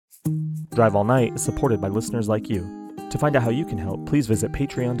Drive All Night is supported by listeners like you. To find out how you can help, please visit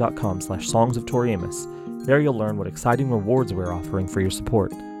patreon.com/Songs of Tori Amos. There you'll learn what exciting rewards we're offering for your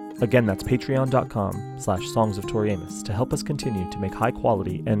support. Again, that's patreon.com/Songs of Tori Amos to help us continue to make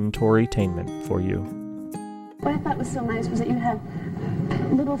high-quality Tory-tainment for you. What I thought was so nice was that you have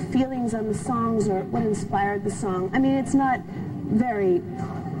little feelings on the songs or what inspired the song. I mean, it's not very...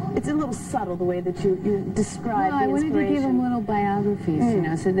 It's a little subtle the way that you describe the inspiration. I wanted to give them little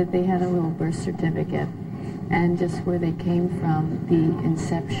biographies, so that they had a little birth certificate and just where they came from, the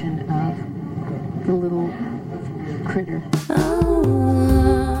inception of the little critter.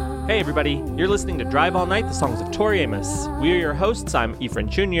 Hey everybody, you're listening to Drive All Night, the Songs of Tori Amos. We are your hosts. I'm Ephraim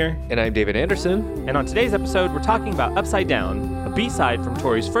Jr. And I'm David Anderson. And on today's episode, we're talking about Upside Down, a B-side from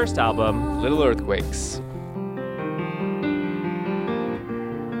Tori's first album, Little Earthquakes.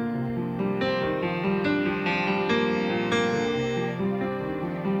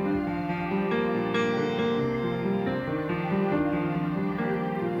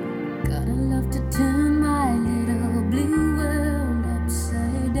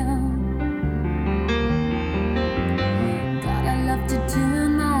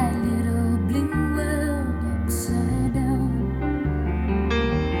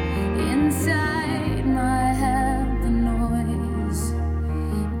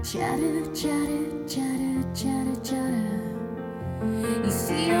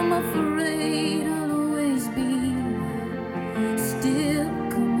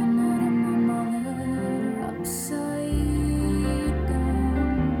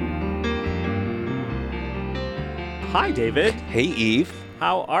 Hi, David. Hey, Eve.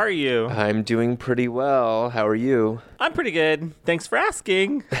 How are you? I'm doing pretty well. How are you? I'm pretty good. Thanks for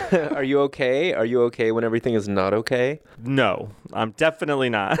asking. Are you okay? Are you okay when everything is not okay? No, I'm definitely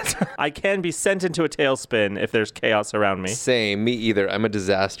not. I can be sent into a tailspin if there's chaos around me. Same. Me either. I'm a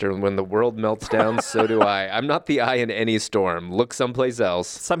disaster. When the world melts down, so do I. I'm not the eye in any storm. Look someplace else.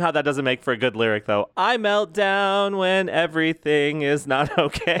 Somehow that doesn't make for a good lyric, though. I melt down when everything is not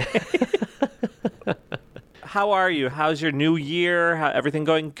okay. How are you? How's your new year? Everything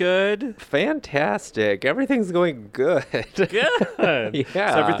going good? Fantastic. Everything's going good. Good.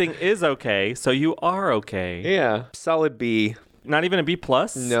 Yeah. So everything is okay. So you are okay. Yeah. Solid B. Not even a B+?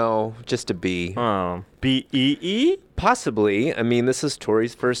 No, just a B. Oh. B-E-E? Possibly. I mean, this is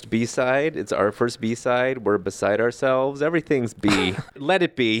Tori's first B-side. It's our first B-side. We're beside ourselves. Everything's B. Let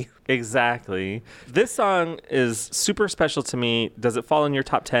it be. Exactly. This song is super special to me. Does it fall in your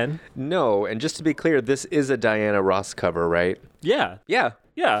top 10? No. And just to be clear, this is a Diana Ross cover, right? Yeah. Yeah.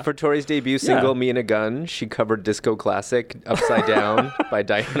 Yeah. For Tori's debut single, Me and a Gun, she covered disco classic Upside Down by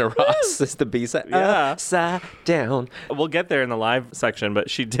Diana Ross. It's the B-side. Yeah. Upside Down. We'll get there in the live section, but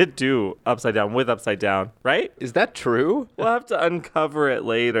she did do Upside Down with Upside Down, right? Is that true? We'll have to uncover it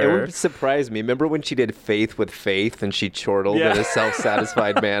later. It would surprise me. Remember when she did Faith with Faith and she chortled in a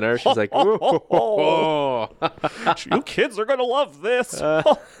self-satisfied manner? She's like, ooh. You kids are going to love this.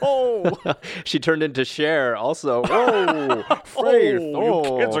 She turned into Cher also. Whoa, Faith.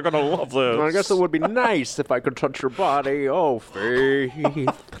 You kids are going to love this. I guess it would be nice if I could touch your body. Oh, Faith.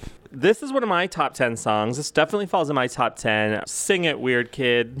 This is one of my top 10 songs. This definitely falls in my top 10. Sing it, weird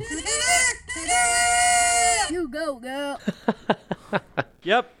kid. You go, girl.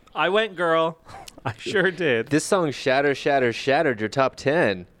 Yep, I went girl. I sure did. This song shattered your top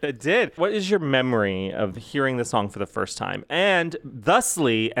 10. It did. What is your memory of hearing the song for the first time? And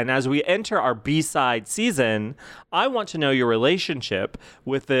thusly, and as we enter our B-side season, I want to know your relationship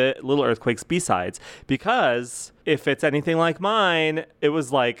with the Little Earthquakes B-sides. Because if it's anything like mine, it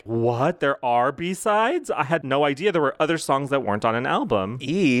was like, what? There are B-sides? I had no idea there were other songs that weren't on an album.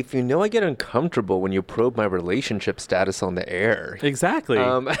 Eve, you know I get uncomfortable when you probe my relationship status on the air. Exactly.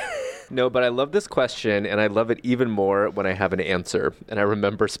 No, but I love this question, and I love it even more when I have an answer. And I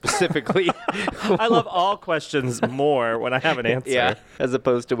remember specifically... I love all questions more when I have an answer. Yeah, as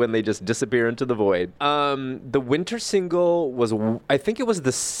opposed to when they just disappear into the void. The winter single was, I think it was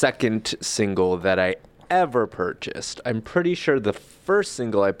the second single that I ever purchased. I'm pretty sure the first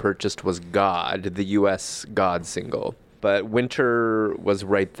single I purchased was God, the US God single. But Winter was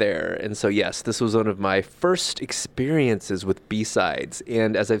right there. And so, yes, this was one of my first experiences with B-sides.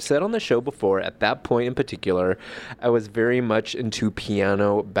 And as I've said on the show before, at that point in particular, I was very much into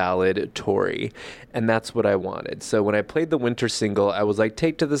piano ballad Tori. And that's what I wanted. So when I played the Winter single, I was like,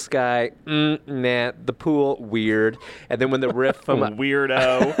 Take to the Sky, nah, the pool, weird. And then when the riff from...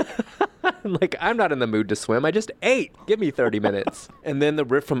 Weirdo. Like, I'm not in the mood to swim. I just ate. Give me 30 minutes. And then the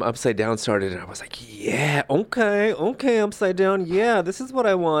riff from Upside Down started, and I was like, yeah, okay, Upside Down. Yeah, this is what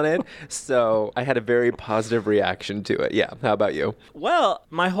I wanted. So I had a very positive reaction to it. Yeah. How about you? Well,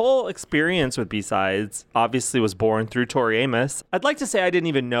 my whole experience with B-sides obviously was born through Tori Amos. I'd like to say I didn't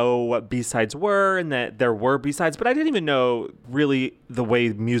even know what B-sides were and that there were B-sides, but I didn't even know really the way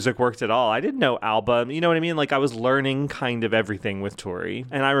music worked at all. I didn't know album. You know what I mean? Like, I was learning kind of everything with Tori.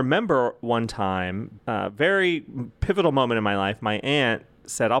 And I remember one time, very pivotal moment in my life, my aunt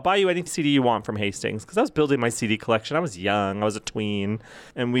said, I'll buy you any CD you want from Hastings, because I was building my CD collection. I was young. I was a tween.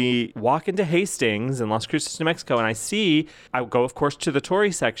 And we walk into Hastings in Las Cruces, New Mexico, and I go, of course, to the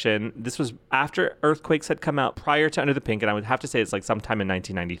Tori section. This was after Earthquakes had come out, prior to Under the Pink, and I would have to say it's like sometime in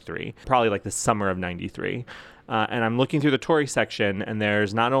 1993, probably like the summer of 93. And I'm looking through the Tori section, and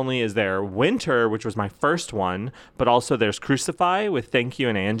there's not only is there Winter, which was my first one, but also there's Crucify with Thank You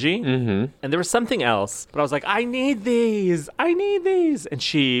and Angie. Mm-hmm. And there was something else, but I was like, I need these. And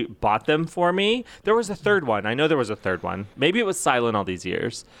she bought them for me. There was a third one. I know there was a third one. Maybe it was silent all these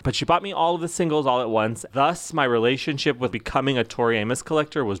years, but she bought me all of the singles all at once. Thus, my relationship with becoming a Tori Amos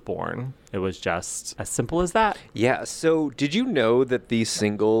collector was born. It was just as simple as that. Yeah, so did you know that these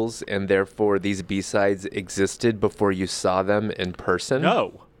singles and therefore these B-sides existed before you saw them in person?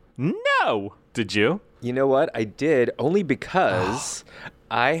 No. Did you? You know what? I did, only because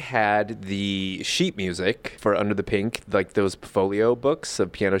I had the sheet music for Under the Pink, like those folio books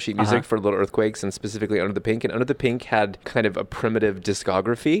of piano sheet music for Little Earthquakes and specifically Under the Pink. And Under the Pink had kind of a primitive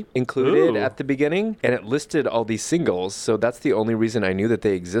discography included at the beginning, and it listed all these singles. So that's the only reason I knew that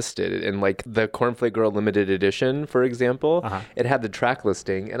they existed. And like the Cornflake Girl limited edition, for example, it had the track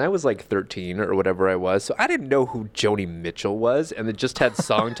listing, and I was like 13 or whatever I was. So I didn't know who Joni Mitchell was, and it just had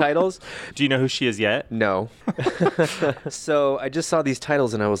song titles. Do you know who she is yet? No. So I just saw these titles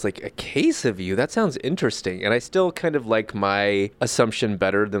and I was like, A Case of You? That sounds interesting. And I still kind of like my assumption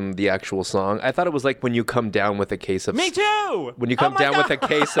better than the actual song. I thought it was like When You Come Down with a Case of... Me too! When You Come Down with a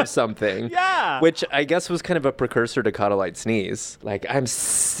Case of Something. Yeah! Which I guess was kind of a precursor to Caught a Light Sneeze. Like, I'm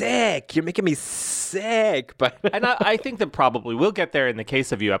sick. You're making me sick. But and I think that probably we'll get there in the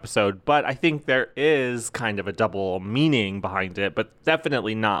Case of You episode, but I think there is kind of a double meaning behind it, but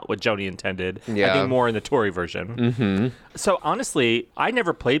definitely not what Joni intended. Yeah. I think more in the Tori version. Mm-hmm. So honestly, I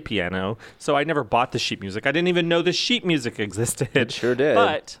never played piano, so I never bought the sheet music. I didn't even know the sheet music existed. It sure did.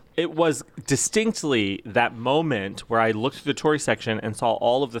 But it was distinctly that moment where I looked through the Tori section and saw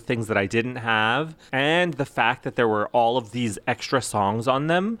all of the things that I didn't have, and the fact that there were all of these extra songs on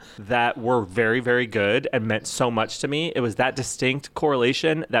them that were very, very good and meant so much to me. It was that distinct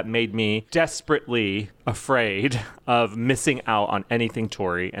correlation that made me desperately afraid of missing out on anything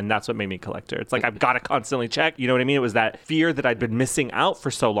Tori, and that's what made me a collector. It's like I've got to constantly check. You know what I mean? It was that fear that I'd been missing out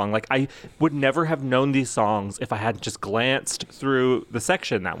for so long. Like, I would never have known these songs if I hadn't just glanced through the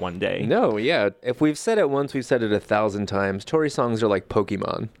section that one day. No, yeah. If we've said it once, we've said it 1,000 times. Tori songs are like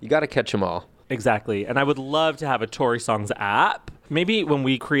Pokemon. You got to catch them all. Exactly. And I would love to have a Tori Songs app. Maybe when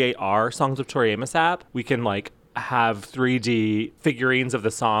we create our Songs of Tori Amos app, we can like have 3D figurines of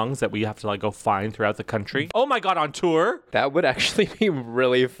the songs that we have to like go find throughout the country. Oh my God, on tour? That would actually be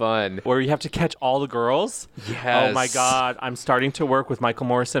really fun. Where you have to catch all the girls? Yes. Oh my God, I'm starting to work with Michael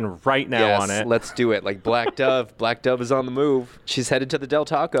Morrison right now on it. Let's do it. Like Black Dove. Black Dove is on the move. She's headed to the Del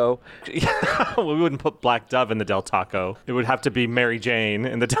Taco. Well, we wouldn't put Black Dove in the Del Taco. It would have to be Mary Jane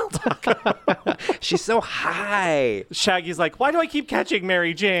in the Del Taco. She's so high. Shaggy's like, why do I keep catching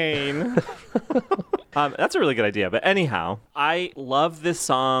Mary Jane? That's a really good idea. But anyhow, I love this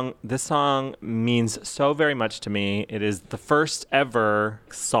song. This song means so very much to me. It is the first ever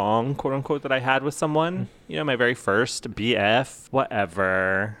song, quote unquote, that I had with someone. You know, my very first BF,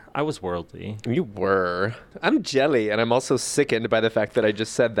 whatever. I was worldly. You were. I'm jelly, and I'm also sickened by the fact that I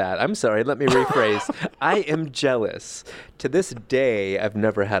just said that. I'm sorry, let me rephrase. I am jealous. To this day, I've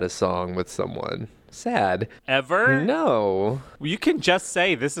never had a song with someone. Sad. Ever? No. You can just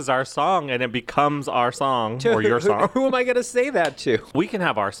say this is our song and it becomes our song or your song. Who am I going to say that to? We can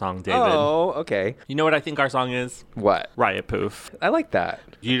have our song, David. Oh, okay. You know what I think our song is? What? Riot Poof. I like that.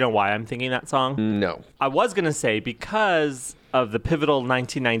 You know why I'm thinking that song? No. I was going to say because of the pivotal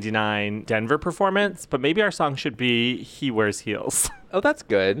 1999 Denver performance, but maybe our song should be He Wears Heels. Oh, that's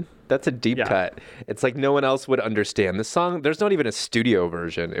good. That's a deep cut. It's like no one else would understand the song. There's not even a studio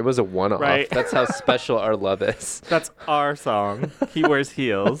version. It was a one-off. Right. That's how special our love is. That's our song. He Wears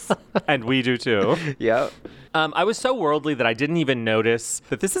Heels. And we do too. Yep. I was so worldly that I didn't even notice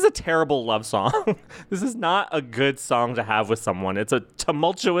that this is a terrible love song. This is not a good song to have with someone. It's a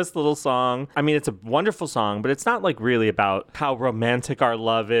tumultuous little song. I mean, it's a wonderful song, but it's not like really about how romantic our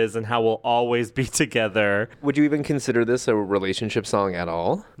love is and how we'll always be together. Would you even consider this a relationship song at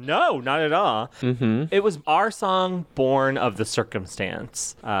all? No, not at all. It was our song born of the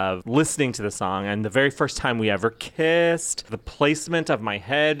circumstance of listening to the song, and the very first time we ever kissed, the placement of my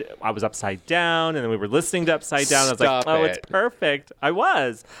head, I was upside down, and then we were listening to Upside Down. I was like, oh, it's perfect.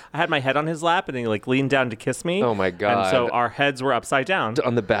 I had my head on his lap, and he like leaned down to kiss me. Oh my God. And so our heads were upside down.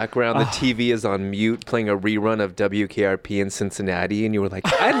 On the background, the TV is on mute, playing a rerun of WKRP in Cincinnati, and you were like,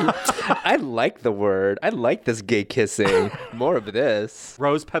 I like the word. I like this gay kissing. More of this.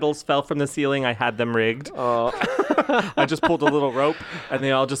 Rose petals fell from the ceiling. I had them rigged. Oh. I just pulled a little rope, and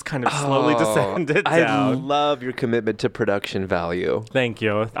they all just kind of slowly descended I down. love your commitment to production value. Thank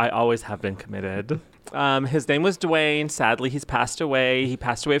you. I always have been committed. His name was Dwayne. Sadly, he's passed away. He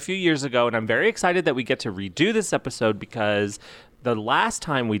passed away a few years ago, and I'm very excited that we get to redo this episode because the last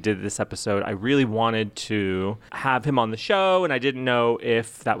time we did this episode, I really wanted to have him on the show, and I didn't know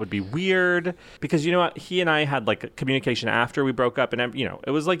if that would be weird because, you know what, he and I had like a communication after we broke up, and, you know,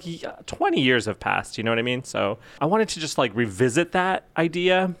 it was like 20 years have passed, you know what I mean? So I wanted to just like revisit that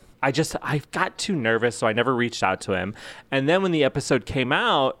idea. I got too nervous, so I never reached out to him. And then when the episode came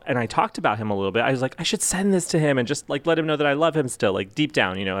out and I talked about him a little bit, I was like, I should send this to him and just like let him know that I love him still, like deep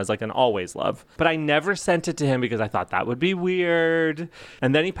down, you know, as like an always love. But I never sent it to him because I thought that would be weird.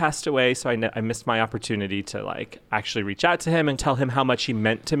 And then he passed away, so I missed my opportunity to like actually reach out to him and tell him how much he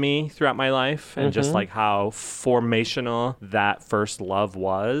meant to me throughout my life and just like how formational that first love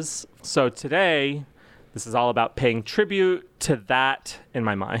was. So today, this is all about paying tribute to that in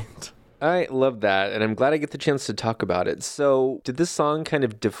my mind. I love that, and I'm glad I get the chance to talk about it. So, did this song kind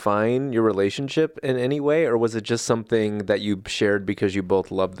of define your relationship in any way, or was it just something that you shared because you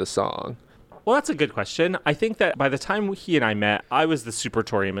both loved the song? Well, that's a good question. I think that by the time he and I met, I was the Super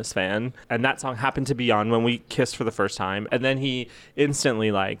Tori Amos fan, and that song happened to be on when we kissed for the first time, and then he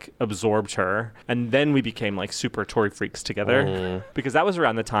instantly like absorbed her, and then we became like super Tori freaks together because that was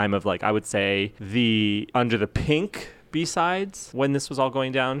around the time of like I would say the Under the Pink B-sides when this was all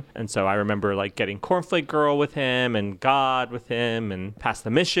going down. And so I remember like getting Cornflake Girl with him and God with him and Past the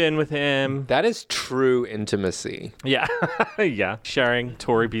Mission with him. That is true intimacy. Yeah. Yeah. Sharing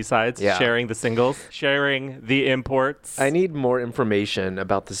Tory B-sides, sharing the singles, sharing the imports. I need more information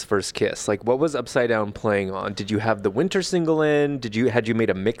about this first kiss. Like, what was Upside Down playing on? Did you have the winter single in? Had you made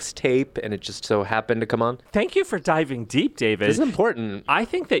a mixtape and it just so happened to come on? Thank you for diving deep, David. This is important. I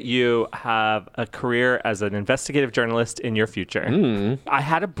think that you have a career as an investigative journalist in your future. I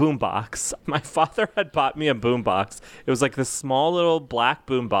had a boombox. My father had bought me a boombox. It was like this small little black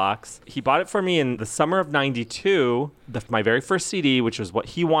boombox. He bought it for me in the summer of '92. My very first CD, which was what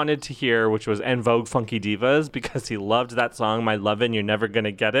he wanted to hear, which was En Vogue Funky Divas, because he loved that song, My Lovin' You're Never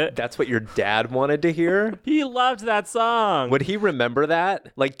Gonna Get It. That's what your dad wanted to hear? He loved that song. Would he remember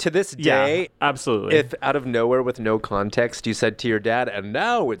that? Like, to this day? Yeah, absolutely. If out of nowhere with no context you said to your dad, and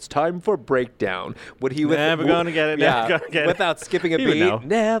now it's time for breakdown, would he... Never gonna get it, never gonna get it. Without skipping a beat,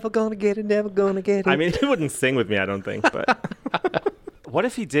 never gonna get it, never gonna get it. I mean, he wouldn't sing with me, I don't think, but... What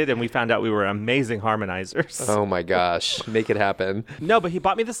if he did and we found out we were amazing harmonizers? Oh my gosh. Make it happen. No, but he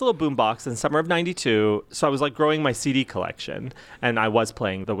bought me this little boombox in summer of '92. So I was like growing my CD collection and I was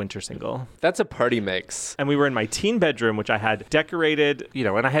playing the winter single. That's a party mix. And we were in my teen bedroom, which I had decorated, you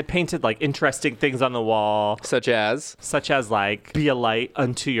know, and I had painted like interesting things on the wall. Such as like, be a light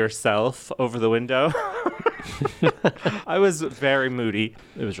unto yourself over the window. I was very moody.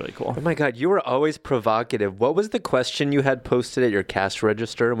 It was really cool. Oh my God, you were always provocative. What was the question you had posted at your cash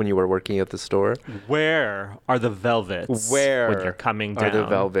register when you were working at the store? Where are the velvets? Where when you're coming down? are the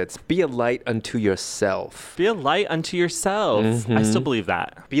velvets? Be a light unto yourself. Be a light unto yourself. Mm-hmm. I still believe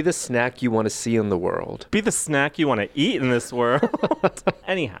that. Be the snack you want to see in the world. Be the snack you want to eat in this world.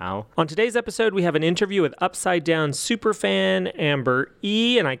 Anyhow, on today's episode, we have an interview with Upside Down superfan Amber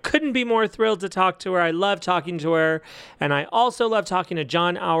E, and I couldn't be more thrilled to talk to her. I love talking to her, and I also love talking to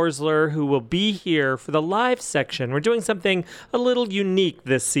John Auersler, who will be here for the live section. We're doing something a little unique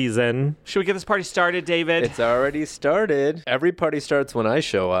this season. Should we get this party started, David? It's already started. Every party starts when I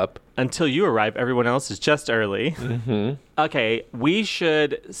show up. Until you arrive, everyone else is just early. Mm-hmm. Okay, we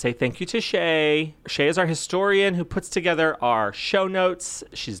should say thank you to Shay. Shay is our historian who puts together our show notes.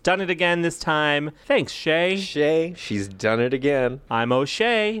 She's done it again this time. Thanks, Shay. Shay, she's done it again. I'm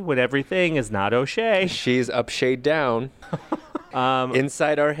O'Shea when everything is not O'Shea. She's up, shade down.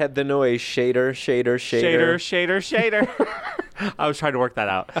 Inside our head, the noise. Shader, shader, shader. Shader, shader, shader. I was trying to work that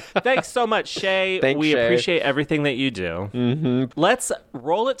out. Thanks so much, Shay. Thanks, we Shay. appreciate everything that you do. Let's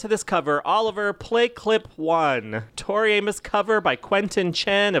roll it to this cover. Oliver, play clip 1. Tori Amos cover by Quentin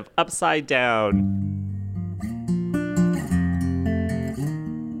Chen of Upside Down.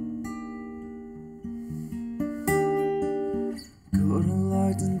 Could have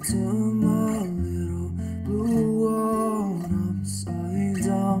liked and turned my little blue world upside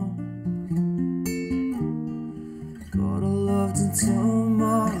down. Could have loved and turned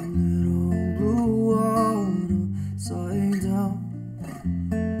my little blue world upside down.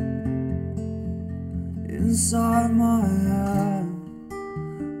 Inside my head,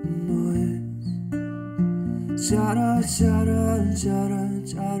 noise. Chatter, chatter, chatter,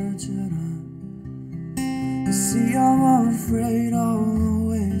 chatter, chatter. You see, I'm afraid I'll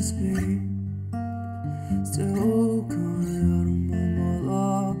always be still coming out of my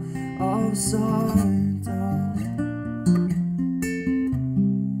mother upside down.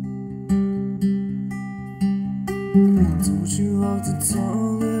 Don't you love to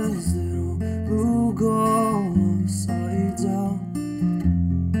turn this little blue girl upside down?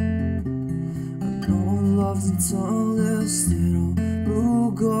 I know I love to turn this little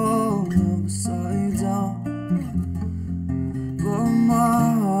blue girl upside down. But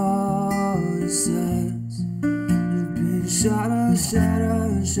my heart says you've been shattered,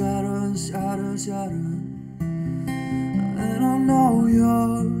 shattered, shattered, shattered, shattered. And I know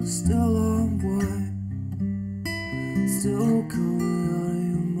you're still on board, still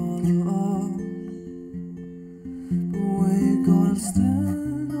coming out of your mother. But when you gonna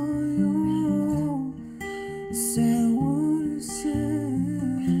stand on your own, say what you say.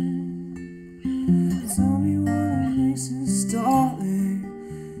 Tell me what makes it start.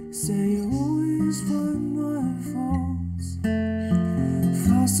 Say you always find my faults.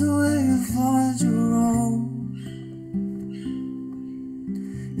 Fast away you find your own.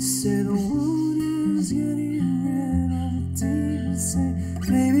 You say the world is getting rid of the demons. Say,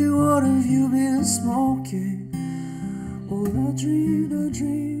 baby, what have you been smoking? Oh, I dreamed, I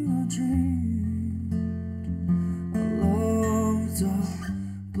dreamed, I dreamed. I loved a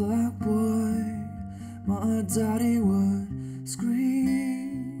black boy. My daddy would scream.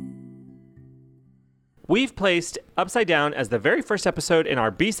 We've placed Upside Down as the very first episode in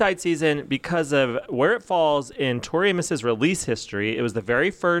our B-side season because of where it falls in Tori Amos's release history. It was the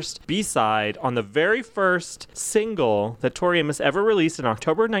very first B-side on the very first single that Tori Amos ever released in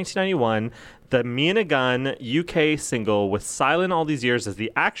October 1991. The Me and a Gun UK single with Silent All These Years as the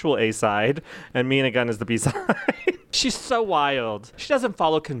actual A-side, and Me and a Gun is the B-side. She's so wild. She doesn't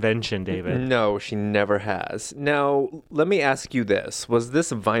follow convention, David. No, she never has. Now, let me ask you this. Was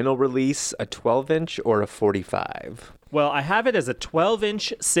this vinyl release a 12-inch or a 45? Well, I have it as a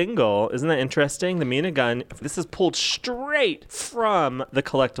 12-inch single. Isn't that interesting? The Me and a Gun. This is pulled straight from the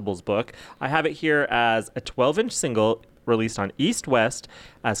Collectibles book. I have it here as a 12-inch single released on East West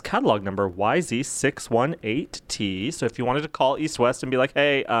as catalog number YZ618T. So if you wanted to call East West and be like,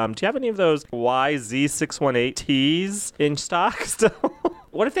 hey, do you have any of those YZ618Ts in stock still?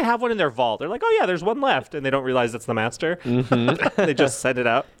 What if they have one in their vault? They're like, oh yeah, there's one left. And they don't realize it's the master. They just send it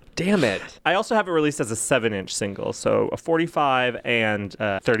out. Damn it. I also have it released as a 7-inch single, so a 45 and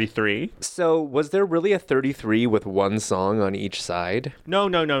 33. So was there really a 33 with one song on each side? No.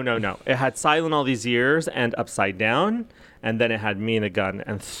 It had Silent All These Years and Upside Down, and then it had Me and a Gun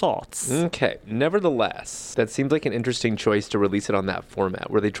and Thoughts. Okay. Nevertheless, that seems like an interesting choice to release it on that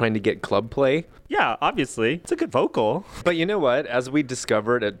format. Were they trying to get club play? Yeah, obviously. It's a good vocal. But you know what? As we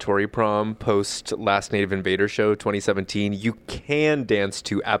discovered at Tory Prom post Last Native Invader Show 2017, you can dance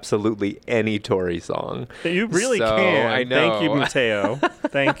to absolutely any Tory song. You really So, can. I know. Thank you, Mateo.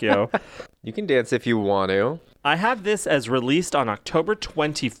 Thank you. You can dance if you want to. I have this as released on October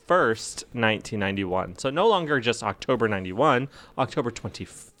 21st, 1991. So no longer just October 91, October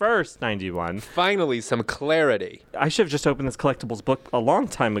 21st, 91. Finally, some clarity. I should have just opened this collectibles book a long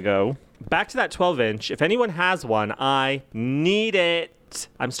time ago. Back to that 12-inch. If anyone has one, I need it.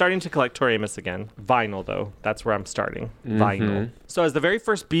 I'm starting to collect Tori Amos again. Vinyl, though. That's where I'm starting. Vinyl. So as the very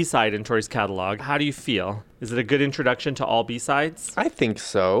first B-side in Tori's catalog, how do you feel? Is it a good introduction to all B-sides? I think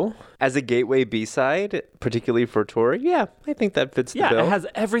so. As a gateway B-side, particularly for Tori, yeah, I think that fits the bill. Yeah, it has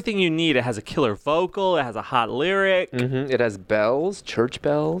everything you need. It has a killer vocal. It has a hot lyric. It has bells, church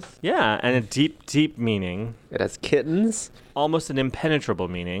bells. Yeah, and a deep, deep meaning. It has kittens. Almost an impenetrable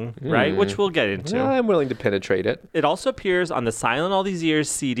meaning, right? Which we'll get into. Yeah, I'm willing to penetrate it. It also appears on the Silent All These Years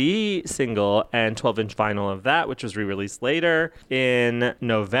CD single and 12-inch vinyl of that, which was re-released later in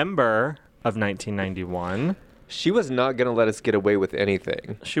November of 1991. She was not going to let us get away with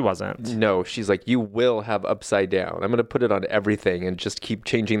anything. She wasn't. No, she's like, you will have Upside Down. I'm going to put it on everything and just keep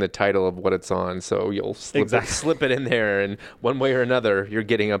changing the title of what it's on. So you'll slip it in there. And one way or another, you're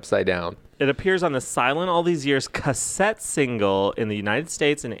getting Upside Down. It appears on the Silent All These Years cassette single in the United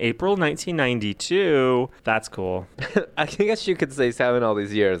States in April 1992. That's cool. I guess you could say Silent All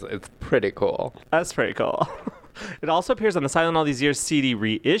These Years. It's pretty cool. That's pretty cool. It also appears on the Silent All These Years CD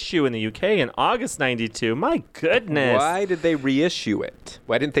reissue in the UK in August 92. My goodness. Why did they reissue it?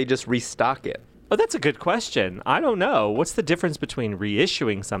 Why didn't they just restock it? Oh, that's a good question. I don't know. What's the difference between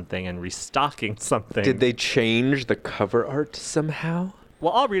reissuing something and restocking something? Did they change the cover art somehow?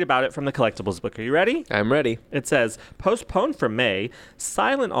 Well, I'll read about it from the collectibles book. Are you ready? I'm ready. It says, postponed from May,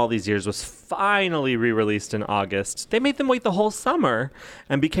 Silent All These Years was finally re-released in August. They made them wait the whole summer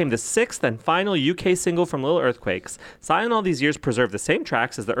and became the 6th and final UK single from Little Earthquakes. Silent All These Years preserved the same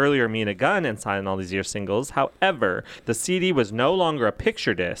tracks as the earlier Me and a Gun and Silent All These Years singles. However, the CD was no longer a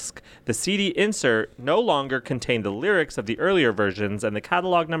picture disc. The CD insert no longer contained the lyrics of the earlier versions, and the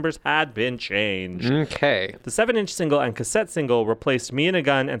catalog numbers had been changed. Okay. The 7-inch single and cassette single replaced Me and a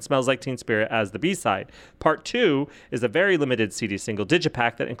Gun and Smells Like Teen Spirit as the B-side. Part 2 is a very limited CD single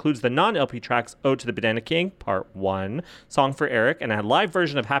digipack that includes the non-LP tracks Ode to the Banana King, Part 1, Song for Eric, and a live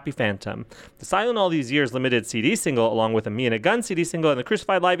version of Happy Phantom. The Silent All These Years limited CD single, along with a Me and a Gun CD single and the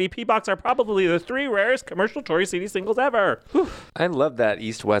Crucified Live EP box, are probably the 3 rarest commercial Tory CD singles ever. Whew. I love that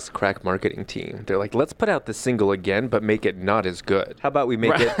East-West crack marketing team. They're like, let's put out the single again, but make it not as good. How about we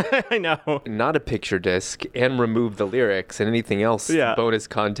make it I know. not a picture disc and remove the lyrics and anything else bonus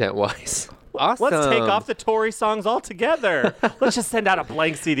content-wise? Awesome. Let's take off the Tory songs altogether. Let's just send out a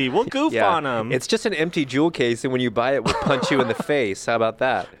blank CD. We'll goof on them. It's just an empty jewel case, and when you buy it, we'll punch you in the face. How about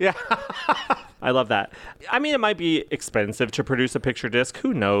that? Yeah. I love that. I mean, it might be expensive to produce a picture disc.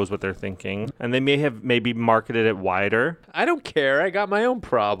 Who knows what they're thinking? And they may have maybe marketed it wider. I don't care. I got my own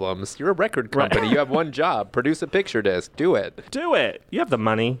problems. You're a record company. You have one job. Produce a picture disc. Do it. Do it. You have the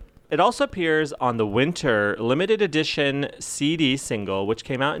money. It also appears on the Winter limited edition CD single, which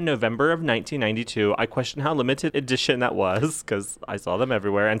came out in November of 1992. I question how limited edition that was, because I saw them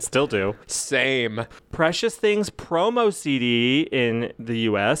everywhere and still do. Same. Precious Things promo CD in the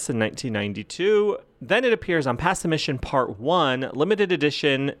US in 1992. Then it appears on Past the Mission Part 1, limited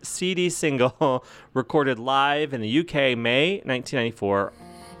edition CD single, recorded live in the UK, May 1994.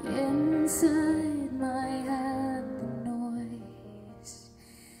 Inside my head, the noise.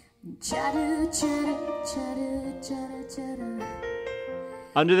 Chatter, chatter, chatter, chatter, chatter.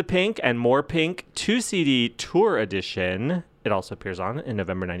 Under the Pink and More Pink 2 CD Tour Edition. It also appears on in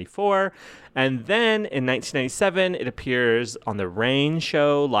November 94. And then in 1997, it appears on The Rain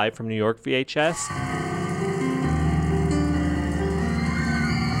Show, live from New York VHS.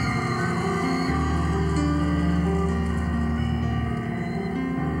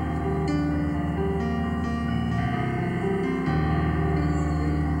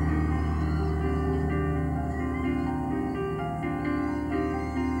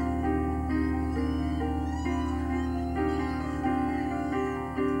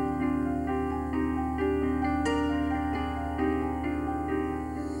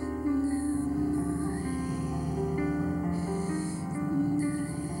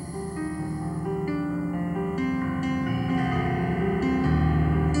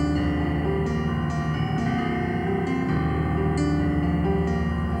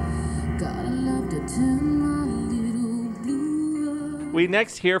 We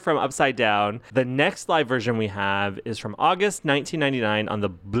next hear from Upside Down. The next live version we have is from August 1999 on the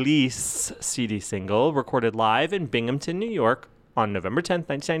Bleece CD single, recorded live in Binghamton, New York on November 10th,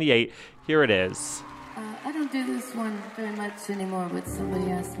 1998. Here it is. I don't do this one very much anymore, but somebody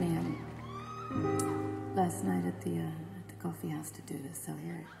asked me last night at the coffee house to do this, so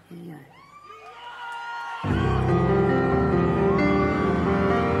here you are.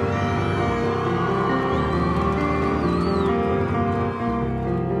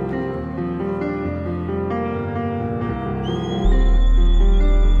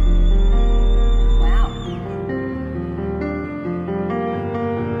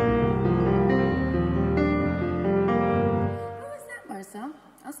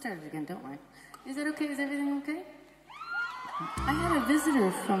 I'll start it again, don't worry. Is that okay? Is everything okay? I had a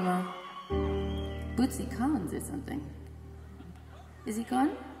visitor from Bootsy Collins or something. Is he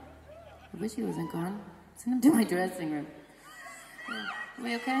gone? I wish he wasn't gone. Send him to my dressing room. Yeah. Are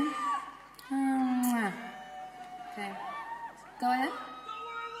we okay? Okay. Go ahead.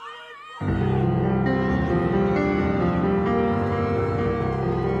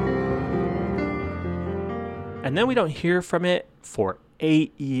 And then we don't hear from it for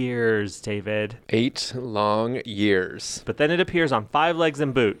 8 years, David. 8 long years. But then it appears on Five Legs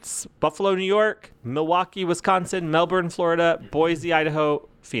and Boots. Buffalo, New York, Milwaukee, Wisconsin, Melbourne, Florida, Boise, Idaho,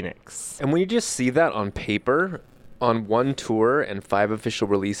 Phoenix. And when you just see that on paper, on one tour and 5 official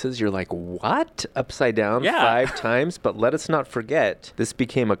releases, you're like, what? Upside Down Yeah. 5 times? But let us not forget, this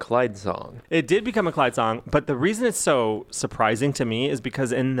became a Clyde song. It did become a Clyde song, but the reason it's so surprising to me is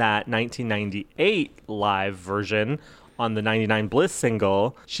because in that 1998 live version on the 99 Bliss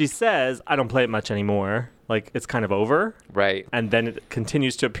single, she says, I don't play it much anymore. Like, it's kind of over. Right. And then it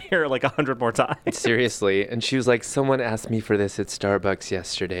continues to appear like 100 more times. Seriously. And she was like, someone asked me for this at Starbucks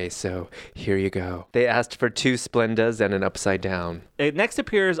yesterday, so here you go. They asked for 2 Splendas and an Upside Down. It next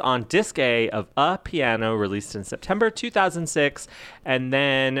appears on Disc A of A Piano, released in September 2006. And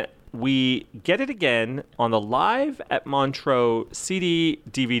then we get it again on the Live at Montreux CD,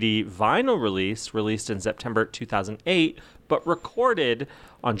 DVD, vinyl release, released in September 2008, but recorded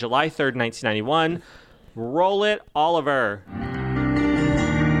on July 3rd, 1991. Roll it, Oliver.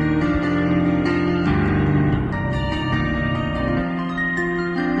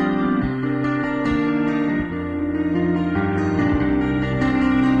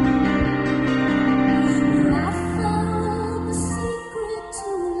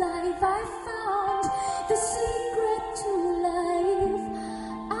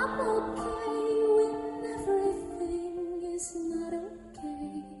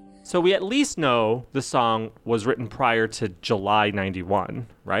 So we at least know the song was written prior to July 91,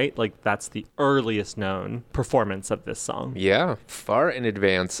 right? Like, that's the earliest known performance of this song. Yeah, far in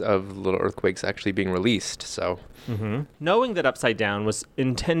advance of Little Earthquakes actually being released, so... Knowing that Upside Down was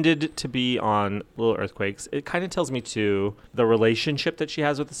intended to be on Little Earthquakes, it kind of tells me, too, the relationship that she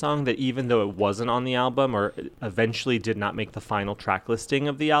has with the song, that even though it wasn't on the album or eventually did not make the final track listing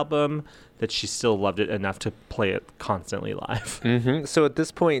of the album, that she still loved it enough to play it constantly live. So at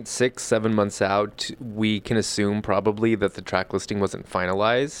this point, 6-7 months out, we can assume probably that the track listing wasn't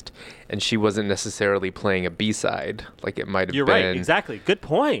finalized and she wasn't necessarily playing a B-side like it might have You're been. right, exactly. Good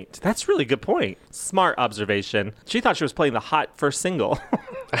point. That's really good point. Smart observation. She thought she was playing the hot first single.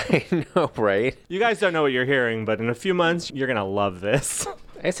 I know, right? You guys don't know what you're hearing, but in a few months, you're going to love this.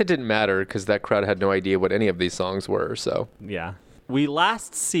 I guess it didn't matter because that crowd had no idea what any of these songs were, so... Yeah. We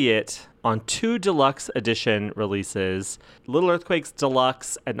last see it on 2 deluxe edition releases, Little Earthquakes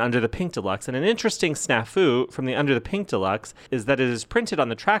Deluxe and Under the Pink Deluxe. And an interesting snafu from the Under the Pink Deluxe is that it is printed on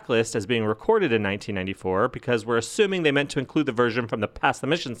the track list as being recorded in 1994, because we're assuming they meant to include the version from the Past the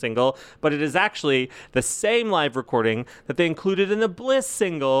Mission single, but it is actually the same live recording that they included in the Bliss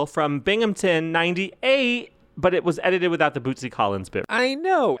single from Binghamton 98, but it was edited without the Bootsy Collins bit. I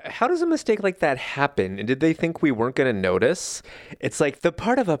know. How does a mistake like that happen? And did they think we weren't going to notice? It's like the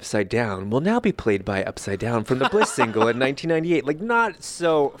part of Upside Down will now be played by Upside Down from the Bliss single in 1998. Like, not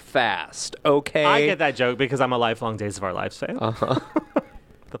so fast, okay? I get that joke because I'm a lifelong Days of Our Lives fan.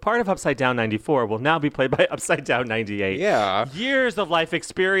 The part of Upside Down 94 will now be played by Upside Down 98. Yeah. Years of life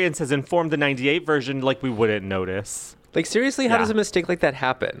experience has informed the 98 version like we wouldn't notice. Like, seriously, how Yeah. does a mistake like that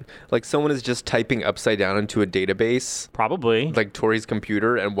happen? Like, someone is just typing Upside Down into a database, Probably. like Tori's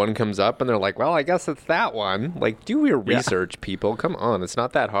computer, and one comes up, and they're like, well, I guess it's that one. Like, do your research, people. Come on, it's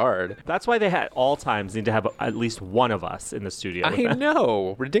not that hard. That's why they at all times need to have at least one of us in the studio. with I them.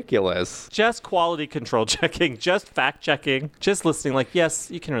 know. Ridiculous. Just quality control checking, just fact checking, just listening like,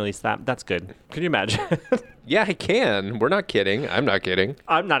 yes, you can release that. That's good. Can you imagine? Yeah, I can. We're not kidding. I'm not kidding.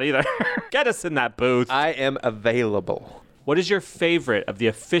 I'm not either. Get us in that booth. I am available. What is your favorite of the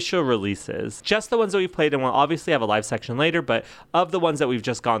official releases? Just the ones that we've played, and we'll obviously have a live section later, but of the ones that we've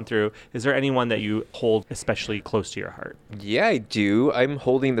just gone through, is there any one that you hold especially close to your heart? Yeah, I do. I'm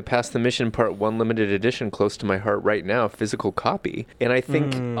holding the Past the Mission Part 1 limited edition close to my heart right now, physical copy. And I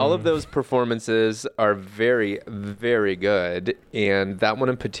think all of those performances are very, very good. And that one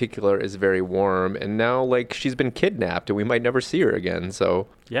in particular is very warm. And now, like, she's been kidnapped and we might never see her again. So,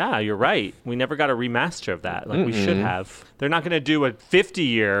 Yeah, you're right. We never got a remaster of that like we should have. They're not going to do a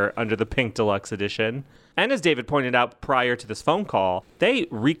 50-year Under the Pink Deluxe edition. And as David pointed out prior to this phone call, they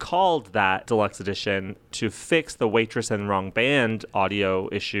recalled that deluxe edition to fix the Waitress and Wrong Band audio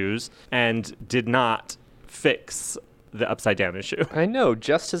issues and did not fix the Upside Down issue. I know,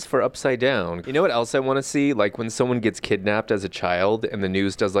 justice for Upside Down. You know what else I want to see? Like when someone gets kidnapped as a child and the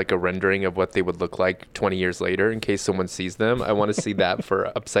news does like a rendering of what they would look like 20 years later in case someone sees them. I want to see that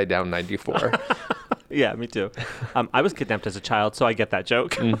for Upside Down 94. Yeah, me too. I was kidnapped as a child, so I get that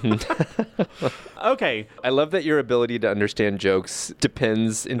joke. Okay. I love that your ability to understand jokes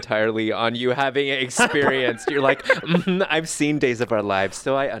depends entirely on you having experienced. You're like, I've seen Days of Our Lives,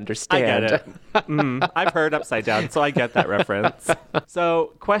 so I I understand. get it. I've heard Upside Down, so I get that reference.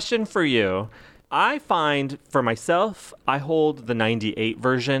 So, question for you. I find, for myself, I hold the 98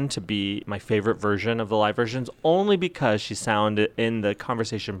 version to be my favorite version of the live versions, only because she sounded, in the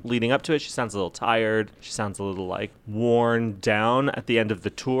conversation leading up to it, she sounds a little tired. She sounds a little, like, worn down at the end of the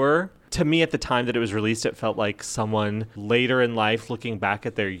tour. To me, at the time that it was released, it felt like someone later in life looking back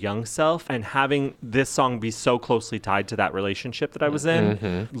at their young self, and having this song be so closely tied to that relationship that I was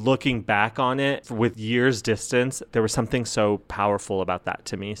in, looking back on it with years distance, there was something so powerful about that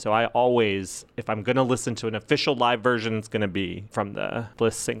to me. So I always, if I'm going to listen to an official live version, it's going to be from the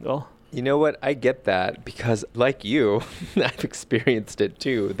Bliss single. You know what? I get that because, like you, I've experienced it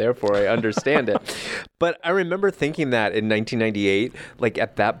too. Therefore, I understand it. But I remember thinking that in 1998, like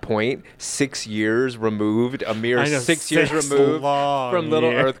at that point, 6 years removed, a mere I know, 6 years 6 removed long from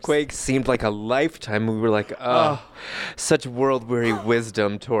Little years. Earthquake seemed like a lifetime. We were like, oh, such world-weary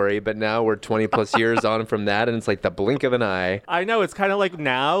wisdom, Tori. But now we're 20 plus years on from that, and it's like the blink of an eye. I know, it's kind of like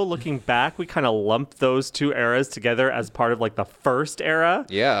now, looking back, we kind of lump those two eras together as part of like the first era.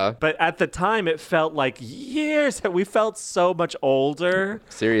 Yeah. But at the time, it felt like years. We felt so much older.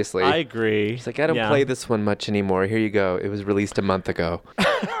 Seriously. I agree. It's like, I don't play this one much anymore. Here you go. It was released a month ago.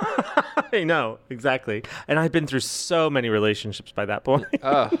 I know, exactly. And I've been through so many relationships by that point.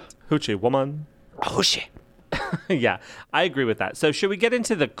 Hoochie woman. Oh, shit. Yeah, I agree with that. So should we get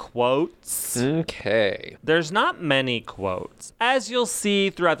into the quotes? Okay. There's not many quotes. As you'll see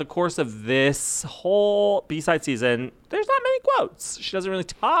throughout the course of this whole B-side season, there's not many quotes. She doesn't really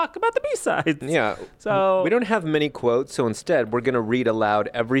talk about the B-sides. Yeah. So We don't have many quotes, so instead we're going to read aloud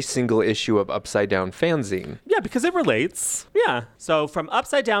every single issue of Upside Down Fanzine. yeah, because it relates. Yeah. So from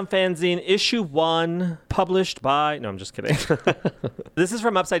Upside Down Fanzine, issue 1, published by... No, I'm just kidding. This is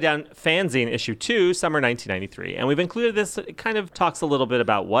from Upside Down Fanzine, issue 2, summer 1993. And we've included this. It kind of talks a little bit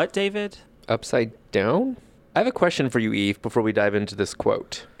about what, David? Upside Down? I have a question for you, Eve, before we dive into this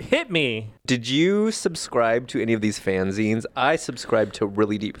quote. Hit me. Did you subscribe to any of these fanzines? I subscribed to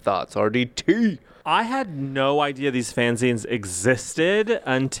Really Deep Thoughts, RDT. I had no idea these fanzines existed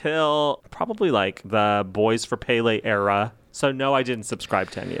until probably like the Boys for Pele era. So no, I didn't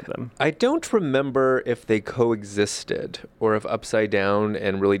subscribe to any of them. I don't remember if they coexisted or if Upside Down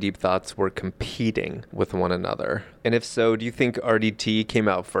and Really Deep Thoughts were competing with one another. And if so, do you think RDT came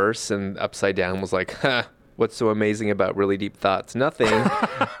out first and Upside Down was like, what's so amazing about Really Deep Thoughts? Nothing.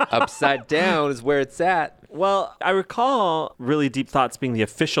 Upside Down is where it's at. Well, I recall Really Deep Thoughts being the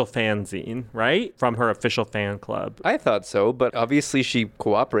official fanzine, right? From her official fan club. I thought so, but obviously she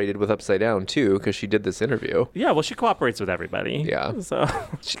cooperated with Upside Down too because she did this interview. Yeah, well, she cooperates with everybody. Yeah. So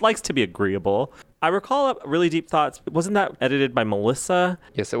she likes to be agreeable. I recall Really Deep Thoughts. Wasn't that edited by Melissa?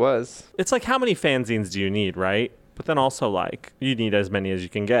 Yes, it was. It's like, how many fanzines do you need, right? But then also, like, you need as many as you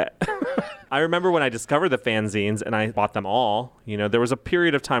can get. I remember when I discovered the fanzines and I bought them all, you know, there was a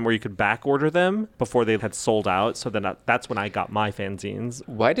period of time where you could back order them before they had sold out. So then that's when I got my fanzines.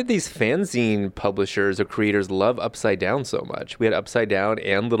 Why did these fanzine publishers or creators love Upside Down so much? We had Upside Down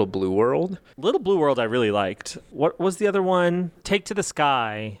and Little Blue World. Little Blue World I really liked. What was the other one? Take to the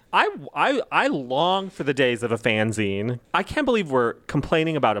Sky. I long for the days of a fanzine. I can't believe we're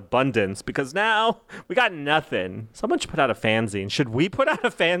complaining about abundance because now we got nothing. Someone should put out a fanzine. Should we put out a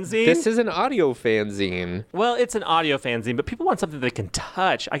fanzine? This is an audio fanzine. Well, it's an audio fanzine, but people want something they can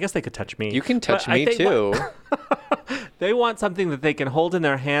touch. I guess they could touch me. You can touch But I me think too. They want something that they can hold in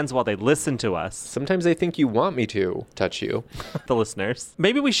their hands while they listen to us, Sometimes they think you want me to touch you. the listeners.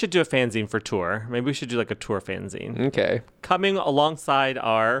 Maybe we should do a fanzine for tour. Maybe we should do like a tour fanzine. Okay. Coming alongside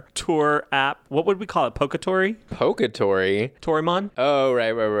our tour app, what would we call it? Pokatori? Pokatory. Torimon? Oh,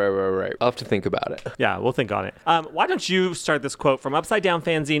 right. I'll have to think about it. Yeah, we'll think on it. Why don't you start this quote from Upside Down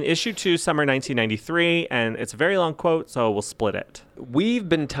Fanzine, issue 2, summer 1993, and it's a very long quote, so we'll split it. We've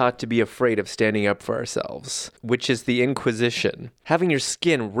been taught to be afraid of standing up for ourselves, which is the Inquisition. Having your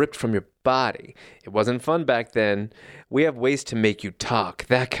skin ripped from your body. It wasn't fun back then. We have ways to make you talk,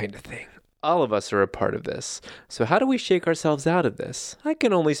 that kind of thing. All of us are a part of this. So how do we shake ourselves out of this? I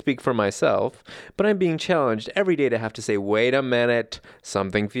can only speak for myself, but I'm being challenged every day to have to say, wait a minute,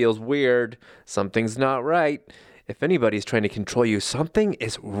 something feels weird, something's not right. If anybody's trying to control you, something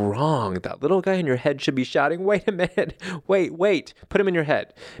is wrong. That little guy in your head should be shouting, wait a minute, wait, put him in your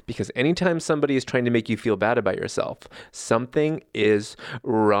head. Because anytime somebody is trying to make you feel bad about yourself, something is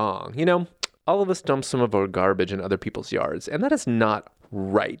wrong. You know, all of us dump some of our garbage in other people's yards, and that is not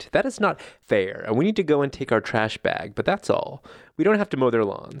right. That is not fair. And we need to go and take our trash bag, but that's all. We don't have to mow their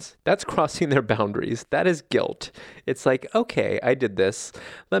lawns. That's crossing their boundaries. That is guilt. It's like, okay, I did this.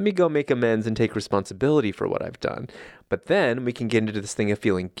 Let me go make amends and take responsibility for what I've done. But then we can get into this thing of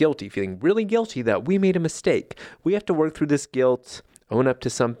feeling guilty, feeling really guilty that we made a mistake. We have to work through this guilt, own up to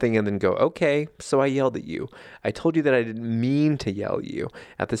something, and then go, okay, so I yelled at you. I told you that I didn't mean to yell at you.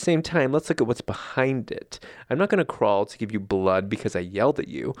 At the same time, let's look at what's behind it. I'm not going to crawl to give you blood because I yelled at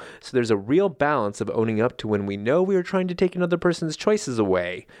you. So there's a real balance of owning up to when we know we are trying to take another person's choices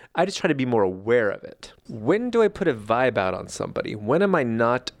away. I just try to be more aware of it. When do I put a vibe out on somebody? When am I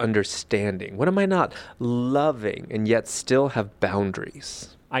not understanding? When am I not loving and yet still have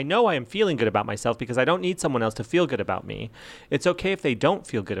boundaries? I know I am feeling good about myself because I don't need someone else to feel good about me. It's okay if they don't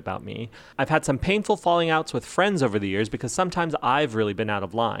feel good about me. I've had some painful falling outs with friends over the years because sometimes I've really been out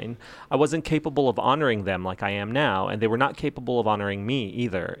of line. I wasn't capable of honoring them like I am now, and they were not capable of honoring me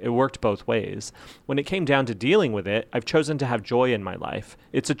either. It worked both ways. When it came down to dealing with it, I've chosen to have joy in my life.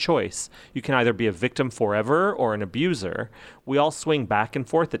 It's a choice. You can either be a victim forever or an abuser. We all swing back and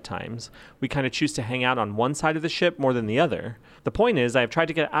forth at times. We kind of choose to hang out on one side of the ship more than the other. The point is, I've tried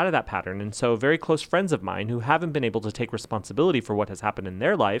to get out of that pattern, and so very close friends of mine who haven't been able to take responsibility for what has happened in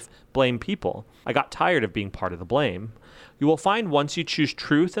their life blame people. I got tired of being part of the blame. You will find once you choose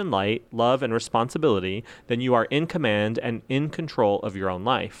truth and light, love and responsibility, then you are in command and in control of your own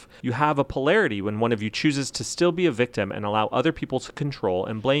life. You have a polarity when one of you chooses to still be a victim and allow other people to control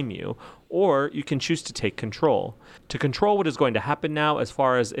and blame you, or you can choose to take control. To control what is going to happen now, as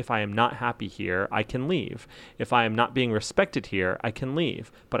far as if I am not happy here, I can leave. If I am not being respected here, I can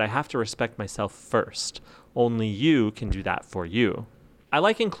leave. But I have to respect myself first. Only you can do that for you. I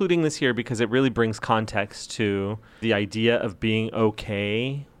like including this here because it really brings context to the idea of being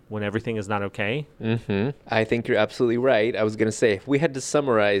okay when everything is not okay. I think you're absolutely right. I was going to say, if we had to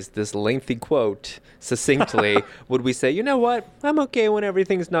summarize this lengthy quote succinctly, would we say, you know what? I'm okay when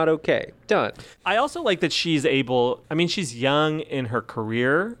everything's not okay. Done. I also like that she's able, I mean, she's young in her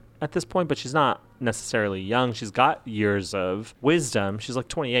career at this point, but she's not necessarily young. She's got years of wisdom. She's like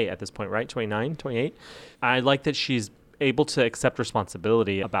 28 at this point, right? 29, 28. I like that she's able to accept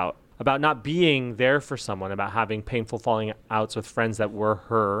responsibility about not being there for someone, about having painful falling outs with friends that were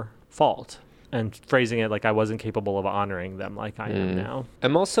her fault, and phrasing it like I wasn't capable of honoring them like I am now.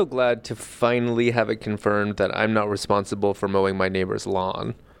 I'm also glad to finally have it confirmed that I'm not responsible for mowing my neighbor's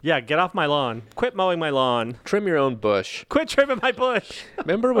lawn. Yeah, get off my lawn. Quit mowing my lawn. Trim your own bush. Quit trimming my bush.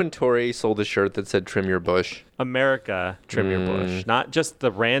 Remember when Tori sold a shirt that said trim your bush? America, trim your bush. Not just the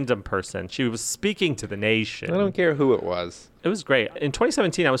random person. She was speaking to the nation. I don't care who it was. It was great. In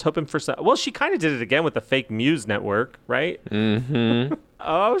 2017, I was hoping for some... Well, she kind of did it again with the fake Muse network, right?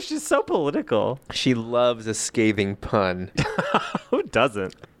 Oh, she's so political. She loves a scathing pun. Who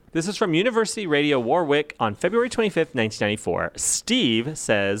doesn't? This is from University Radio Warwick on February 25th, 1994. Steve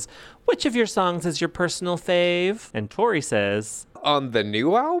says, which of your songs is your personal fave? And Tori says... On the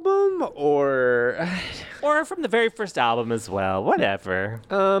new album, or from the very first album as well, whatever.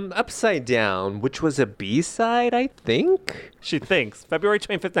 Upside Down, which was a B-side, I think? She thinks. February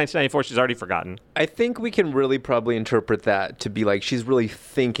 25th, 1994, she's already forgotten. I think we can really probably interpret that to be like she's really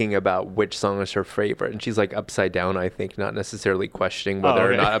thinking about which song is her favorite. And she's like Upside Down, I think, not necessarily questioning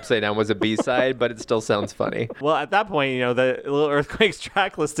whether or not Upside Down was a B-side, but it still sounds funny. Well, at that point, you know, the Little Earthquakes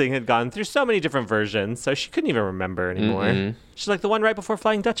track listing had gone through so many different versions, so she couldn't even remember anymore. She's like the one right before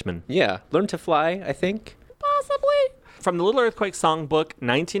Flying Dutchman. Yeah. Learn to Fly, I think. Possibly. From the Little Earthquake Songbook,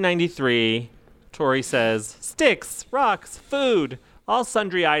 1993, Tori says, sticks, rocks, food, all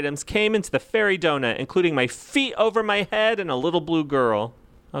sundry items came into the fairy donut, including my feet over my head and a little blue girl.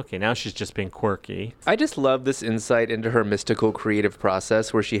 Okay, now she's just being quirky. I just love this insight into her mystical creative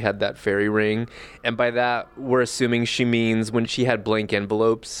process where she had that fairy ring. And by that, we're assuming she means when she had blank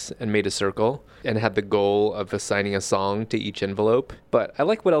envelopes and made a circle and had the goal of assigning a song to each envelope. But I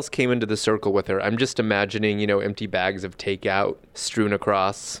like what else came into the circle with her. I'm just imagining, you know, empty bags of takeout strewn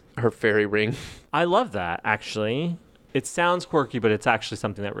across her fairy ring. I love that, actually. It sounds quirky, but it's actually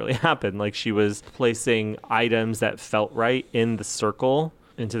something that really happened. Like she was placing items that felt right in the circle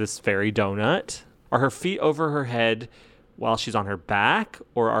into this fairy donut. Are her feet over her head while she's on her back,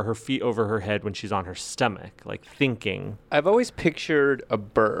 or are her feet over her head when she's on her stomach, like thinking? I've always pictured a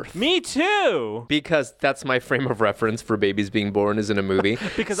birth. Me too! Because that's my frame of reference for babies being born is in a movie.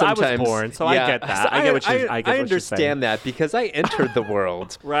 Because I was born, so yeah, I get that. I get what she's saying. I understand that because I entered the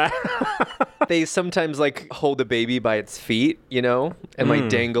world. Right. They sometimes like hold a baby by its feet, you know, and like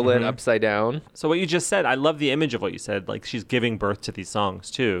dangle it upside down. So what you just said, I love the image of what you said. Like she's giving birth to these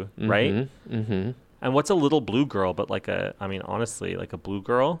songs too, right? And what's a little blue girl, but honestly, like a blue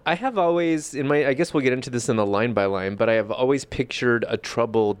girl? I have always, I guess we'll get into this in the line by line, but I have always pictured a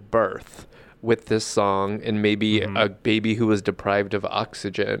troubled birth with this song, and maybe a baby who was deprived of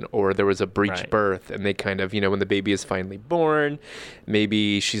oxygen, or there was a breech birth, and they kind of, when the baby is finally born,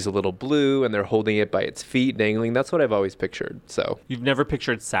 maybe she's a little blue and they're holding it by its feet, dangling. That's what I've always pictured. So You've never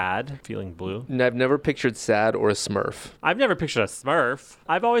pictured sad, feeling blue? I've never pictured sad or a Smurf. I've never pictured a Smurf.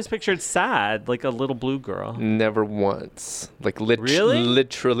 I've always pictured sad, like a little blue girl. Never once. Like Really?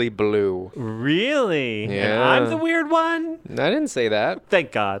 literally blue. Really? And Yeah. I'm the weird one? I didn't say that.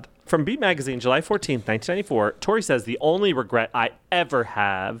 Thank God. From Beat Magazine, July 14th, 1994, Tori says, the only regret I ever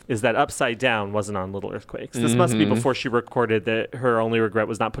have is that Upside Down wasn't on Little Earthquakes. This must be before she recorded that her only regret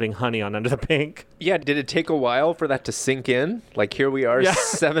was not putting honey on Under the Pink. Yeah, did it take a while for that to sink in? Like, here we are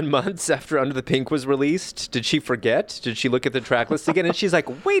 7 months after Under the Pink was released. Did she forget? Did she look at the track list again? And she's like,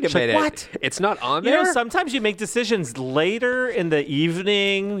 wait a minute. what? It's not on You there? know, sometimes you make decisions later in the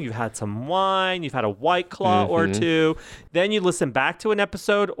evening. You've had some wine, you've had a White Claw or two. Then you listen back to an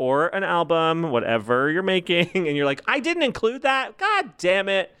episode or an album, whatever you're making, and you're like, I didn't include that. God damn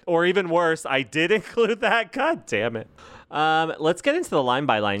it. Or even worse, I did include that. God damn it. Let's get into the line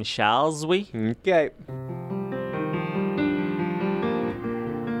by line, shall we? Okay.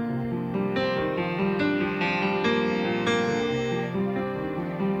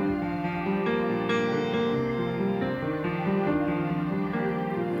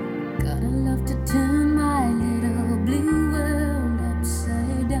 Gotta love to turn my little blue world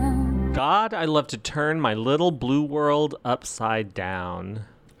upside down. God, I love to turn my little blue world upside down.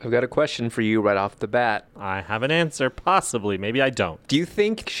 I've got a question for you right off the bat. I have an answer, possibly. Maybe I don't. Do you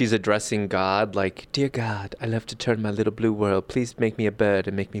think she's addressing God like, dear God, I love to turn my little blue world. Please make me a bird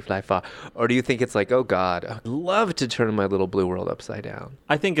and make me fly far. Or do you think it's like, oh God, I'd love to turn my little blue world upside down?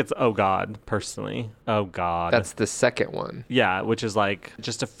 I think it's oh God, personally. Oh God. That's the second one. Yeah, which is like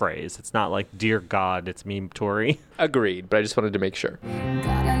just a phrase. It's not like, dear God, it's me, Tori. Agreed, but I just wanted to make sure. God,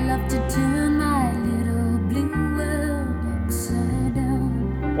 I love to turn my little blue world upside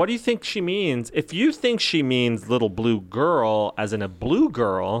down. What do you think she means? If you think she means little blue girl, as in a blue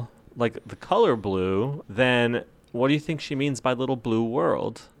girl, like the color blue, then what do you think she means by little blue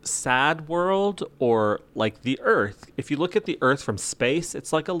world? Sad world or like the Earth? If you look at the Earth from space,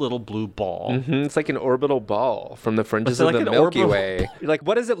 it's like a little blue ball. It's like an orbital ball from the fringes It's of like the an Milky orbital- Way. You're like,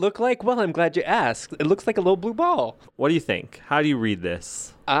 what does it look like? Well, I'm glad you asked. It looks like a little blue ball. What do you think? How do you read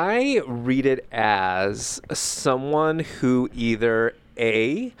this? I read it as someone who either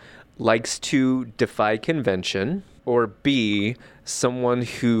A, likes to defy convention, or B, someone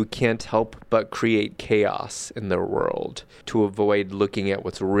who can't help but create chaos in their world to avoid looking at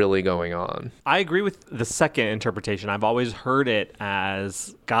what's really going on. I agree with the second interpretation. I've always heard it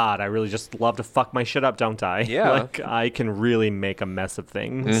as, God, I really just love to fuck my shit up, don't I? Yeah. Like, I can really make a mess of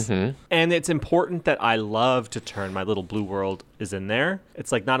things. And it's important that I love to turn my little blue world is in there.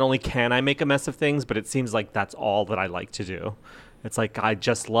 It's like, not only can I make a mess of things, but it seems like that's all that I like to do. It's like, I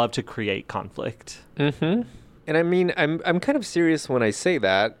just love to create conflict. And I mean, I'm kind of serious when I say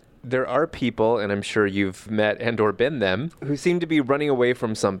that. There are people, and I'm sure you've met and or been them, who seem to be running away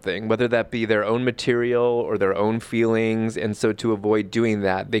from something, whether that be their own material or their own feelings. And so to avoid doing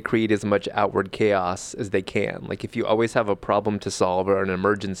that, they create as much outward chaos as they can. Like if you always have a problem to solve or an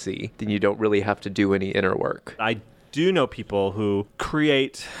emergency, then you don't really have to do any inner work. I do know people who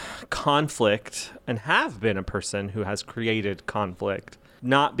create conflict and have been a person who has created conflict.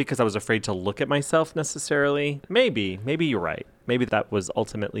 Not because I was afraid to look at myself necessarily. Maybe you're right. Maybe that was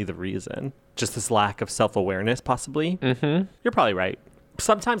ultimately the reason. Just this lack of self-awareness, possibly. You're probably right.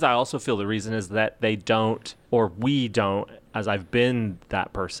 Sometimes I also feel the reason is that they don't, or we don't, as I've been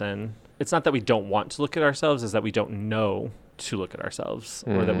that person. It's not that we don't want to look at ourselves, it's that we don't know to look at ourselves,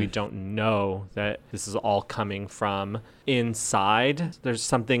 or that we don't know that this is all coming from inside. There's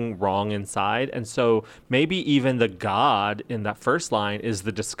something wrong inside. And so maybe even the God in that first line is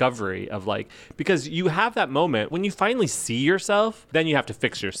the discovery of like, because you have that moment when you finally see yourself, then you have to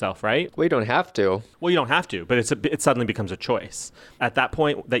fix yourself, right? Well, you don't have to. Well, you don't have to, but it suddenly becomes a choice. At that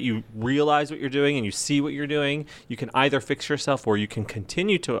point that you realize what you're doing and you see what you're doing, you can either fix yourself or you can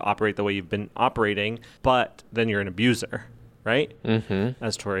continue to operate the way you've been operating, but then you're an abuser. Right?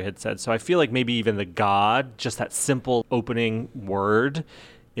 As Tori had said. So I feel like maybe even the God, just that simple opening word,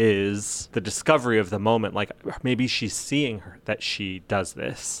 is the discovery of the moment. Like maybe she's seeing her that she does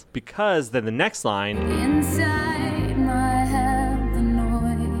this. Because then the next line, Inside my head, the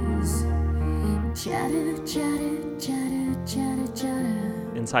noise. Chatter, chatter, chatter, chatter,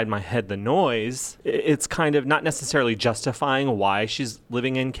 chatter. inside my head the noise, it's kind of not necessarily justifying why she's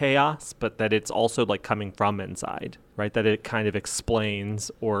living in chaos, but that it's also like coming from inside, right? That it kind of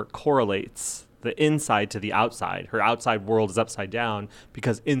explains or correlates the inside to the outside. Her outside world is upside down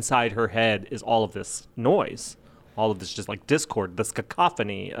because inside her head is all of this noise, all of this just like discord, this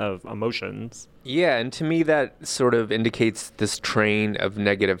cacophony of emotions. Yeah, and to me that sort of indicates this train of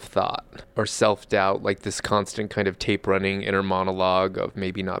negative thought or self-doubt, like this constant kind of tape running inner monologue of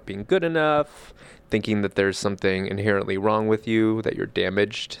maybe not being good enough, thinking that there's something inherently wrong with you, that you're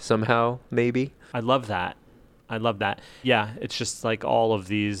damaged somehow, maybe. I love that. Yeah, it's just like all of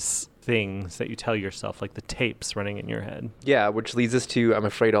these things that you tell yourself, like the tapes running in your head. Yeah, which leads us to, I'm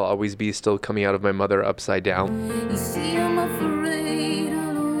afraid I'll always be still coming out of my mother upside down. You see, I'm afraid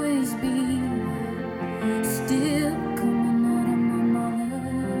I'll always be still coming out of my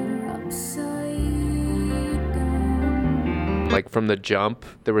mother upside down. Like from the jump,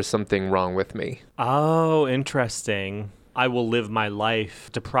 there was something wrong with me. Oh, interesting. I will live my life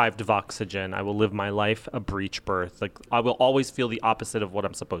deprived of oxygen. I will live my life a breech birth. Like I will always feel the opposite of what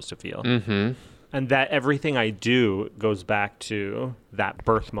I'm supposed to feel. Mm-hmm. And that everything I do goes back to that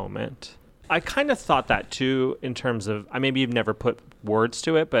birth moment. I kind of thought that too in terms of, I maybe you've never put words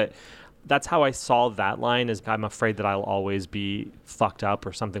to it, but that's how I saw that line is I'm afraid that I'll always be fucked up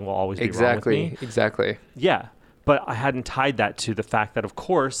or something will always be wrong with me. Exactly. Yeah. But I hadn't tied that to the fact that, of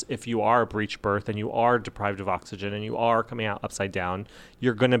course, if you are a breech birth and you are deprived of oxygen and you are coming out upside down,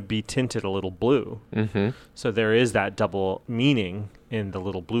 you're going to be tinted a little blue. Mm-hmm. So there is that double meaning in the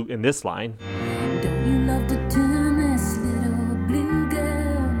little blue in this line. Don't you love to turn this little blue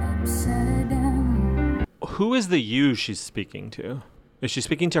girl upside down? Who is the you she's speaking to? Is she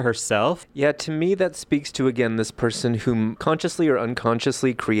speaking to herself? Yeah, to me that speaks to, again, this person who consciously or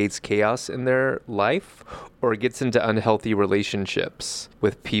unconsciously creates chaos in their life or gets into unhealthy relationships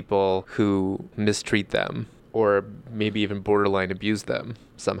with people who mistreat them or maybe even borderline abuse them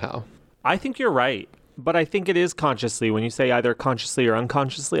somehow. I think you're right. But I think it is consciously. When you say either consciously or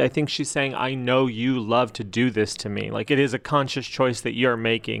unconsciously, I think she's saying, I know you love to do this to me. Like it is a conscious choice that you're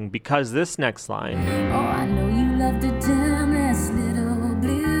making because this next line. Oh, I know you love to turn this little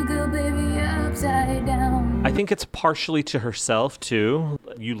blue girl baby upside down. I think it's partially to herself too.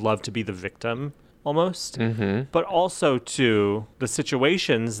 You love to be the victim almost, but also to the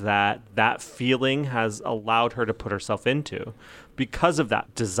situations that that feeling has allowed her to put herself into. Because of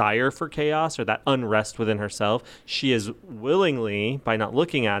that desire for chaos or that unrest within herself, she is willingly, by not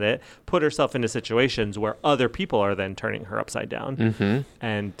looking at it, put herself into situations where other people are then turning her upside down.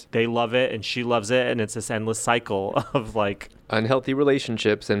 And they love it and she loves it. And it's this endless cycle of like... unhealthy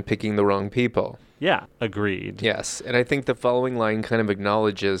relationships and picking the wrong people. Yeah, agreed. Yes, and I think the following line kind of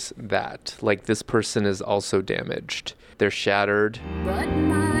acknowledges that. Like, this person is also damaged. They're shattered. But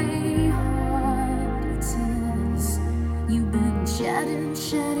my heart says you've been shattered,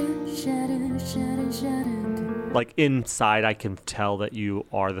 shattered, shattered, shattered, shattered. Like, inside, I can tell that you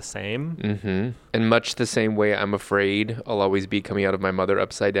are the same. In much the same way, I'm afraid I'll always be coming out of my mother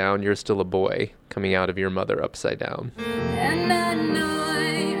upside down. You're still a boy coming out of your mother upside down. And I know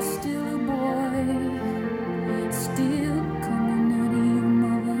you're still a boy, still coming out of your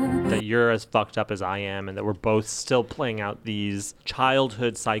mother. That you're as fucked up as I am, and that we're both still playing out these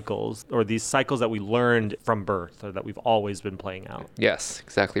childhood cycles, or these cycles that we learned from birth, or that we've always been playing out. Yes,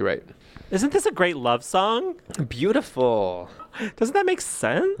 exactly right. Isn't this a great love song? Beautiful. Doesn't that make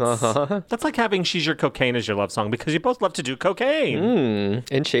sense? That's like having She's Your Cocaine as your love song, because you both love to do cocaine.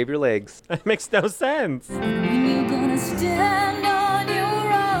 And shave your legs. It makes no sense. When you gonna stand on your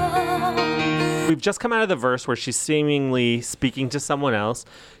own? We've just come out of the verse where she's seemingly speaking to someone else.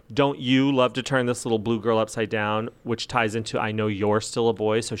 Don't you love to turn this little blue girl upside down, which ties into I know you're still a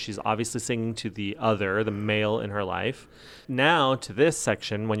boy. So she's obviously singing to the other, the male in her life. Now to this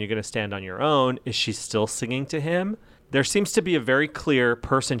section, when you're going to stand on your own, is she still singing to him? There seems to be a very clear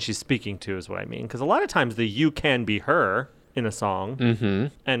person she's speaking to is what I mean. Because a lot of times the you can be her in a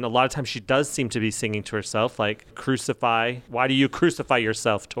song. And a lot of times she does seem to be singing to herself, like, crucify. Why do you crucify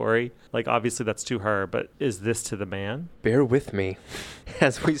yourself, Tori? Like, obviously that's to her, but is this to the man? Bear with me.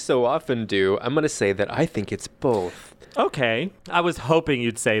 As we so often do, I'm going to say that I think it's both. Okay. I was hoping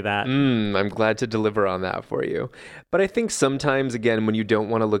you'd say that. I'm glad to deliver on that for you. But I think sometimes, again, when you don't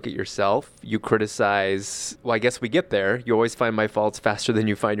want to look at yourself, you criticize, well, I guess we get there. You always find my faults faster than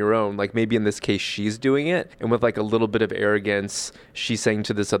you find your own. Like maybe in this case, she's doing it. And with like a little bit of arrogance, she's saying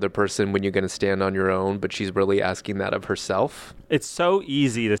to this other person, when you're going to stand on your own, but she's really asking that of herself. It's so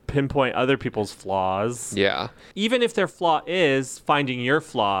easy to pinpoint other people's flaws. Yeah. Even if their flaw is finding your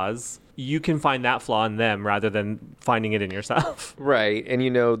flaws, you can find that flaw in them rather than finding it in yourself. Right.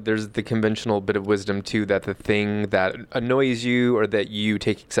 And there's the conventional bit of wisdom too, that the thing that annoys you or that you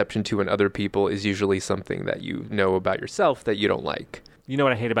take exception to in other people is usually something that you know about yourself that you don't like. You know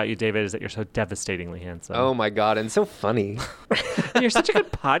what I hate about you, David, is that you're so devastatingly handsome. Oh my God, and so funny. You're such a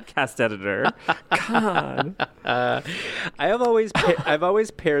good podcast editor. God. I've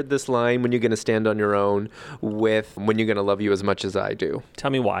always paired this line, when you're going to stand on your own, with when you're going to love you as much as I do.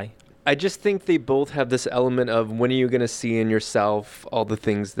 Tell me why. I just think they both have this element of when are you going to see in yourself all the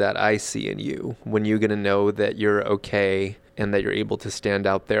things that I see in you? When you're going to know that you're okay and that you're able to stand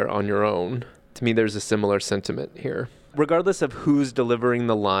out there on your own? To me, there's a similar sentiment here. Regardless of who's delivering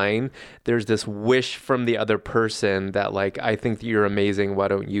the line, there's this wish from the other person that, like, I think that you're amazing. Why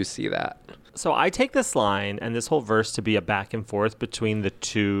don't you see that? So I take this line and this whole verse to be a back and forth between the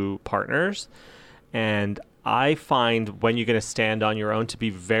two partners. And I find when you're going to stand on your own to be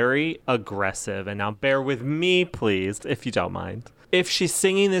very aggressive. And now bear with me, please, if you don't mind. If she's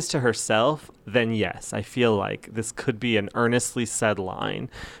singing this to herself, then yes, I feel like this could be an earnestly said line.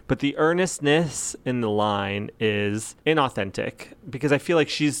 But the earnestness in the line is inauthentic because I feel like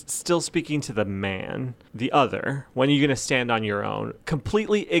she's still speaking to the man, the other, when you're going to stand on your own,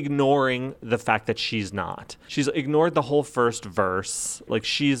 completely ignoring the fact that she's not. She's ignored the whole first verse. Like,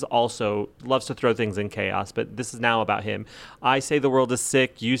 she's also loves to throw things in chaos, but this is now about him. I say the world is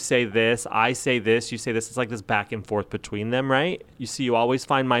sick. You say this. I say this. You say this. It's like this back and forth between them, right? You see, you always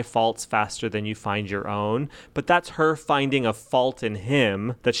find my faults faster than you find your own. But that's her finding a fault in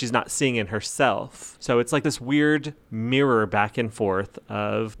him that she's not seeing in herself. So it's like this weird mirror back and forth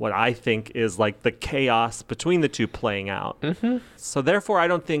of what I think is like the chaos between the two playing out. Mm-hmm. So therefore, I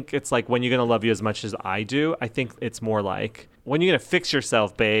don't think it's like when you're going to love you as much as I do. I think it's more like when you're going to fix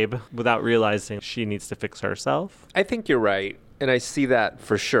yourself, babe, without realizing she needs to fix herself. I think you're right. And I see that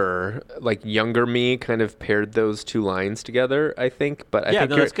for sure. Like, younger me kind of paired those two lines together, I think. But I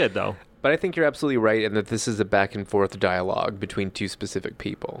think that's good, though. But I think you're absolutely right in that this is a back and forth dialogue between two specific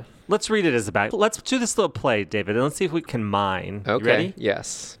people. Let's read it as a back. Let's do this little play, David, and let's see if we can mine. Okay. You ready?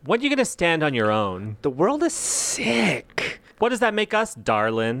 Yes. When are you going to stand on your own? The world is sick. What does that make us,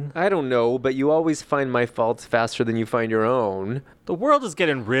 darling? I don't know, but you always find my faults faster than you find your own. The world is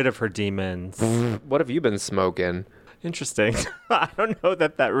getting rid of her demons. What have you been smoking? Interesting. I don't know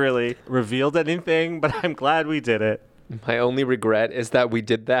that really revealed anything, but I'm glad we did it. My only regret is that we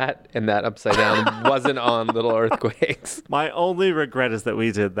did that and that Upside Down wasn't on Little Earthquakes. My only regret is that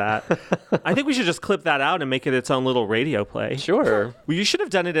we did that. I think we should just clip that out and make it its own little radio play. Sure. Well, you should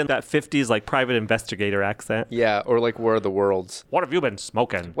have done it in that 50s like private investigator accent. Yeah, or like War of the Worlds. What have you been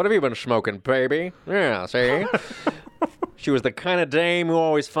smoking? What have you been smoking, baby? Yeah, see? She was the kind of dame who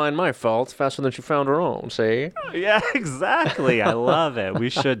always find my faults faster than she found her own, see? Yeah, exactly. I love it.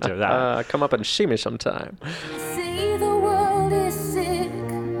 We should do that. Come up and see me sometime. Say the world is sick.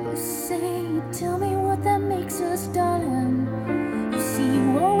 You say, tell me what that makes us, darling. You see,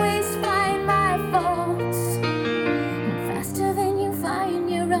 you always find my faults faster than you find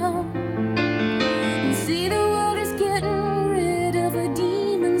your own. You see, the world is getting rid of her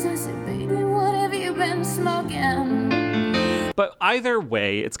demons. I said, baby, what have you been smoking? But either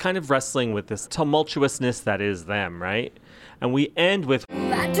way, it's kind of wrestling with this tumultuousness that is them, right? And we end with,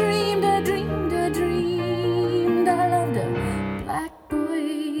 I dreamed, I dreamed, I dreamed. I loved a black boy.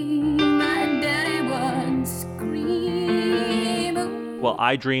 My daddy would scream. well,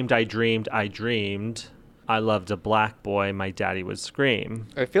 I dreamed. I loved a black boy. My daddy would scream.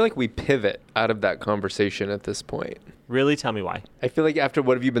 I feel like we pivot out of that conversation at this point. Really? Tell me why. I feel like after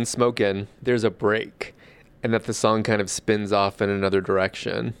What Have You Been Smoking, there's a break. And that the song kind of spins off in another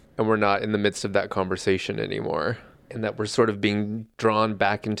direction. And we're not in the midst of that conversation anymore. And that we're sort of being drawn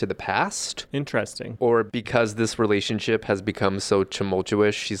back into the past. Interesting. Or because this relationship has become so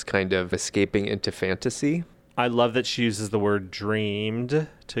tumultuous, she's kind of escaping into fantasy. I love that she uses the word dreamed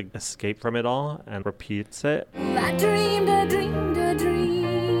to escape from it all and repeats it. I dreamed, I dreamed, I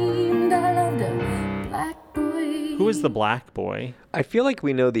dreamed. I loved a black boy. Who is the black boy? I feel like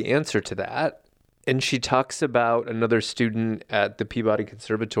we know the answer to that. And she talks about another student at the Peabody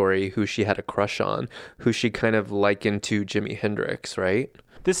Conservatory who she had a crush on, who she kind of likened to Jimi Hendrix, right?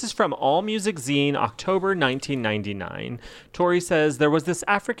 This is from AllMusic Zine, October 1999. Tori says, there was this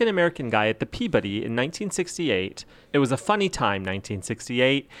African-American guy at the Peabody in 1968. It was a funny time,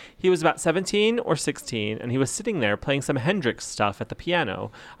 1968. He was about 17 or 16, and he was sitting there playing some Hendrix stuff at the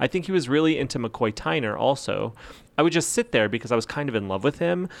piano. I think he was really into McCoy Tyner also. I would just sit there because I was kind of in love with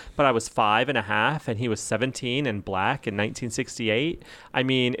him, but I was 5.5 and he was 17 and black in 1968. I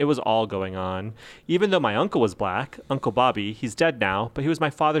mean, it was all going on. Even though my uncle was black, Uncle Bobby, he's dead now, but he was my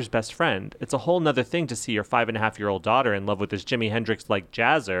father's best friend. It's a whole nother thing to see your 5.5-year-old daughter in love with this Jimi Hendrix-like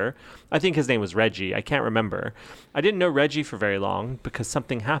jazzer. I think his name was Reggie. I can't remember. I didn't know Reggie for very long because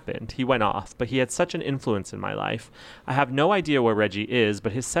something happened. He went off, but he had such an influence in my life. I have no idea where Reggie is,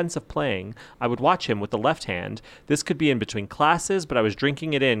 but his sense of playing, I would watch him with the left hand. This could be in between classes, but I was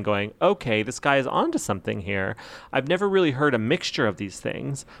drinking it in going, okay, this guy is onto something here. I've never really heard a mixture of these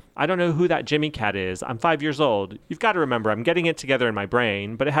things. I don't know who that Jimmy Cat is. I'm 5 years old. You've got to remember, I'm getting it together in my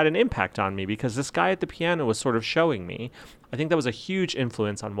brain, but it had an impact on me because this guy at the piano was sort of showing me. I think that was a huge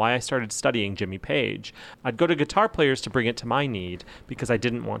influence on why I started studying Jimmy Page. I'd go to guitar players to bring it to my need because I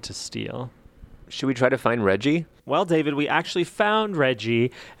didn't want to steal. Should we try to find Reggie? Well, David, we actually found Reggie,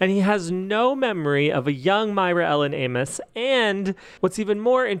 and he has no memory of a young Myra Ellen Amos. And what's even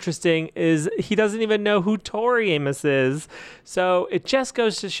more interesting is he doesn't even know who Tori Amos is. So it just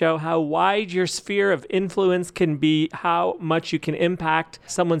goes to show how wide your sphere of influence can be, how much you can impact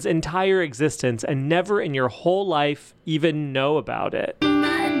someone's entire existence and never in your whole life even know about it.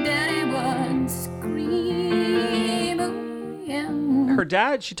 My daddy would scream, oh, yeah. Her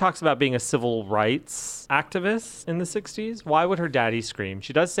dad, she talks about being a civil rights activist in the 60s. Why would her daddy scream?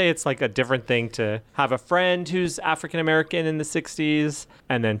 She does say it's like a different thing to have a friend who's African-American in the 60s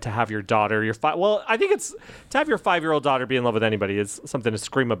and then to have your daughter, well, I think it's to have your 5-year-old daughter be in love with anybody is something to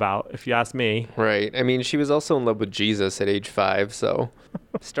scream about, if you ask me. Right. I mean, she was also in love with Jesus at age 5, so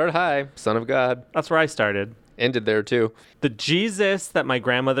start high, son of God. That's where I started. Ended there too. The Jesus that my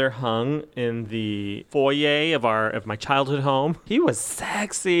grandmother hung in the foyer of my childhood home, he was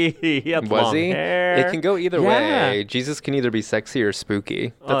sexy. He had Was long he? hair. It can go either Yeah. way. Jesus can either be sexy or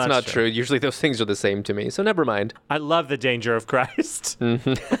spooky. Oh, That's that's not true. true. Usually those things are the same to me, so never mind. I love the danger of Christ.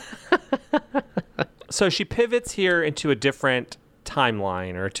 So she pivots here into a different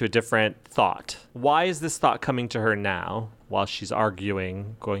timeline or to a different thought. Why is this thought coming to her now while she's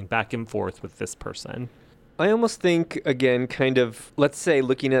arguing, going back and forth with this person? I almost think, again, kind of, let's say,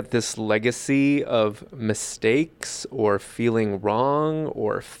 looking at this legacy of mistakes or feeling wrong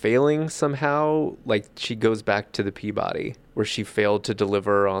or failing somehow, like she goes back to the Peabody, where she failed to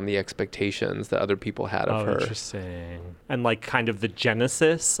deliver on the expectations that other people had of her. Interesting. And like kind of the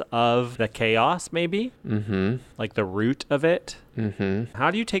genesis of the chaos, maybe? Mm-hmm. Like the root of it? Mm-hmm. How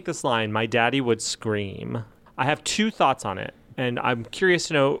do you take this line, my daddy would scream? I have two thoughts on it. And I'm curious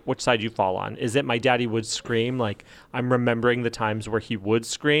to know which side you fall on. Is it my daddy would scream, like I'm remembering the times where he would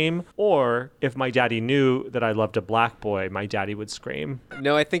scream? Or if my daddy knew that I loved a black boy, my daddy would scream?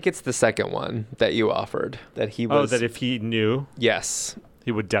 No, I think it's the second one that you offered. That he Oh, was... that if he knew, Yes.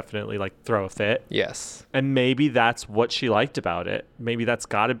 he would definitely like throw a fit. Yes. And maybe that's what she liked about it. Maybe that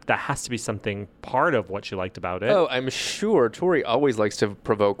has to be something part of what she liked about it. Oh, I'm sure Tori always likes to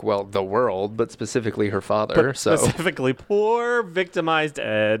provoke, well, the world, but specifically her father. But So, specifically poor victimized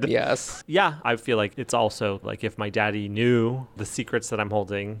Ed. yes. Yeah, I feel like it's also like if my daddy knew the secrets that I'm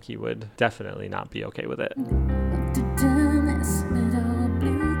holding, he would definitely not be okay with it. To turn this little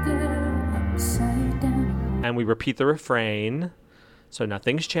blue girl upside down. And we repeat the refrain. So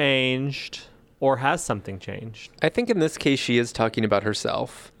nothing's changed, or has something changed? I think in this case, she is talking about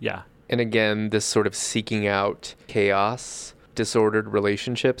herself. Yeah. And again, this sort of seeking out chaos, disordered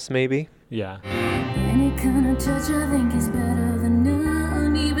relationships, maybe. Yeah. Any kind of touch I think is better than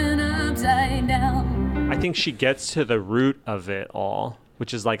none, even upside down. I think she gets to the root of it all,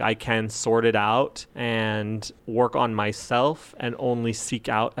 which is like I can sort it out and work on myself and only seek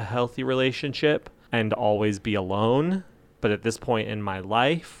out a healthy relationship and always be alone. But at this point in my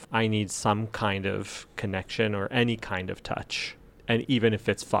life, I need some kind of connection or any kind of touch. And even if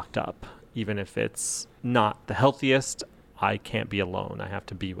it's fucked up, even if it's not the healthiest, I can't be alone. I have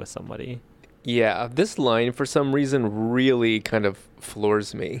to be with somebody. Yeah, this line, for some reason, really kind of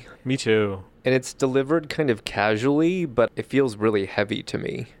floors me. Me too. And it's delivered kind of casually, but it feels really heavy to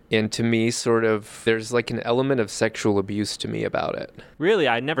me. And to me, sort of, there's like an element of sexual abuse to me about it. Really,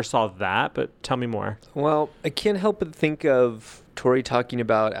 I never saw that, but tell me more. Well, I can't help but think of Tori talking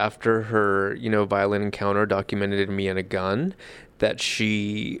about after her, violent encounter documented in Me and a Gun, that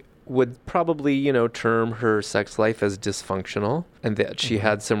she would probably, term her sex life as dysfunctional, and that she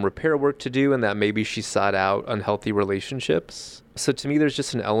had some repair work to do, and that maybe she sought out unhealthy relationships. So to me, there's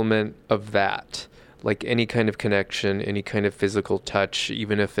just an element of that, like any kind of connection, any kind of physical touch,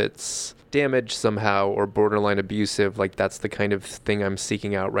 even if it's damaged somehow or borderline abusive, like that's the kind of thing I'm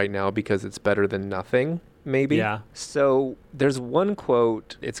seeking out right now because it's better than nothing. maybe. Yeah. So there's one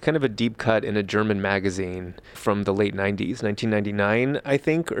quote, it's kind of a deep cut in a German magazine from the late 90s, 1999, I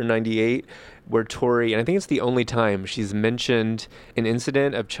think, or 98, where Tori, and I think it's the only time she's mentioned an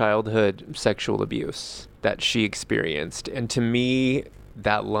incident of childhood sexual abuse that she experienced. And to me,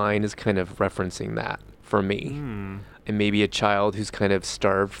 that line is kind of referencing that for me. And maybe a child who's kind of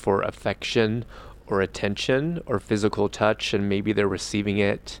starved for affection or attention or physical touch, and maybe they're receiving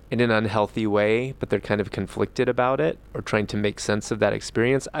it in an unhealthy way, but they're kind of conflicted about it or trying to make sense of that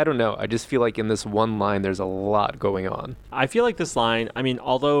experience. I don't know. I just feel like in this one line, there's a lot going on. I feel like this line, I mean,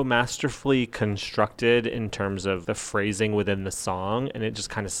 although masterfully constructed in terms of the phrasing within the song, and it just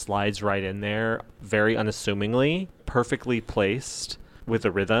kind of slides right in there, very unassumingly, perfectly placed with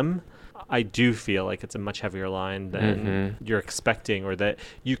a rhythm, I do feel like it's a much heavier line than you're expecting, or that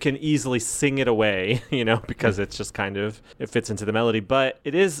you can easily sing it away, because it's just kind of, it fits into the melody. But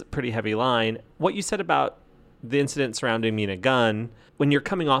it is a pretty heavy line. What you said about the incident surrounding Mina Gunn, when you're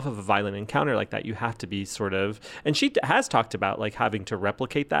coming off of a violent encounter like that, you have to be sort of, and she has talked about like having to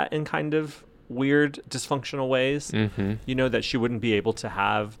replicate that in kind of weird dysfunctional ways, that she wouldn't be able to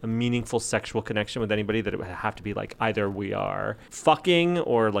have a meaningful sexual connection with anybody, that it would have to be like either we are fucking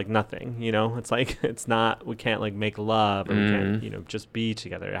or like nothing, it's like, it's not, we can't like make love, or we can't just be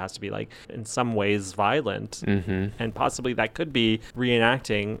together. It has to be like in some ways violent, and possibly that could be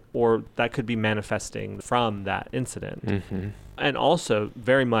reenacting, or that could be manifesting from that incident. And also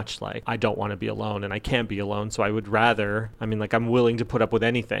very much like, I don't want to be alone and I can't be alone. So I would rather, I'm willing to put up with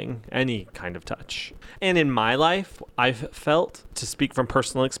anything, any kind of touch. And in my life, I've felt, to speak from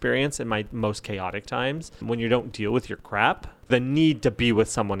personal experience, in my most chaotic times, when you don't deal with your crap, the need to be with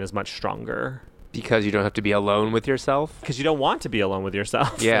someone is much stronger. Because you don't have to be alone with yourself? Because you don't want to be alone with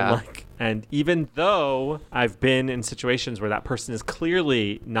yourself. Yeah. And even though I've been in situations where that person is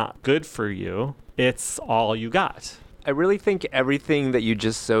clearly not good for you, it's all you got. I really think everything that you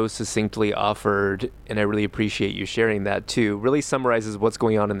just so succinctly offered, and I really appreciate you sharing that too, really summarizes what's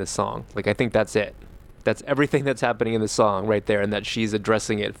going on in this song. Like, I think that's it. That's everything that's happening in the song right there, and that she's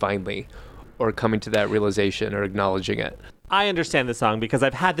addressing it finally, or coming to that realization, or acknowledging it. I understand the song because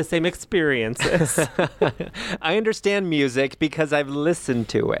I've had the same experiences. I understand music because I've listened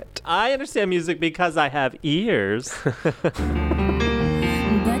to it. I understand music because I have ears. But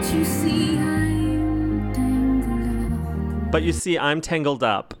you see, But you see, I'm tangled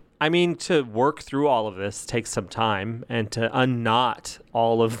up. I mean, to work through all of this takes some time, and to unknot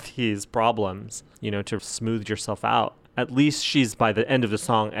all of these problems, to smooth yourself out. At least she's, by the end of the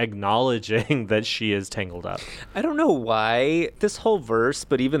song, acknowledging that she is tangled up. I don't know why this whole verse,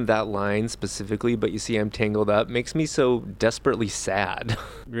 but even that line specifically, but you see I'm tangled up, makes me so desperately sad.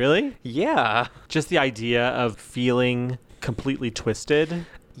 Really? Yeah. Just the idea of feeling completely twisted.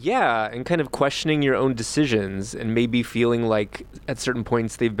 Yeah, and kind of questioning your own decisions, and maybe feeling like at certain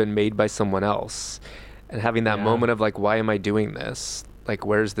points they've been made by someone else, and having that moment of like, why am I doing this? Like,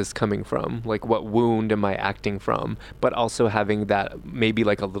 where's this coming from? Like, what wound am I acting from? But also having that maybe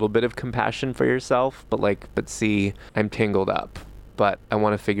like a little bit of compassion for yourself, but see, I'm tangled up, but I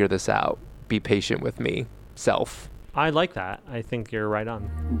want to figure this out. Be patient with me, self. I like that. I think you're right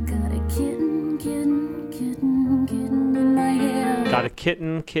on. got a kitten, kitten, kitten, kitten in my hair. Got a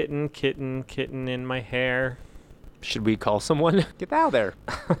kitten, kitten, kitten, kitten in my hair. Should we call someone? Get out of there.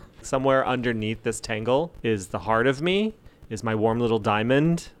 Somewhere underneath this tangle is the heart of me, is my warm little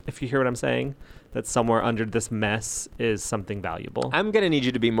diamond, if you hear what I'm saying. That somewhere under this mess is something valuable. I'm going to need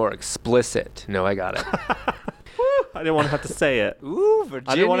you to be more explicit. No, I got it. I didn't want to have to say it. Ooh,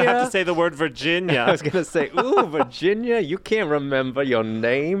 Virginia. I didn't want to have to say the word Virginia. I was going to say, ooh, Virginia, you can't remember your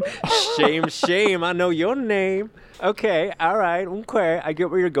name. Shame, shame, I know your name. Okay, all right, okay, I get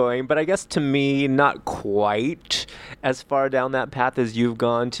where you're going. But I guess to me, not quite as far down that path as you've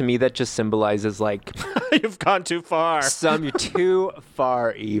gone. To me, that just symbolizes like... You've gone too far. You're too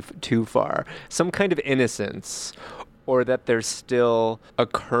far, Eve, too far. Some kind of innocence, or that there's still a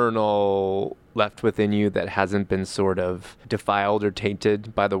kernel left within you that hasn't been sort of defiled or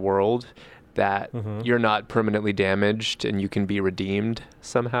tainted by the world, that you're not permanently damaged and you can be redeemed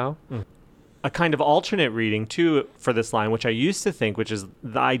somehow. A kind of alternate reading, too, for this line, which I used to think, which is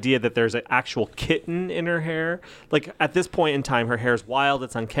the idea that there's an actual kitten in her hair. Like, at this point in time, her hair's wild,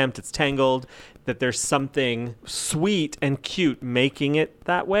 it's unkempt, it's tangled, that there's something sweet and cute making it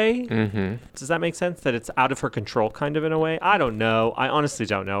that way. Does that make sense? That it's out of her control, kind of, in a way? I don't know. I honestly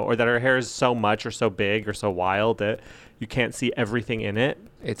don't know. Or that her hair is so much or so big or so wild that you can't see everything in it.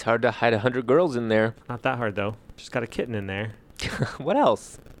 It's hard to hide 100 girls in there. Not that hard, though. Just got a kitten in there. What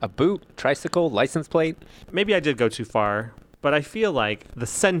else? A boot, tricycle, license plate? Maybe I did go too far. But I feel like the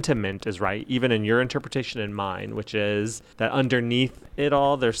sentiment is right, even in your interpretation and mine, which is that underneath it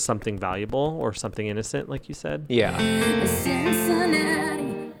all, there's something valuable or something innocent, like you said. Yeah.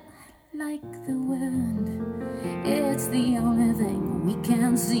 Cincinnati, like the wind, it's the only thing we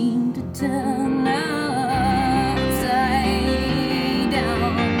can't seem to turn upside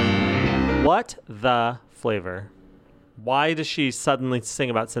down. What the flavor? Why does she suddenly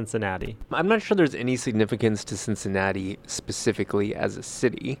sing about Cincinnati? I'm not sure there's any significance to Cincinnati specifically as a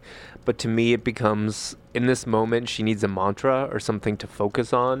city, but to me it becomes, in this moment, she needs a mantra or something to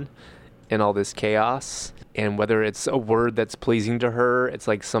focus on in all this chaos. And whether it's a word that's pleasing to her, it's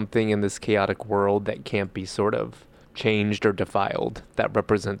like something in this chaotic world that can't be sort of changed or defiled, that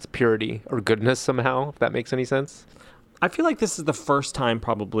represents purity or goodness somehow, if that makes any sense. I feel like this is the first time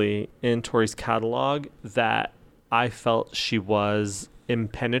probably in Tori's catalog that I felt she was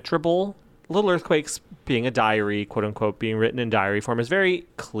impenetrable. Little Earthquakes being a diary, quote unquote, being written in diary form is very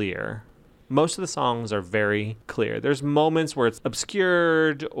clear. Most of the songs are very clear. There's moments where it's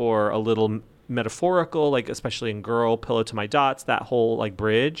obscured or a little metaphorical, like especially in Girl, Pillow to My Dots, that whole like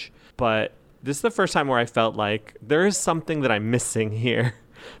bridge. But this is the first time where I felt like there is something that I'm missing here.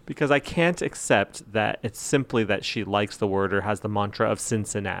 Because I can't accept that it's simply that she likes the word or has the mantra of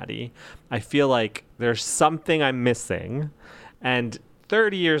Cincinnati. I feel like there's something I'm missing. And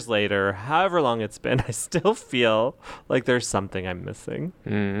 30 years later, however long it's been, I still feel like there's something I'm missing.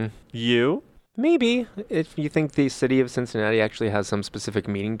 You? Maybe, if you think the city of Cincinnati actually has some specific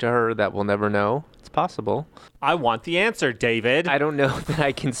meaning to her that we'll never know, it's possible. I want the answer, David. I don't know that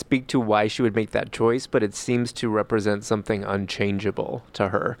I can speak to why she would make that choice, but it seems to represent something unchangeable to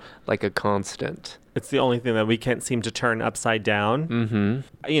her, like a constant. It's the only thing that we can't seem to turn upside down.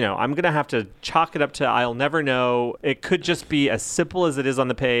 Mm-hmm. You know, I'm going to have to chalk it up to I'll never know. It could just be as simple as it is on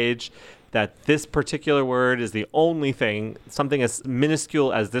the page, that this particular word is the only thing, something as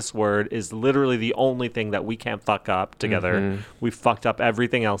minuscule as this word is literally the only thing that we can't fuck up together. Mm-hmm. We fucked up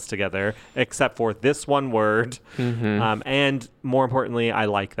everything else together except for this one word. Mm-hmm. And more importantly, I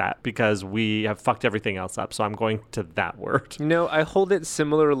like that because we have fucked everything else up. So I'm going to that word. No, I hold it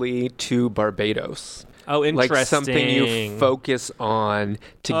similarly to Barbados. Oh, interesting. Like something you focus on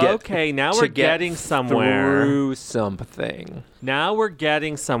to get. Okay, now we're getting somewhere. Through something. Now we're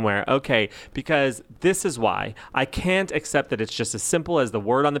getting somewhere. Okay, because this is why I can't accept that it's just as simple as the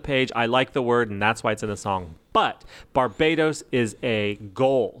word on the page. I like the word, and that's why it's in the song. But Barbados is a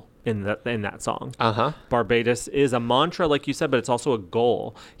goal in that song. Barbados is a mantra, like you said, but it's also a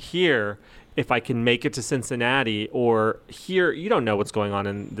goal. Here, if I can make it to Cincinnati, or here, you don't know what's going on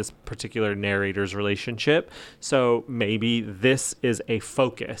in this particular narrator's relationship. So maybe this is a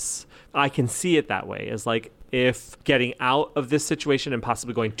focus. I can see it that way as like, if getting out of this situation and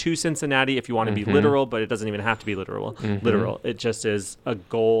possibly going to Cincinnati, if you want to be literal, but it doesn't even have to be literal. It just is a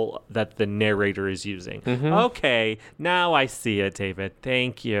goal that the narrator is using. Okay, now I see it, David.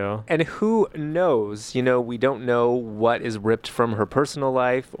 Thank you. And who knows? You know, we don't know what is ripped from her personal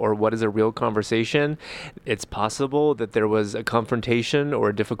life or what is a real conversation. It's possible that there was a confrontation or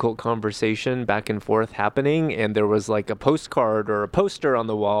a difficult conversation back and forth happening, and there was like a postcard or a poster on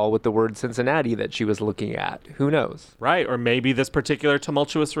the wall with the word Cincinnati that she was looking at. Who knows? Right. Or maybe this particular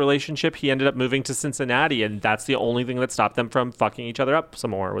tumultuous relationship, he ended up moving to Cincinnati, and that's the only thing that stopped them from fucking each other up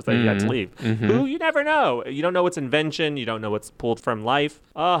some more, was that he had to leave. Who? You never know. You don't know what's invention. You don't know what's pulled from life.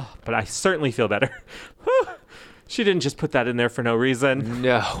 Oh, but I certainly feel better. She didn't just put that in there for no reason.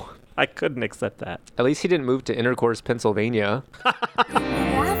 No. I couldn't accept that. At least he didn't move to Intercourse, Pennsylvania.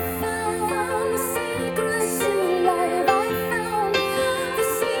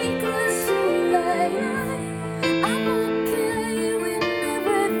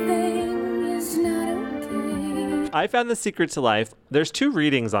 I found the secret to life. There's 2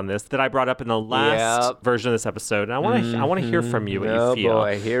 readings on this that I brought up in the last version of this episode, and I want to hear from you what you feel. Oh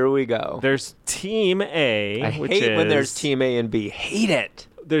boy, here we go. There's Team A, I hate when there's Team A and B. Hate it.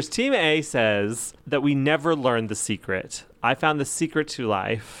 There's Team A says that we never learned the secret. I found the secret to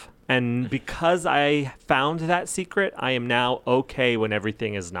life, and because I found that secret, I am now okay when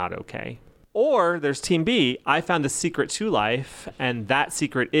everything is not okay. Or there's Team B, I found the secret to life, and that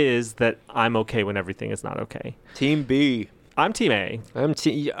secret is that I'm okay when everything is not okay. Team B. I'm Team A.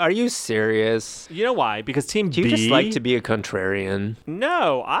 Are you serious? You know why? Because Team B... Do you just like to be a contrarian?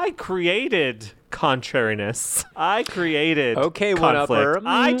 No, I created contrariness. I created Okay, conflict. one-upper.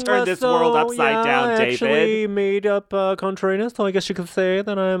 I turned this world upside down, I David. actually made up contrariness, so I guess you could say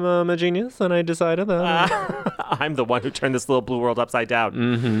that I'm a genius, and I decided that. I'm the one who turned this little blue world upside down.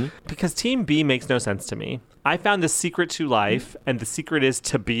 Mm-hmm. Because Team B makes no sense to me. I found the secret to life, and the secret is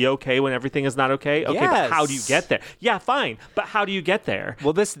to be okay when everything is not okay. Okay, but how do you Yes. get there? Yeah, fine, but how do you get there?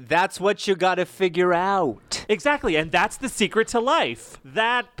 Well, that's what you got to figure out. Exactly, and that's the secret to life.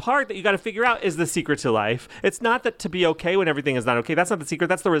 That part that you got to figure out is the secret to life. It's not that to be okay when everything is not okay. That's not the secret.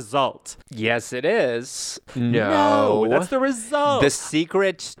 That's the result. Yes, it is. No, that's the result. The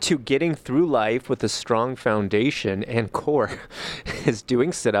secret to getting through life with a strong foundation and core is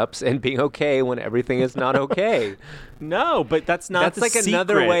doing sit-ups and being okay when everything is not okay. No, but that's not That's the like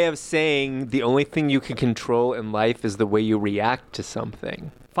another secret. way of saying the only thing you can control in life is the way you react to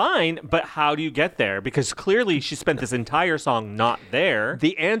something. Fine, but how do you get there? Because clearly she spent this entire song not there.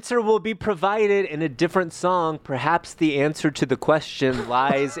 The answer will be provided in a different song. Perhaps the answer to the question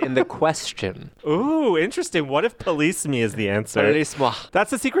lies in the question. Ooh, interesting. What if police me is the answer?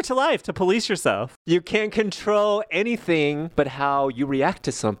 That's the secret to life, to police yourself. You can't control anything but how you react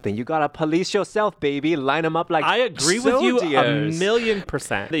to something. You gotta police yourself, baby. Line them up like I agree with you soldiers.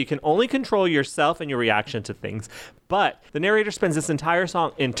 1,000,000% that you can only control yourself and your reaction to things. But the narrator spends this entire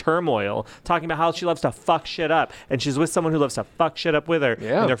song in turmoil, talking about how she loves to fuck shit up, and she's with someone who loves to fuck shit up with her,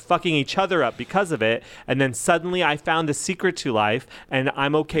 Yeah. and they're fucking each other up because of it. And then suddenly I found the secret to life, and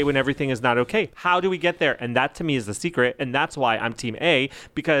I'm okay when everything is not okay. How do we get there? And that to me is the secret, and that's why I'm Team A,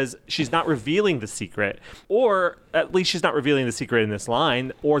 because she's not revealing the secret, or at least she's not revealing the secret in this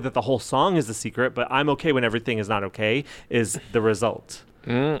line, or that the whole song is the secret, but I'm okay when everything is not okay is the result.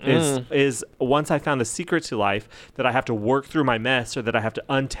 Is once I found the secret to life, that I have to work through my mess, or that I have to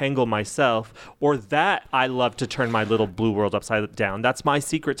untangle myself, or that I love to turn my little blue world upside down. That's my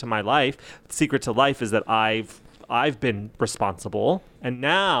secret to my life. The secret to life is that I've been responsible, and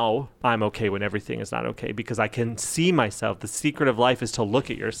now I'm okay when everything is not okay, because I can see myself. The secret of life is to look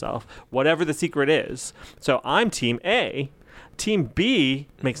at yourself, whatever the secret is. So I'm Team A. Team B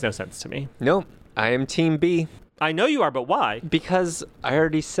makes no sense to me. Nope, I am Team B. I know you are, but why? Because I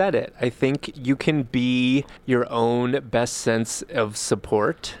already said it. I think you can be your own best sense of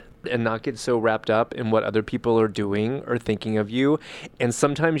support and not get so wrapped up in what other people are doing or thinking of you. And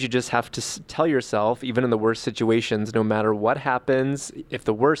sometimes you just have to tell yourself, even in the worst situations, no matter what happens, if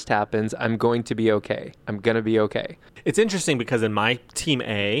the worst happens, I'm going to be okay. I'm going to be okay. It's interesting because in my Team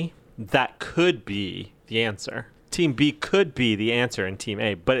A, that could be the answer. Team B could be the answer in Team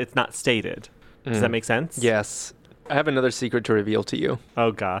A, but it's not stated. Does that make sense? Yes. I have another secret to reveal to you,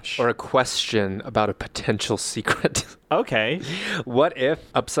 Oh, gosh. or a question about a potential secret. Okay. What if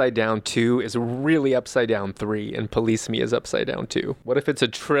Upside Down 2 is really Upside Down 3 and Police Me is Upside Down 2? What if it's a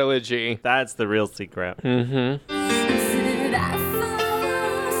trilogy? That's the real secret. Said I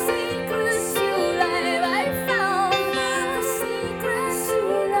found the secrets to life. I found the secrets to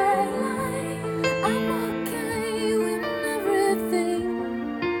life. I'm okay when everything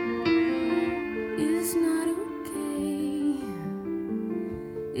is not okay.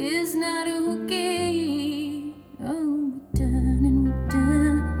 Is not okay. Oh, we turn and we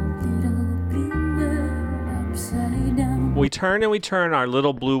turn, little blue world upside down. We turn and we turn our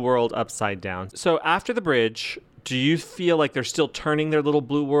little blue world upside down. So after the bridge, do you feel like they're still turning their little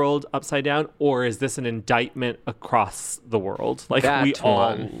blue world upside down, or is this an indictment across the world? Like That we all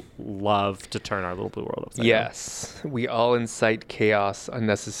one. love to turn our little blue world upside down. Yes, we all incite chaos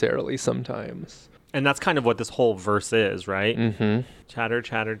unnecessarily sometimes. And that's kind of what this whole verse is, right? Mm-hmm. Chatter,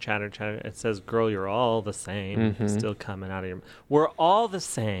 chatter, chatter, chatter. It says, "Girl, you're all the same." Mm-hmm. Still coming out of your. We're all the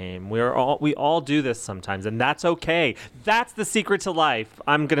same. We all do this sometimes, and that's okay. That's the secret to life.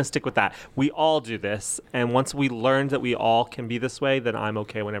 I'm gonna stick with that. We all do this, and once we learned that we all can be this way, then I'm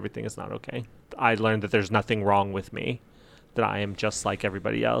okay when everything is not okay. I learned that there's nothing wrong with me, that I am just like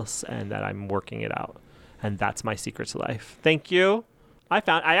everybody else, and that I'm working it out, and that's my secret to life. Thank you. I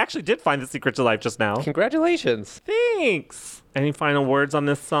actually did find the secret to life just now. Congratulations. Thanks. Any final words on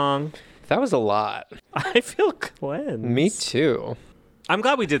this song? That was a lot. I feel cleansed. Me too. I'm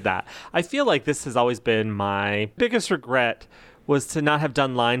glad we did that. I feel like this has always been my biggest regret, was to not have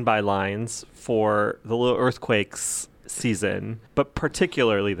done line by lines for the Little Earthquakes season, but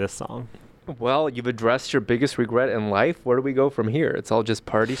particularly this song. Well, you've addressed your biggest regret in life. Where do we go from here? It's all just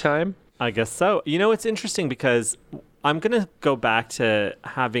party time? I guess so. You know, it's interesting because I'm going to go back to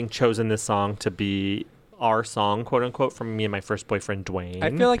having chosen this song to be our song, quote unquote, from me and my first boyfriend, Dwayne.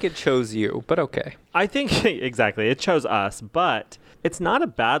 I feel like it chose you, but okay. I think, exactly, it chose us, but it's not a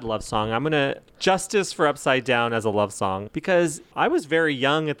bad love song. I'm going to justice for Upside Down as a love song because I was very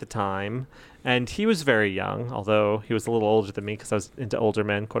young at the time, And he was very young, although he was a little older than me because I was into older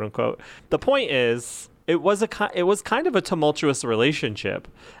men, quote unquote. The point is, it was kind of a tumultuous relationship,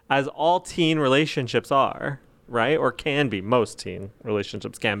 as all teen relationships are, right? Or can be. Most teen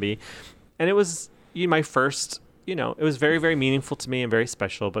relationships can be. And it was my first, it was very, very meaningful to me and very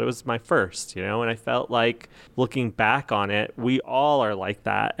special, but it was my first, and I felt like looking back on it, we all are like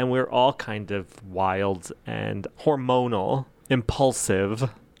that. And we're all kind of wild and hormonal, impulsive.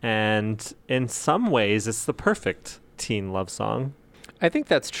 And in some ways, it's the perfect teen love song. I think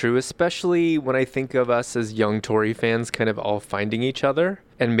that's true, especially when I think of us as young Tory fans kind of all finding each other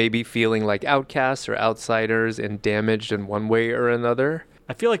and maybe feeling like outcasts or outsiders and damaged in one way or another.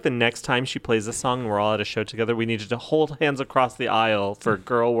 I feel like the next time she plays this song and we're all at a show together, we needed to hold hands across the aisle for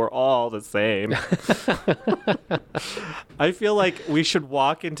Girl, We're All the Same. I feel like we should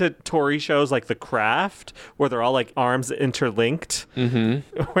walk into Tory shows like The Craft, where they're all like arms interlinked, where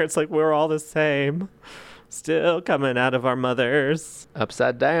it's like, we're all the same, still coming out of our mothers.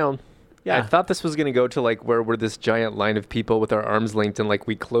 Upside down. Yeah. I thought this was going to go to like where we're this giant line of people with our arms linked and like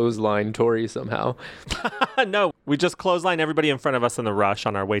we clothesline Tory somehow. No, we just clothesline everybody in front of us in the rush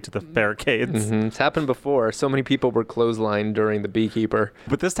on our way to the barricades. It's happened before. So many people were clotheslined during the Beekeeper.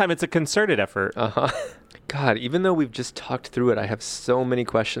 But this time it's a concerted effort. God, even though we've just talked through it, I have so many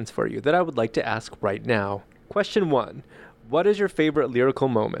questions for you that I would like to ask right now. Question 1. What is your favorite lyrical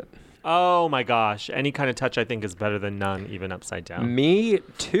moment? Oh my gosh. Any kind of touch I think is better than none, even upside down. Me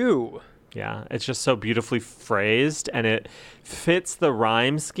too. Yeah, it's just so beautifully phrased, and it fits the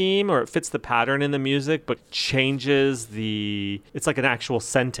rhyme scheme, or it fits the pattern in the music, but changes it's like an actual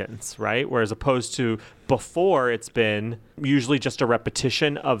sentence, right? Whereas opposed to before, it's been usually just a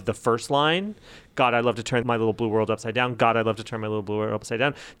repetition of the first line. God, I'd love to turn my little blue world upside down. God, I'd love to turn my little blue world upside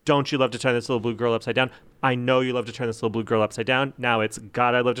down. Don't you love to turn this little blue girl upside down? I know you love to turn this little blue girl upside down. Now it's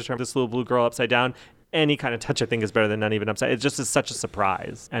God, I'd love to turn this little blue girl upside down. Any kind of touch I think is better than none even upside. It just is such a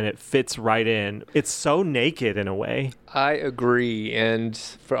surprise, and it fits right in. It's so naked in a way. I agree, and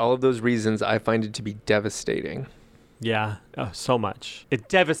for all of those reasons, I find it to be devastating. Yeah, so much. It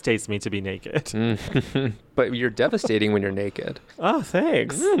devastates me to be naked. But you're devastating when you're naked. Oh,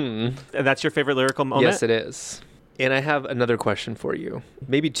 thanks. And that's your favorite lyrical moment? Yes, it is. And I have another question for you.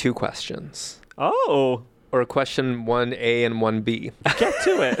 Maybe 2 questions. Oh. Or question 1A and 1B. Get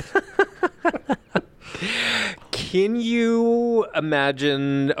to it. Can you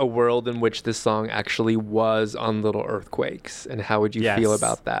imagine a world in which this song actually was on Little Earthquakes? And how would you feel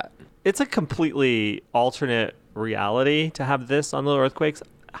about that? It's a completely alternate reality to have this on Little Earthquakes.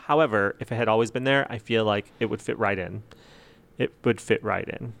 However, if it had always been there, I feel like it would fit right in. It would fit right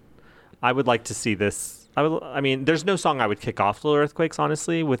in. I would like to see this. I mean, there's no song I would kick off Little Earthquakes,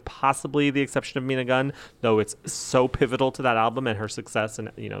 honestly, with possibly the exception of Mina Gunn, though it's so pivotal to that album and her success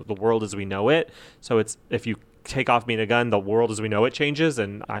and, the world as we know it. So it's, if you take off Mina Gunn, the world as we know it changes,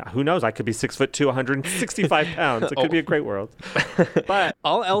 and who knows, I could be 6'2", 165 pounds. It could be a great world. But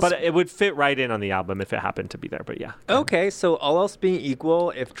it would fit right in on the album if it happened to be there. But yeah. Okay, so all else being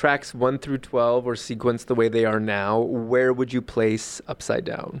equal, if tracks 1 through 12 were sequenced the way they are now, where would you place Upside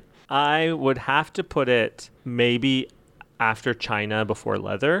Down? I would have to put it maybe after China before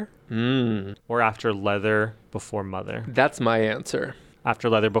Leather, or after Leather before Mother. That's my answer. After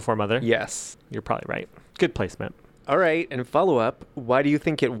Leather before Mother? Yes. You're probably right. Good placement. All right, and follow up, why do you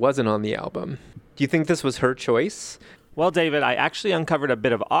think it wasn't on the album? Do you think this was her choice? Well, David, I actually uncovered a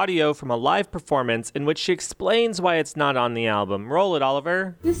bit of audio from a live performance in which she explains why it's not on the album. Roll it,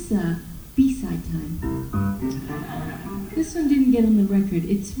 Oliver. This B-side time. This one didn't get on the record.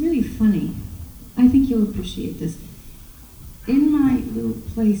 It's really funny. I think you'll appreciate this. In my little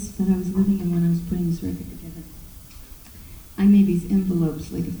place that I was living in when I was putting this record together, I made these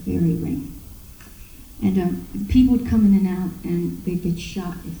envelopes like a fairy ring. And people would come in and out, and they'd get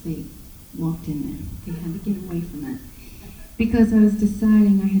shot if they walked in there. They had to get away from that. Because I was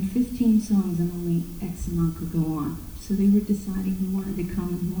deciding, I had 15 songs and only X amount could go on. So they were deciding who wanted to come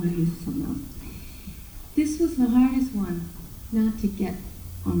and who wanted to do something else. This was the hardest one not to get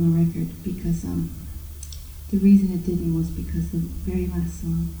on the record because the reason it didn't was because the very last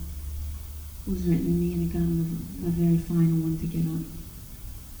song was written to me and it got the very final one to get on.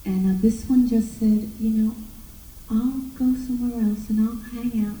 And this one just said, I'll go somewhere else and I'll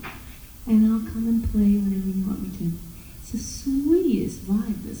hang out and I'll come and play whenever you want me to. It's the sweetest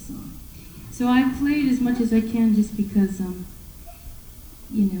vibe, this song. So I played as much as I can just because,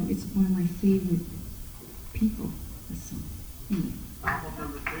 it's one of my favorite people, this song. Anyway.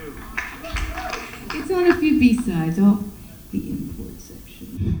 It's on a few B-sides, the import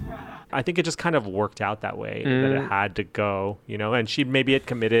section. I think it just kind of worked out that way, that it had to go, and she maybe had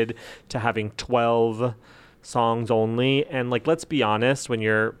committed to having 12 songs only. And like, let's be honest, when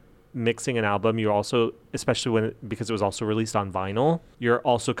you're mixing an album, you also, especially because it was also released on vinyl, you're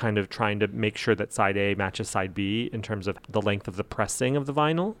also kind of trying to make sure that side A matches side B in terms of the length of the pressing of the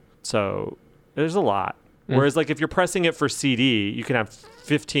vinyl. So there's a lot. Whereas like if you're pressing it for CD, you can have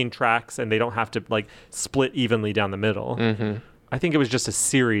 15 tracks and they don't have to like split evenly down the middle. I think it was just a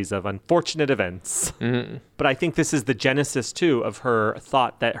series of unfortunate events. But I think this is the genesis too of her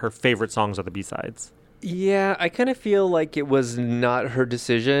thought that her favorite songs are the B-sides. Yeah, I kind of feel like it was not her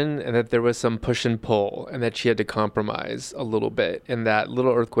decision and that there was some push and pull and that she had to compromise a little bit, and that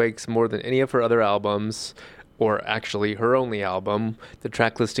Little Earthquakes, more than any of her other albums, or actually her only album, the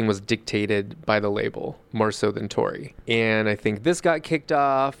track listing was dictated by the label more so than Tori. And I think this got kicked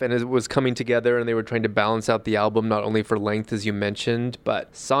off and it was coming together and they were trying to balance out the album, not only for length, as you mentioned,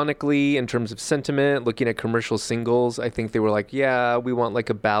 but sonically, in terms of sentiment, looking at commercial singles, I think they were like, yeah, we want like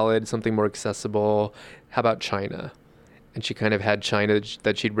a ballad, something more accessible. How about China? And she kind of had China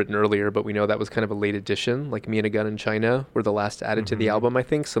that she'd written earlier, but we know that was kind of a late addition. Like Me and a Gun and China were the last added to the album, I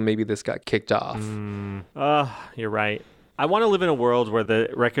think. So maybe this got kicked off. You're right. I want to live in a world where the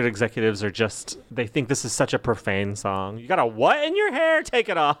record executives are just, they think this is such a profane song. You got a what in your hair? Take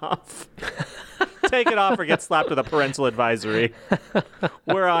it off. Take it off or get slapped with a parental advisory.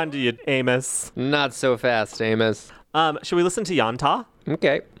 We're on to you, Amos. Not so fast, Amos. Should we listen to Yanta?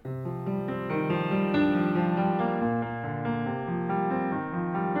 Okay.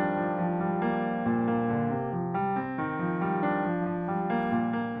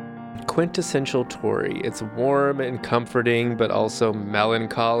 Quintessential Tori. It's warm and comforting, but also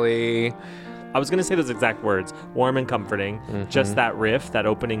melancholy. I was going to say those exact words. Warm and comforting. Just that riff, that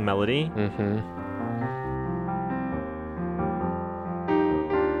opening melody.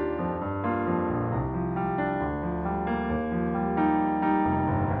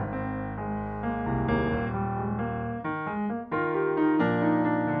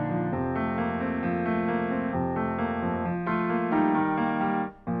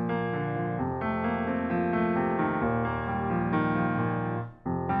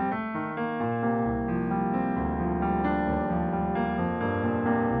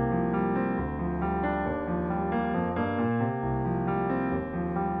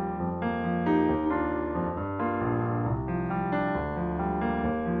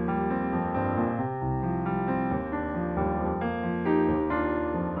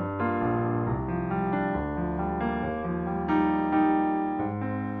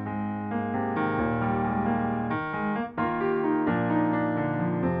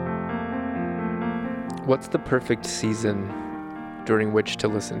 What's the perfect season during which to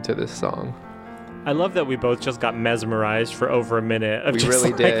listen to this song? I love that we both just got mesmerized for over a minute of We just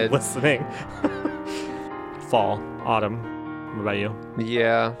really like did. listening. Fall, autumn. What about you?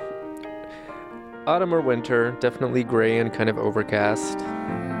 Yeah. Autumn or winter, definitely gray and kind of overcast.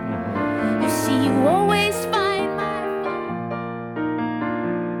 You see, you always find my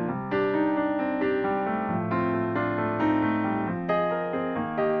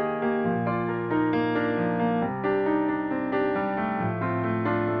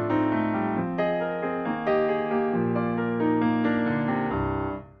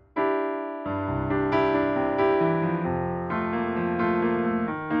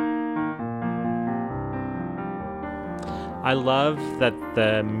I love that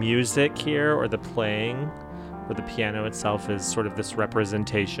the music here, or the playing, or the piano itself, is sort of this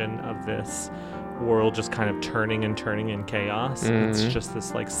representation of this world just kind of turning and turning in chaos. It's just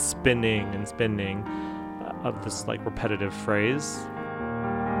this like spinning and spinning of this like repetitive phrase.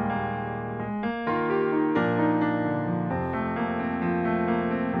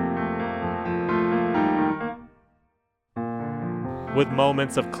 With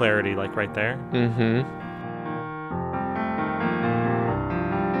moments of clarity, like right there.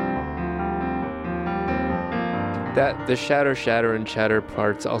 That the shatter, shatter, and chatter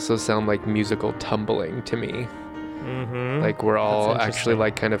parts also sound like musical tumbling to me. Like we're all That's actually interesting.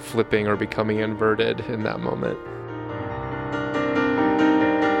 like kind of flipping or becoming inverted in that moment.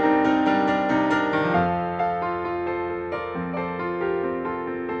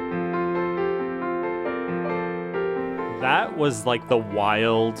 That was like the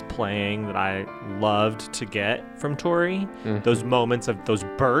wild playing that I loved to get from Tori. Those moments of those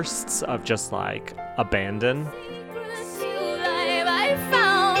bursts of just like abandon. I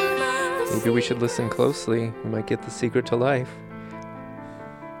found. Maybe we should listen closely. We might get the secret to life.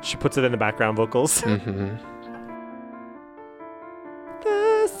 She puts it in the background vocals. Mm-hmm.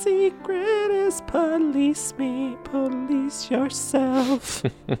 The secret is Police me, police yourself.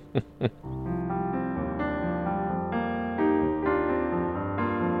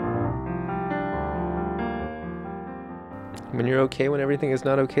 When you're okay when everything is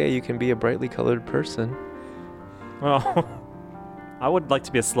not okay, you can be a brightly colored person. Oh, I would like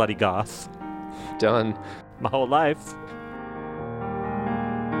to be a slutty goth Done. my whole life.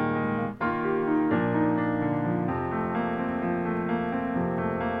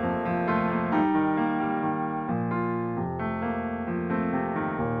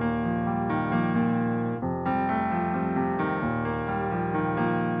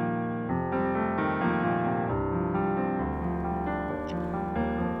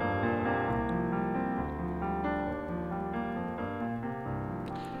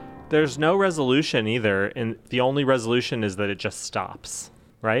 There's no resolution either, and the only resolution is that it just stops,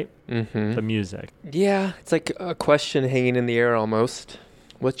 right? Mm-hmm. The music. Yeah, it's like a question hanging in the air almost.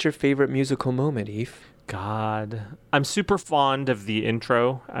 What's your favorite musical moment, Eve? God. I'm super fond of the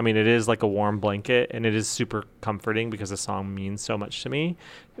intro. I mean, it is like a warm blanket, and it is super comforting because the song means so much to me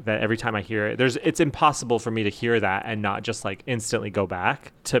that every time I hear it, it's impossible for me to hear that and not just like instantly go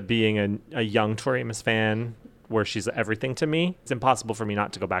back to being a young Tori Amos fan where she's everything to me. It's impossible for me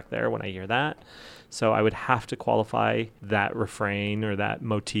not to go back there when I hear that. So I would have to qualify that refrain or that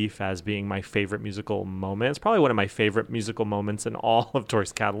motif as being my favorite musical moment. It's probably one of my favorite musical moments in all of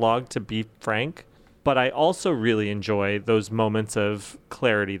Tori's catalog, to be frank. But I also really enjoy those moments of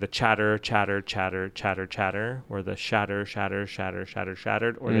clarity, the chatter, chatter, chatter, chatter, chatter, or the shatter, shatter, shatter, shatter,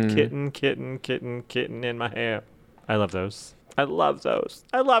 shattered, or the kitten, kitten, kitten, kitten in my hair. I love those. I love those.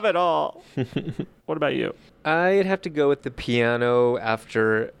 I love it all. What about you? I'd have to go with the piano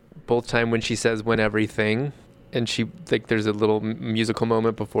after both time when she says "when everything," and she like there's a little musical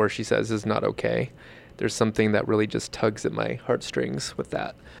moment before she says "is not okay." There's something that really just tugs at my heartstrings with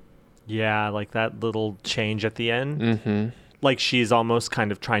that. Yeah, like that little change at the end. Mm-hmm. Like she's almost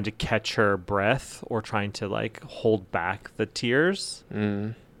kind of trying to catch her breath or trying to like hold back the tears.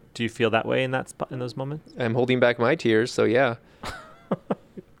 Mm. Do you feel that way in that spot, in those moments? I'm holding back my tears, so yeah.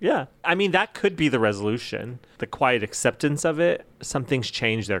 Yeah. I mean, that could be the resolution. The quiet acceptance of it. Something's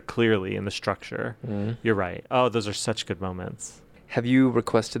changed there clearly in the structure. You're right. Oh, those are such good moments. Have you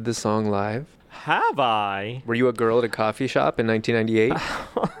requested this song live? Have I? Were you a girl at a coffee shop in 1998?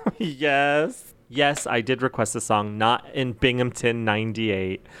 Yes. Yes, I did request the song, not in Binghamton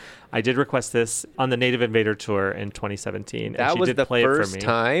 98. I did request this on the Native Invader tour in 2017. And That she was did the play it for first me.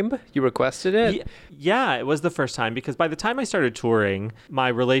 time you requested it? Yeah, it was the first time because by the time I started touring, my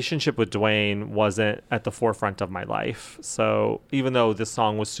relationship with Dwayne wasn't at the forefront of my life. So even though this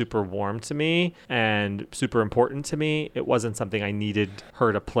song was super warm to me and super important to me, it wasn't something I needed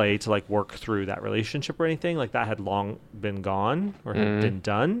her to play to like work through that relationship or anything. Like that had long been gone or had been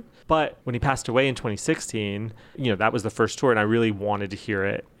done. But when he passed away in 2016, that was the first tour and I really wanted to hear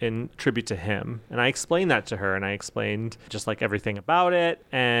it in tribute to him. And I explained that to her and I explained just like everything about it.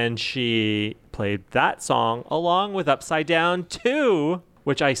 And she played that song along with Upside Down 2,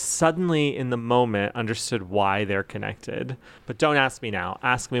 which I suddenly in the moment understood why they're connected. But don't ask me now.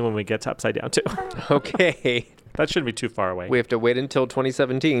 Ask me when we get to Upside Down 2. Okay. That shouldn't be too far away. We have to wait until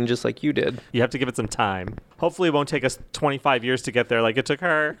 2017, just like you did. You have to give it some time. Hopefully it won't take us 25 years to get there like it took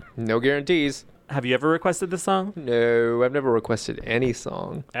her. No guarantees. Have you ever requested this song? No, I've never requested any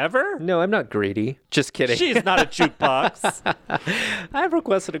song. Ever? No, I'm not greedy. Just kidding. She's not a jukebox. I've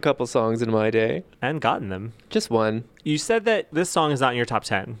requested a couple songs in my day. And gotten them. Just one. You said that this song is not in your top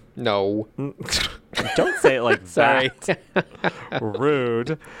 10. No. Don't say it like Sorry. that.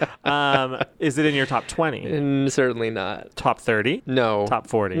 Rude. Is it in your top 20? Certainly not. Top 30? No. Top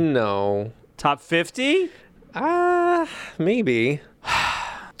 40? No. Top 50? Maybe.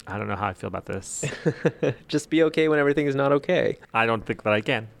 I don't know how I feel about this. Just be okay when everything is not okay. I don't think that I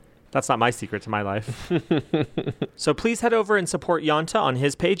can. That's not my secret to my life. So please head over and support Yonta on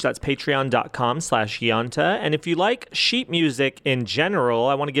his page. That's patreon.com/Yonta. And if you like sheet music in general,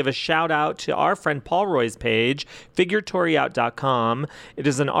 I want to give a shout out to our friend Paul Roy's page, figuretoryout.com. It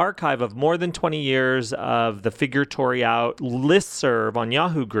is an archive of more than 20 years of the Figure Tori Out listserv on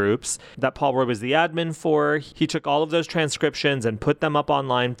Yahoo groups that Paul Roy was the admin for. He took all of those transcriptions and put them up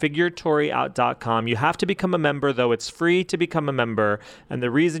online, figuretoryout.com. You have to become a member, though. It's free to become a member. And the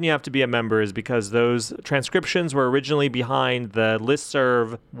reason you have to be a member is because those transcriptions were originally behind the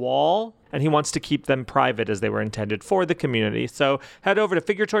listserv wall, and he wants to keep them private as they were intended for the community. So head over to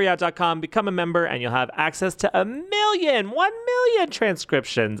figuretoryout.com, become a member, and you'll have access to 1 million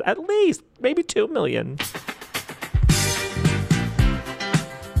transcriptions, at least, maybe 2 million.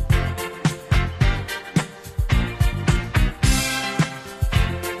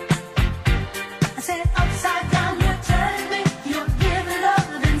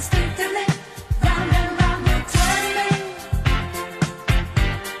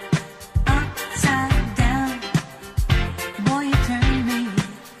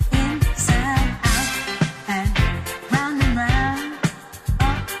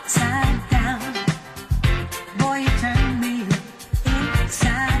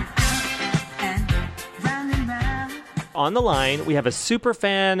 On the line, we have a super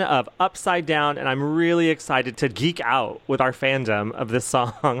fan of Upside Down, and I'm really excited to geek out with our fandom of this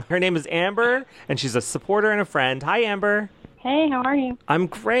song. Her name is Amber, and she's a supporter and a friend. Hi, Amber. Hey, how are you? I'm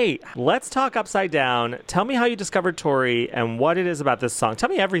great. Let's talk Upside Down. Tell me how you discovered Tori and what it is about this song. Tell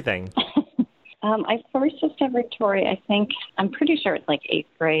me everything. I first discovered Tori, I'm pretty sure it's like 8th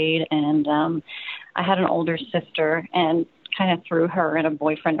grade, and I had an older sister, and kind of through her and a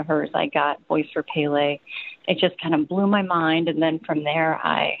boyfriend of hers, I got Boys for Pele. It just kind of blew my mind, and then from there,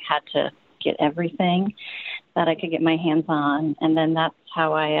 I had to get everything that I could get my hands on, and then that's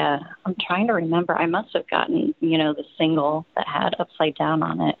how I'm trying to remember, I must have gotten, the single that had Upside Down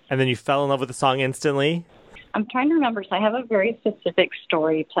on it. And then you fell in love with the song instantly? I'm trying to remember, so I have a very specific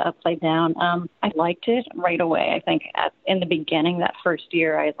story to Upside Down. I liked it right away. I think in the beginning, that first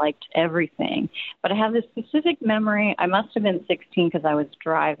year, I liked everything. But I have this specific memory. I must have been 16 because I was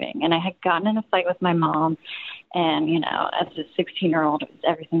driving, and I had gotten in a fight with my mom. And, as a 16-year-old,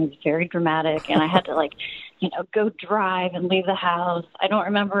 everything was very dramatic, and I had to, go drive and leave the house. I don't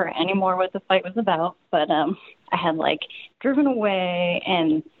remember anymore what the fight was about, but I had, driven away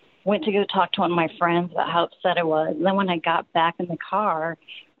and went to go talk to one of my friends about how upset I was. And then when I got back in the car,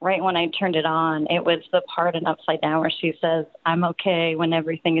 right when I turned it on, it was the part in Upside Down where she says, I'm okay when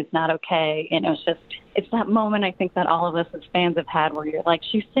everything is not okay. And it's that moment I think that all of us as fans have had where you're like,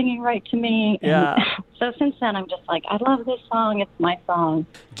 she's singing right to me. Yeah. And so since then, I'm just like, I love this song. It's my song.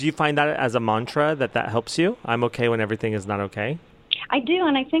 Do you find that as a mantra that helps you? I'm okay when everything is not okay? I do,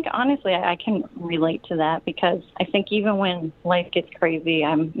 and I think, honestly, I can relate to that because I think even when life gets crazy,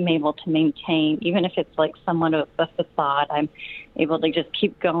 I'm able to maintain, even if it's somewhat of a facade, I'm able to just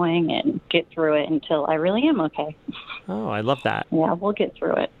keep going and get through it until I really am okay. Oh, I love that. Yeah, we'll get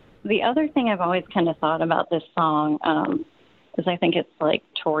through it. The other thing I've always kind of thought about this song is I think it's like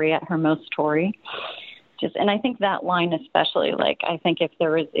Tori at her most Tori. And I think that line especially, I think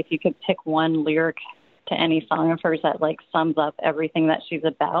if you could pick one lyric to any song of hers that sums up everything that she's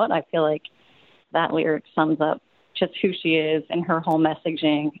about, I feel like that lyric sums up just who she is and her whole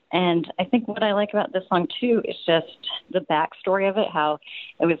messaging. And I think what I like about this song too is just the backstory of it, how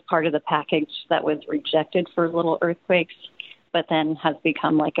it was part of the package that was rejected for Little Earthquakes, but then has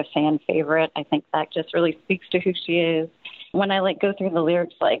become a fan favorite. I think that just really speaks to who she is. When I go through the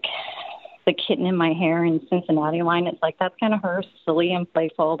lyrics, the kitten in my hair in Cincinnati line, it's that's kind of her, silly and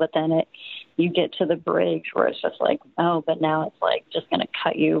playful, but then you get to the bridge where it's just oh, but now it's just going to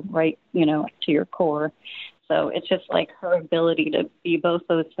cut you right, to your core. So it's just her ability to be both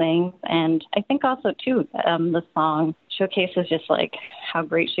those things. And I think also too, the song showcases just how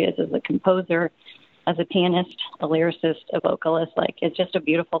great she is as a composer, as a pianist, a lyricist, a vocalist. It's just a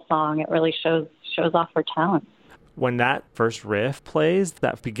beautiful song. It really shows off her talent. When that first riff plays,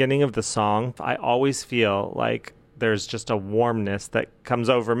 that beginning of the song, I always feel there's just a warmness that comes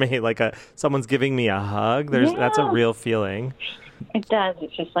over me, someone's giving me a hug. That's a real feeling. It does.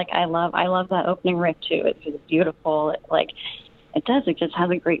 It's just I love that opening riff too. It's just beautiful. It does. It just has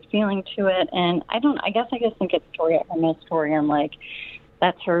a great feeling to it. And I just think it's Tori at her most Tori. And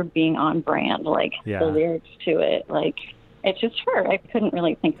that's her being on brand. The lyrics to it, it's just her. I couldn't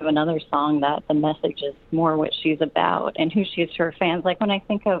really think of another song that the message is more what she's about and who she is to her fans. When I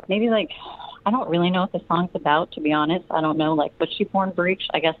think of maybe I don't really know what the song's about, to be honest. I don't know. Was she born breech?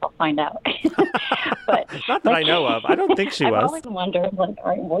 I guess I'll find out. But not that I know of. I don't think she was. I've always wondered,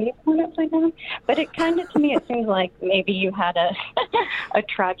 were you born upside down? But it kind of, to me, it seems like maybe you had a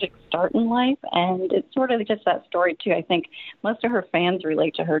tragic start in life, and it's sort of just that story, too. I think most of her fans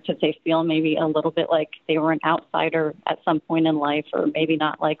relate to her because they feel maybe a little bit like they were an outsider at some point in life, or maybe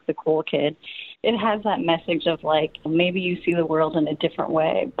not the cool kid. It has that message of maybe you see the world in a different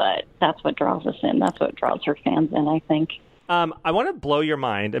way, but that's what draws us in. That's what draws her fans in, I think. I want to blow your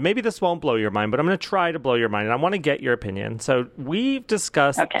mind, and maybe this won't blow your mind, but I'm going to try to blow your mind, and I want to get your opinion. So we've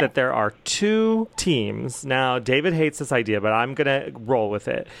discussed that there are two teams. Now, David hates this idea, but I'm going to roll with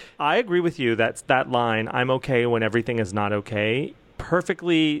it. I agree with you that line, I'm okay when everything is not okay,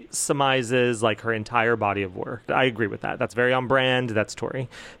 perfectly surmises her entire body of work. I agree with that. That's very on brand. That's Tori.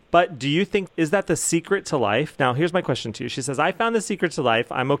 But do you think, is that the secret to life? Now, here's my question to you. She says, I found the secret to life.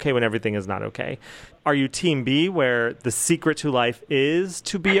 I'm okay when everything is not okay. Are you team B, where the secret to life is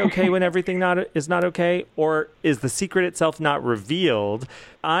to be okay when everything is not okay? Or is the secret itself not revealed?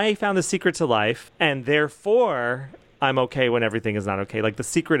 I found the secret to life, and therefore I'm okay when everything is not okay. The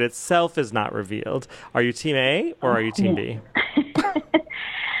secret itself is not revealed. Are you team A or are you team B?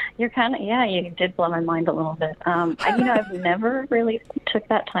 You're kind of, you did blow my mind a little bit. I've never really took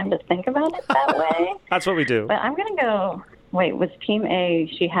that time to think about it that way. That's what we do. But I'm going to go Wait, was Team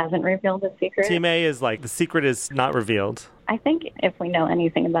A, she hasn't revealed the secret? Team A is like, the secret is not revealed. I think if we know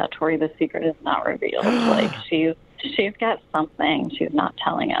anything about Tori, the secret is not revealed. Like, she's got something she's not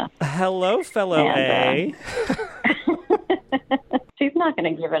telling us. Hello, fellow A. She's not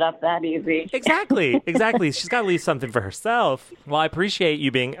going to give it up that easy. Exactly. She's got to leave something for herself. Well, I appreciate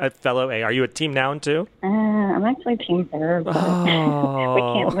you being a fellow A. Are you a Team Noun too? I'm actually Team Verb. But we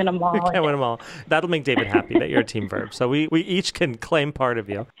can't win them all. We can't win them all. That'll make David happy that you're a Team Verb. So we each can claim part of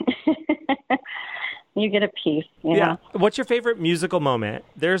you. You get a piece. Yeah. What's your favorite musical moment?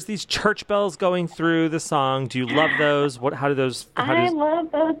 There's these church bells going through the song. Do you love those? I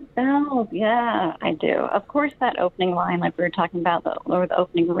love those bells. Yeah, I do. Of course, that opening line, like we were talking about, the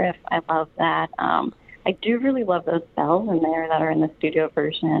opening riff, I love that. I do really love those bells in there that are in the studio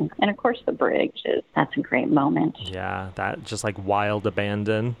version. And of course, the bridge that's a great moment. Yeah, that just like wild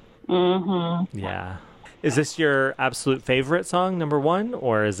abandon. Mm-hmm. Yeah. Is this your absolute favorite song, number one,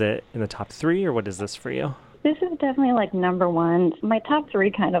 or is it in the top three, or what is this for you? This is definitely like number one. My top three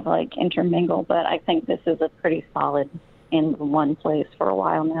kind of like intermingle, but I think this is a pretty solid in one place for a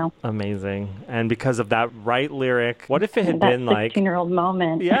while now. Amazing. And because of that right lyric, what if it had been like... 16-year-old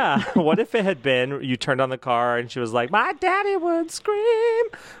moment. Yeah. What if it had been, you turned on the car and she was like, my daddy would scream.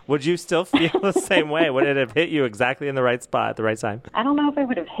 Would you still feel the same way? Would it have hit you exactly in the right spot at the right time? I don't know if it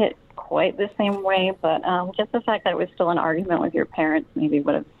would have hit quite the same way, but just the fact that it was still an argument with your parents maybe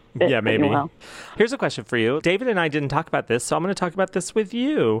would have fit maybe. well. Here's a question for you. David and I didn't talk about this, so I'm going to talk about this with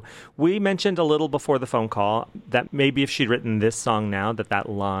you. We mentioned a little before the phone call that maybe if she'd written this song now, that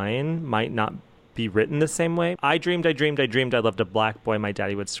line might not be written the same way. I dreamed I loved a black boy, my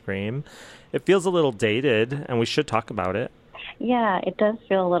daddy would scream. It feels a little dated, and we should talk about it. Yeah, it does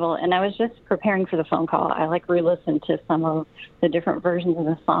feel a little, and I was just preparing for the phone call. I re-listened to some of the different versions of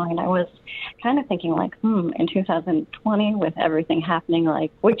the song, and I was kind of thinking in 2020 with everything happening,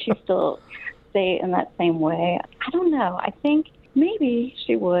 would she still say it in that same way? I don't know. I think maybe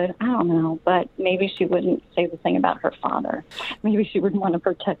she would. I don't know, but maybe she wouldn't say the thing about her father. Maybe she would want to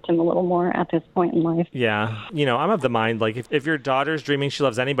protect him a little more at this point in life. Yeah. I'm of the mind, if your daughter's dreaming she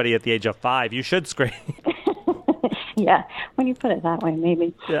loves anybody at the age of 5, you should scream. Yeah, when you put it that way,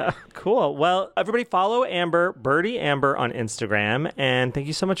 maybe. Yeah, cool. Well, everybody follow Amber, Birdie Amber on Instagram. And thank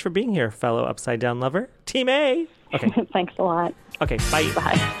you so much for being here, fellow Upside Down lover. Team A. Okay. Thanks a lot. Okay, bye.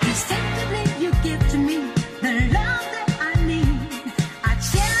 Bye. You give to me the love that I need. I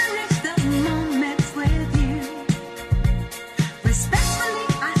cherish the moments with you. Respectfully,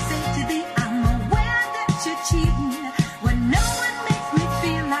 I say to thee, I'm aware that you're cheating when no one makes me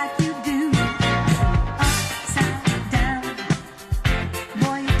feel like you do. Upside down,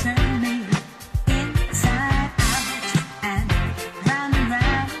 boy, you turn me inside out and round.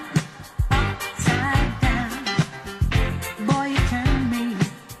 Upside down, boy, you turn me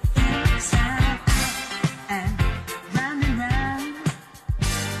inside out and round.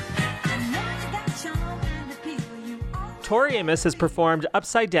 I know you got charm and appeal, you all. Tori Amos has performed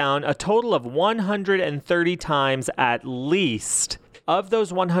Upside Down a total of 130 times at least. Of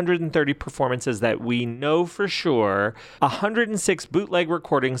those 130 performances that we know for sure, 106 bootleg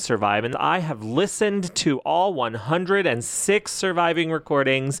recordings survive, and I have listened to all 106 surviving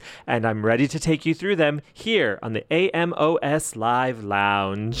recordings, and I'm ready to take you through them here on the AMOS Live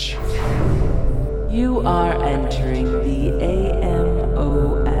Lounge. You are entering the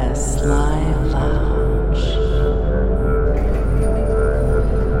AMOS Live Lounge.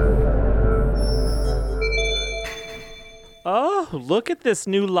 Oh, look at this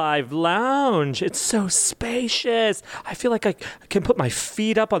new live lounge. It's so spacious. I feel like I can put my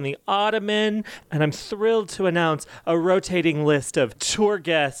feet up on the ottoman, and I'm thrilled to announce a rotating list of tour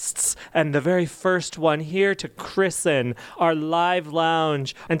guests, and the very first one here to christen our live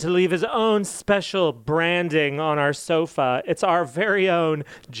lounge and to leave his own special branding on our sofa. It's our very own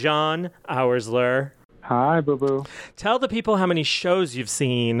John Auersler. Hi, boo-boo. Tell the people how many shows you've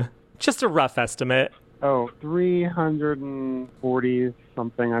seen. Just a rough estimate. Oh, 340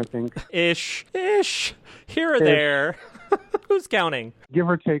 something, I think. Ish. Here or there. Who's counting? Give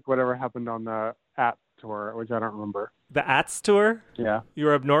or take whatever happened on the AT tour, which I don't remember. The ATS tour? Yeah. You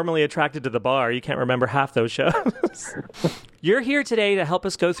were abnormally attracted to the bar. You can't remember half those shows. You're here today to help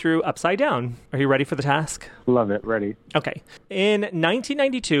us go through Upside Down. Are you ready for the task? Love it. Ready. Okay. In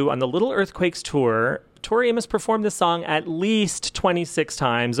 1992, on the Little Earthquakes tour, Tori Amos performed this song at least 26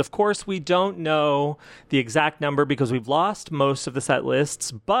 times. Of course, we don't know the exact number because we've lost most of the set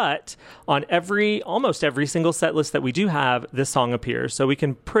lists, but on almost every single set list that we do have, this song appears. So we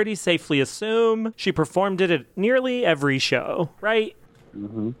can pretty safely assume she performed it at nearly every show, right?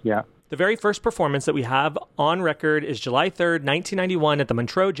 Mm-hmm. Yeah. The very first performance that we have on record is July 3rd, 1991 at the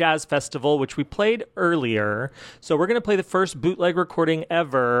Montreux Jazz Festival, which we played earlier. So we're going to play the first bootleg recording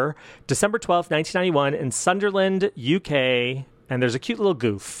ever, December 12th, 1991 in Sunderland, UK. And there's a cute little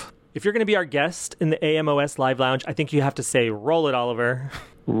goof. If you're going to be our guest in the AMOS Live Lounge, I think you have to say, roll it, Oliver.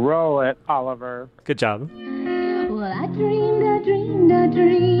 Roll it, Oliver. Good job. Well, I dreamed I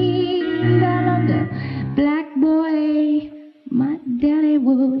loved a black boy. My daddy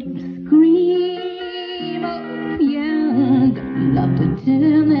would scream, oh yeah, don't love to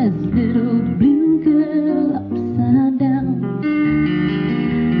turn this little blue girl upside down.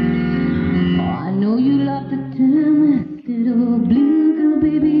 Oh, I know you love to turn this little blue girl,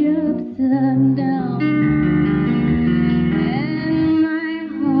 baby, upside down. And my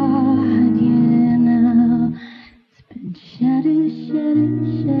heart, yeah, now it's been shattered,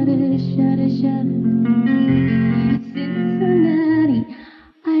 shattered, shattered, shattered. Cincinnati,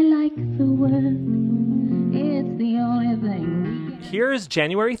 I like the word. It's the only thing. Here's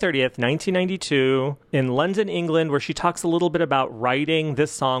January 30th, 1992 in London, England, where she talks a little bit about writing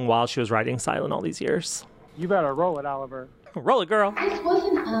this song while she was writing Silent all these years. You better roll it, Oliver. Roll it, girl. This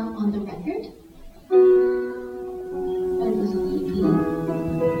wasn't on the record, but it was on the EP.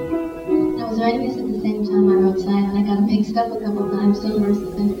 I was writing this at the same time I wrote Silent. I got them mixed up a couple of times, some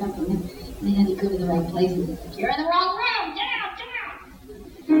verses ended up in them. They had to go to the right places. Like, you're in the wrong room! Get out! Get out!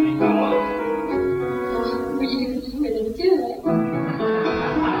 So, were you with it too, right?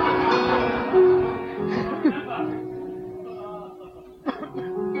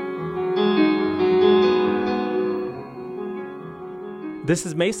 This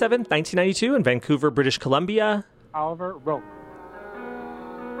is May 7th, 1992 in Vancouver, British Columbia. Oliver, roll.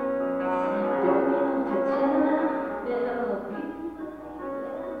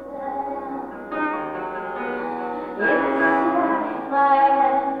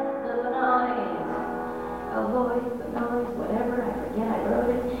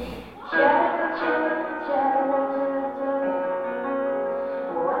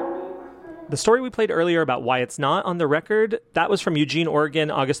 The story we played earlier about why it's not on the record, that was from Eugene, Oregon,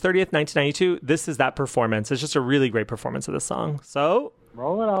 August 30th, 1992. This is that performance. It's just a really great performance of the song. So,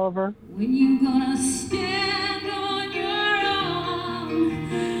 roll it, Oliver. When you gonna stand on your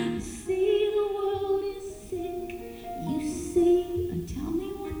own, see the world is sick, you see, tell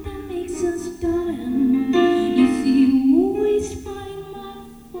me what that makes us, darling. You see, you always find my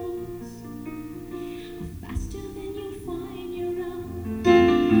faults, faster than you find your own.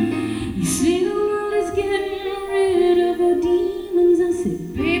 You see the world is getting rid of her demons. I said,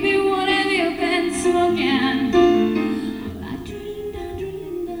 baby, what have you been smoking? Well, I dreamed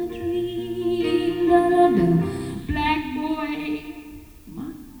of a black boy.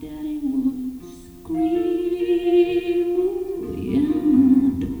 My daddy would scream, oh, yeah,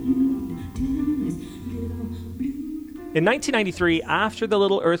 don't this little blue. in 1993, after the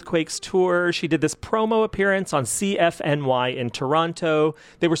Little Earthquakes tour, she did this promo appearance on CFNY in Toronto.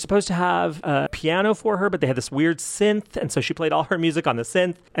 They were supposed to have a piano for her, but they had this weird synth, and so she played all her music on the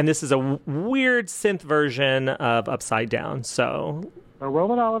synth. And this is a weird synth version of Upside Down. So,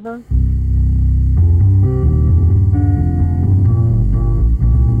 roll it, Oliver.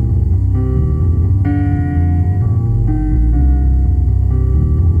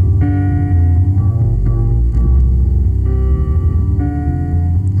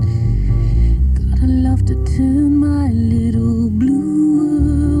 Turn my little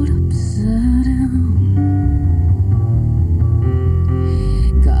blue world upside down.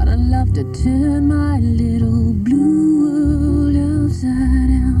 Gotta love to turn my little blue world upside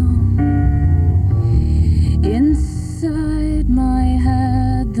down. Inside my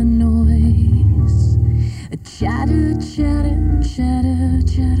head the noise, a chatter, chatter, chatter,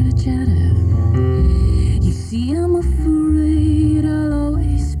 chatter, chatter. You see, I'm afraid I'll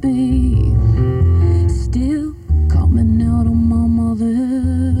always be still coming out of my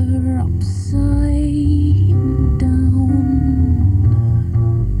mother upside down.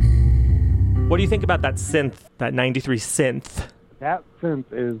 what do you think about that synth, that 93 synth? That synth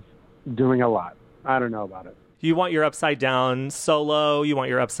is doing a lot. I don't know about it. You want your Upside Down solo, you want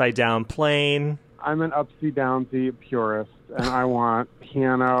your Upside Down plain. I'm an upside downsy purist, and I want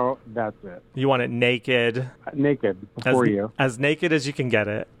piano. That's it. You want it naked. Naked before you. As naked as you can get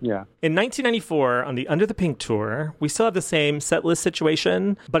it. Yeah. In 1994, on the Under the Pink tour, we still have the same set list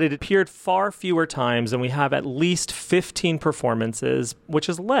situation, but it appeared far fewer times, and we have at least 15 performances, which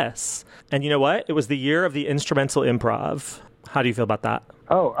is less. And you know what? It was the year of the instrumental improv. How do you feel about that?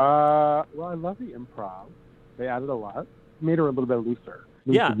 Oh, well, I love the improv. They added a lot. Made her a little bit looser.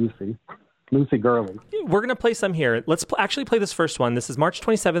 Yeah. Loosey. Lucy Gurley. We're going to play some here. Let's actually play this first one. This is March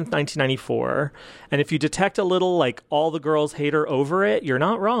 27th, 1994. And if you detect a little, like, all the girls hate her over it, you're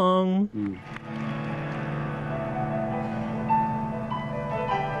not wrong.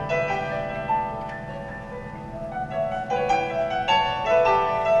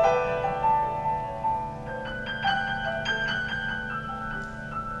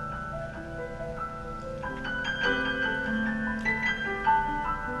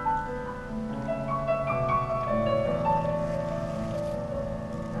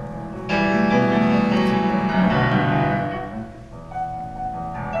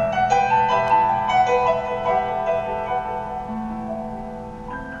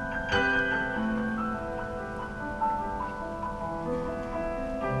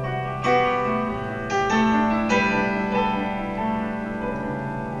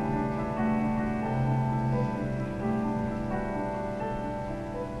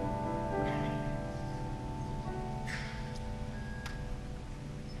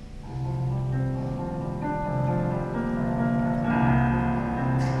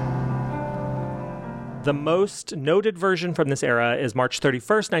 The most noted version from this era is March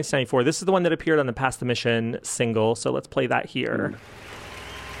 31st, 1994. This is the one that appeared on the Pass the Mission single, so let's play that here.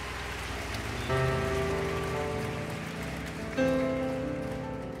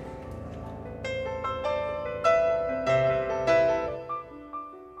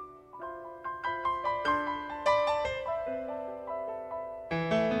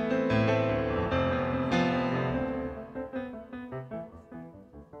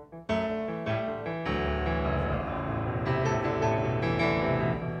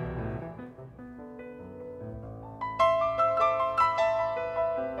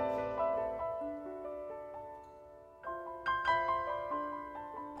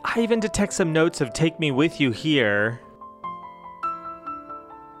 I even detect some notes of Take Me With You here.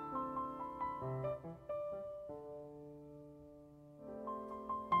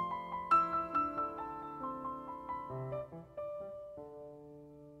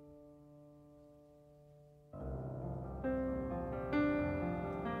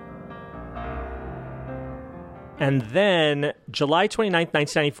 And then July 29th,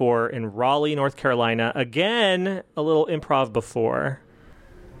 1994 in Raleigh, North Carolina. Again, a little improv before.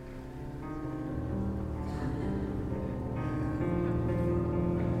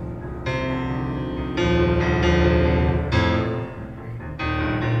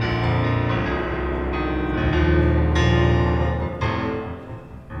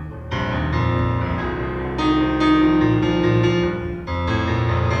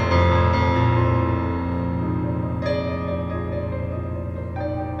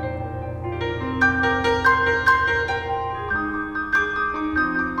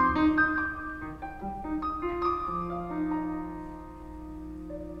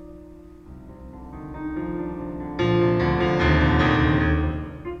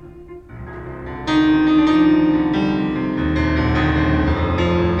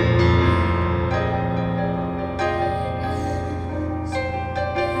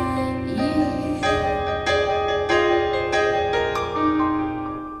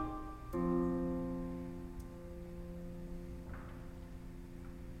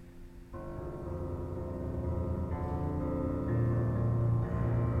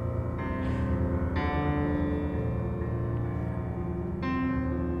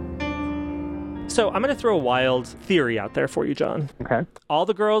 So I'm going to throw a wild theory out there for you, John. Okay. All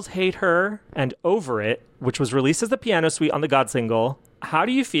the Girls Hate Her and Over It, which was released as the piano suite on the God single. How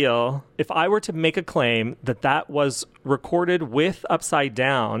do you feel if I were to make a claim that that was recorded with Upside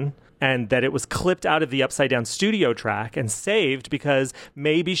Down and that it was clipped out of the Upside Down studio track and saved because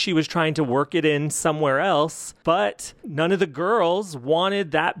maybe she was trying to work it in somewhere else, but none of the girls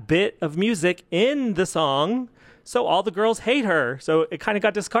wanted that bit of music in the song, so all the girls hate her, so it kind of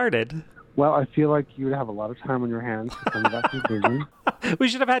got discarded? Well, I feel like you would have a lot of time on your hands to come to that conclusion. We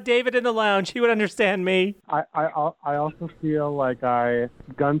should have had David in the lounge. He would understand me. I also feel like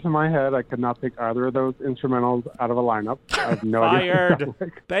gun to my head, I could not pick either of those instrumentals out of a lineup. I have no idea.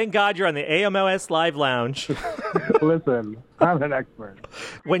 Fired. Thank God you're on the AMOS Live Lounge. Listen, I'm an expert.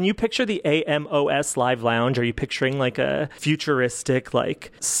 When you picture the AMOS Live Lounge, are you picturing like a futuristic,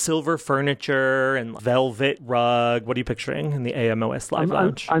 like silver furniture and velvet rug? What are you picturing in the AMOS Live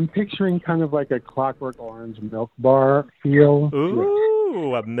Lounge? I'm picturing kind of like a Clockwork Orange milk bar feel.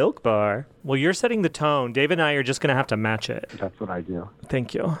 Ooh, a milk bar. Well, you're setting the tone. Dave and I are just going to have to match it. That's what I do.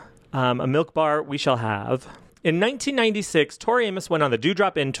 Thank you. A milk bar we shall have. In 1996, Tori Amos went on the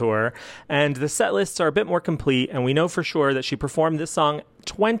Dewdrop In tour, and the set lists are a bit more complete, and we know for sure that she performed this song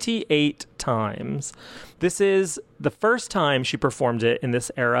 28 times. This is the first time she performed it in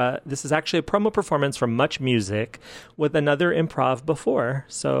this era. This is actually a promo performance from Much Music with another improv before.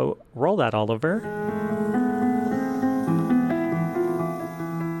 So roll that, Oliver.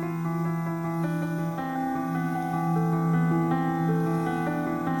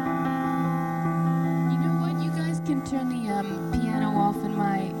 Turn the piano off in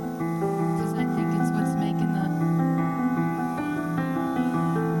my, because I think it's what's making the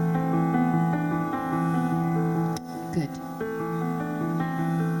good.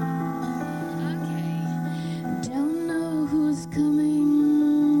 Okay. Don't know who's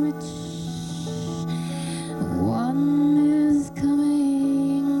coming, which one is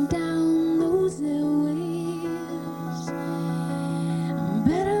coming down those airwaves.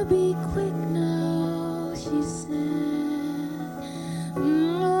 Better be quick now, she said.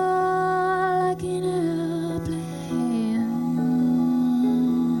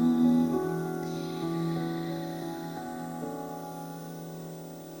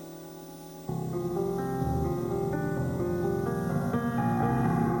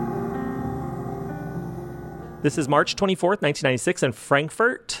 This is March 24th, 1996 in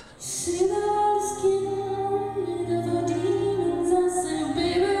Frankfurt.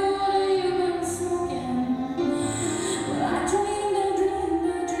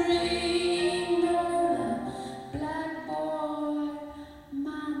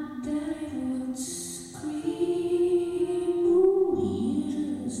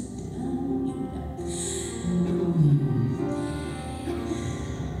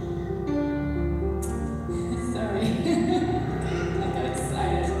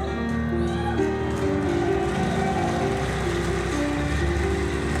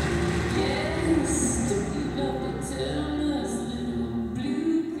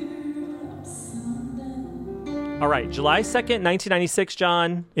 All right, July 2nd, 1996,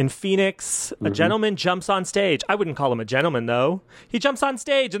 John, in Phoenix, a gentleman jumps on stage. I wouldn't call him a gentleman, though. He jumps on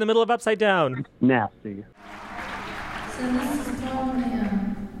stage in the middle of Upside Down. Nasty. So this is probably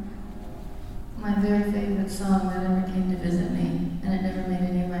my very favorite song that ever came to visit me, and it never made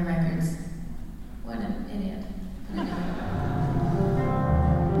any of my records. What an idiot. But anyway.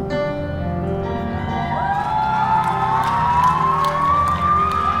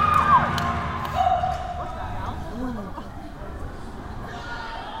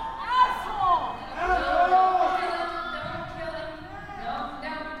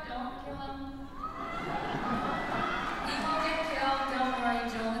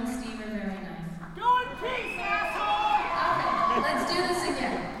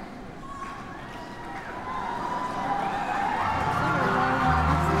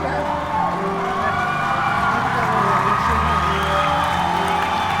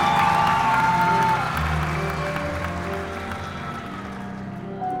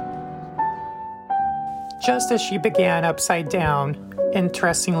 Just as she began Upside Down,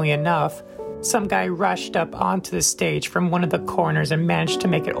 interestingly enough, some guy rushed up onto the stage from one of the corners and managed to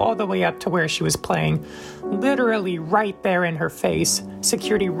make it all the way up to where she was playing, literally right there in her face,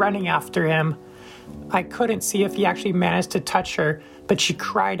 security running after him. I couldn't see if he actually managed to touch her, but she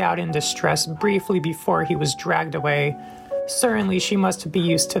cried out in distress briefly before he was dragged away. Certainly she must be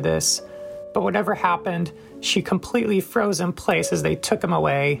used to this, but whatever happened, she completely froze in place as they took him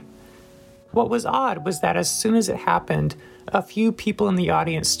away. What was odd was that as soon as it happened, a few people in the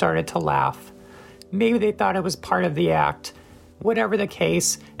audience started to laugh. Maybe they thought it was part of the act. Whatever the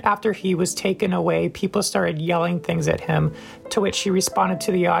case, after he was taken away, people started yelling things at him, to which she responded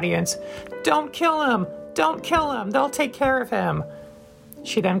to the audience, "Don't kill him! Don't kill him! They'll take care of him!"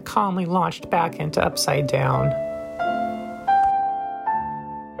 She then calmly launched back into Upside Down.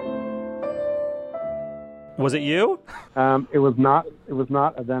 Was it you? It was not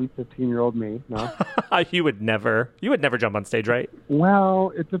a then 15-year-old me. No. You would never jump on stage, right?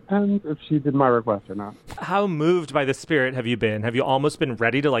 Well, it depends if she did my request or not. How moved by the spirit have you been? Have you almost been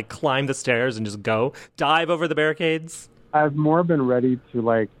ready to climb the stairs and just dive over the barricades? I've more been ready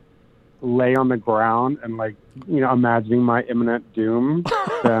to lay on the ground and imagining my imminent doom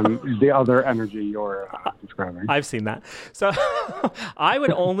than the other energy you're describing. I've seen that. So I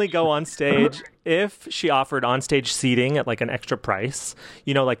would only go on stage if she offered on-stage seating at an extra price,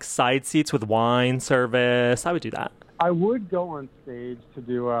 side seats with wine service. I would do that. I would go on stage to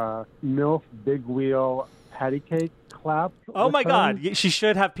do a MILF big wheel patty cake clap. Oh my God. She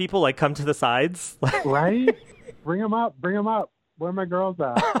should have people come to the sides. Right? Bring them up. Where are my girls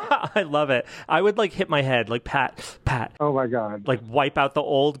at? I love it. I would like hit my head, like pat, pat. Oh my God. Like wipe out the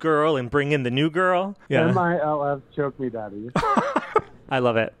old girl and bring in the new girl. Yeah. MILF, choke me daddy. I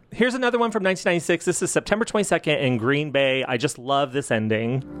love it. Here's another one from 1996. This is September 22nd in Green Bay. I just love this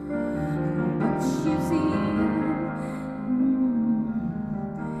ending.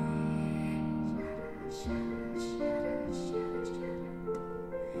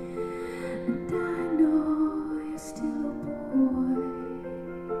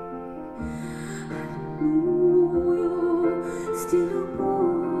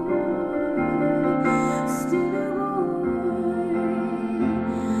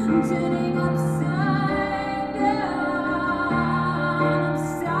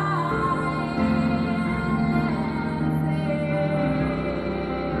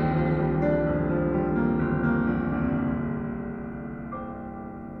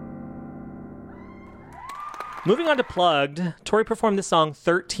 Moving on to Plugged, Tori performed this song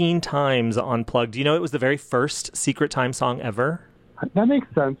 13 times on Plugged. Do you know it was the very first Secret Time song ever? That makes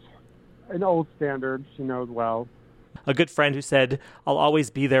sense. An old standard. She knows well. A good friend who said, "I'll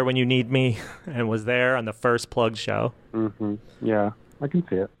always be there when you need me," and was there on the first Plugged show. Mm-hmm. Yeah, I can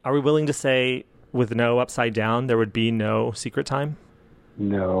see it. Are we willing to say with no Upside Down, there would be no Secret Time?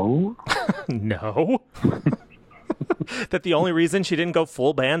 No. No? That the only reason she didn't go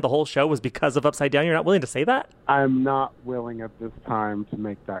full band the whole show was because of Upside Down? You're not willing to say that? I'm not willing at this time to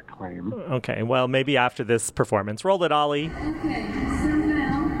make that claim. Okay, well, maybe after this performance. Roll it, Ollie. Okay, so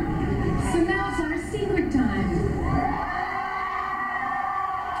now it's our secret time.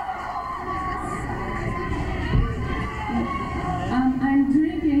 I'm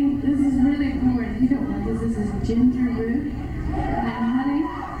drinking, this is really important, you don't want this is ginger root and honey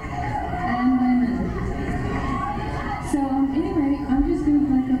and lemon. So anyway, I'm just going to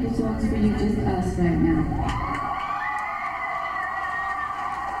play a couple songs for you, just us right now.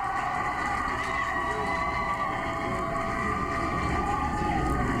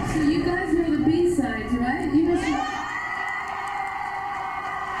 So you guys know the B-sides, right? You must know.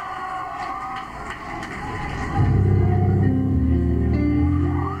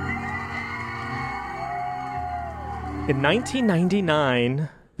 In 1999,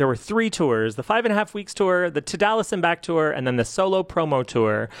 there were 3 tours, the 5.5 Weeks tour, the To Dallas and Back tour, and then the solo promo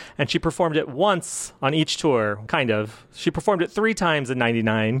tour. And she performed it once on each tour, kind of. She performed it 3 times in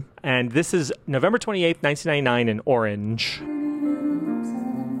 99. And this is November 28th, 1999 in Orange.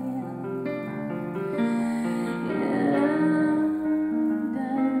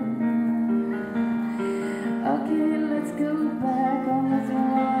 Okay, let's go back on this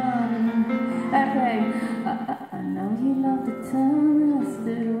one. Okay, I know you love to turn this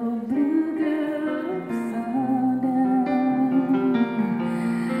little blue girl upside down.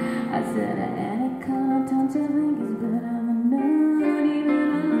 I said any color don't you think is better than not even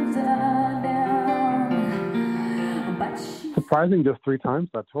upside down. But she Surprising, just 3 times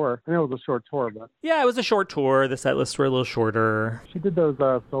that tour. I know it was a short tour, but Yeah, it was a short tour. The set lists were a little shorter. she did those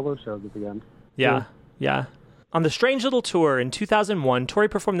solo shows at the end. Yeah. On the Strange Little Tour in 2001, Tori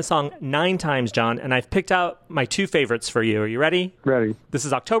performed the song 9 times, John, and I've picked out my 2 favorites for you. Are you ready? Ready. This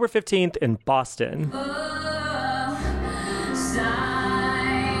is October 15th in Boston.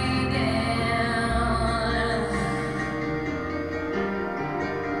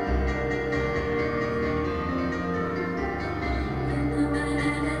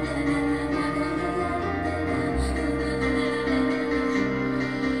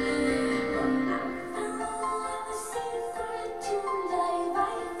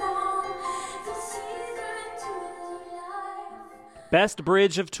 Best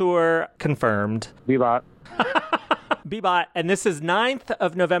bridge of tour confirmed. Bebop. Bebop. And this is 9th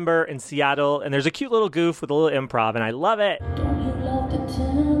of November in Seattle. And there's a cute little goof with a little improv, and I love it. don't you love to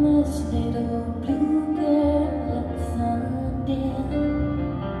turn this little blue girl upside down?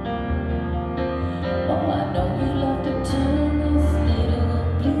 Oh, I know you love to turn this little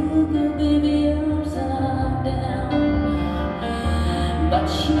blue girl baby upside down. But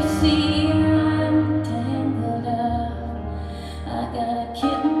you see, I'm tangled up. I got a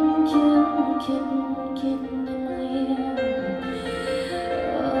kitten in my hand.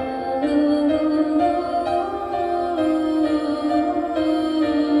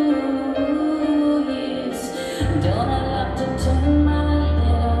 Oh, yes. Don't I love to turn my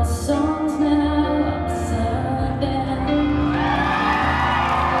little songs now upside down?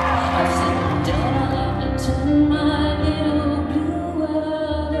 I said, don't I love to turn my little blue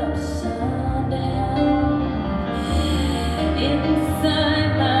world upside down?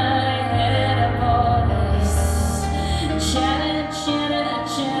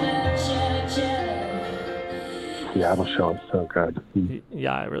 Seattle show was so good.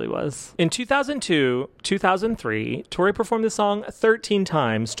 Yeah, it really was. In 2002, 2003, Tori performed the song 13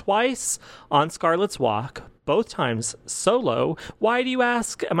 times, twice on Scarlet's Walk, both times solo. Why do you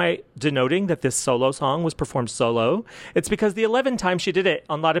ask? Am I denoting that this solo song was performed solo? It's because the 11 times she did it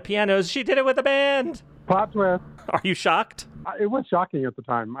on Lotta Pianos, she did it with a band. Plot twist. Are you shocked? It was shocking at the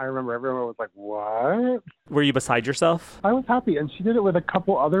time. I remember everyone was like, what? Were you beside yourself? I was happy, and she did it with a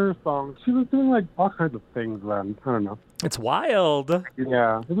couple other songs. She was doing like all kinds of things then. I don't know. It's wild.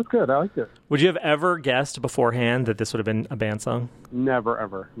 Yeah, it was good. I liked it. Would you have ever guessed beforehand that this would have been a band song? Never,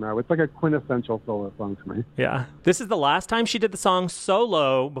 ever. No, it's like a quintessential solo song to me. Yeah. This is the last time she did the song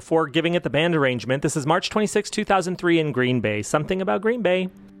solo before giving it the band arrangement. This is March 26, 2003 in Green Bay. Something about Green Bay.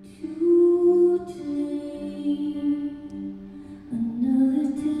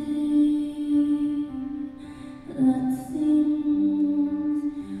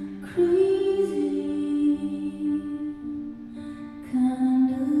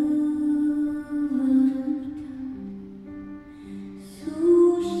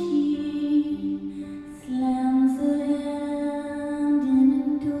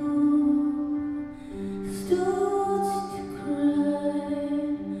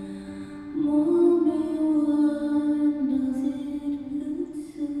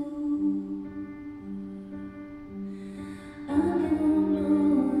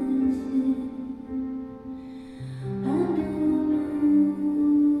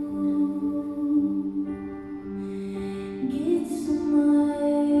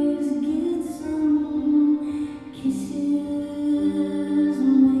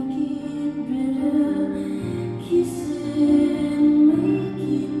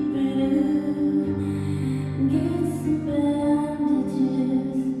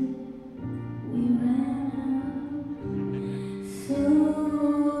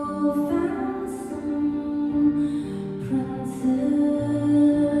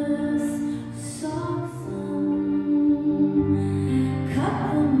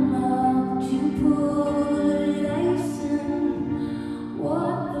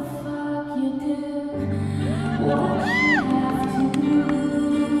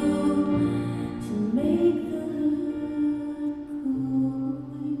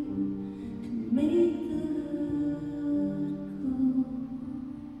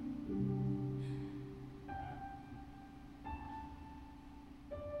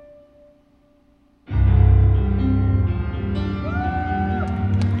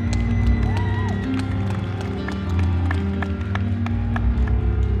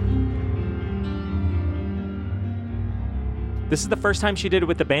 This is the first time she did it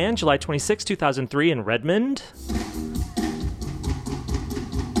with the band, July 26, 2003 in Redmond.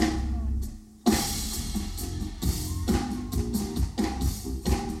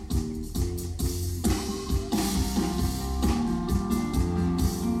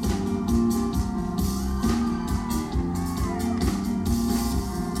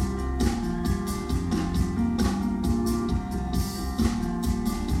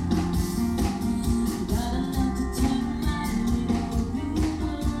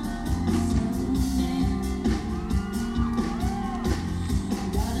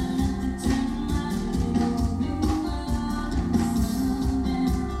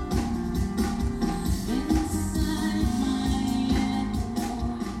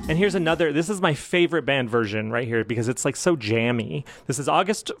 And here's another, this is my favorite band version right here because it's like so jammy. This is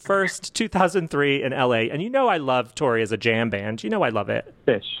August 1st, 2003 in LA. And you know I love Tori as a jam band. You know I love it.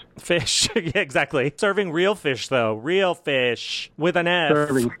 Fish. Fish, yeah, exactly. Serving real fish though, real fish with an F.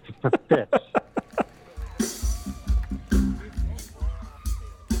 Serving fish.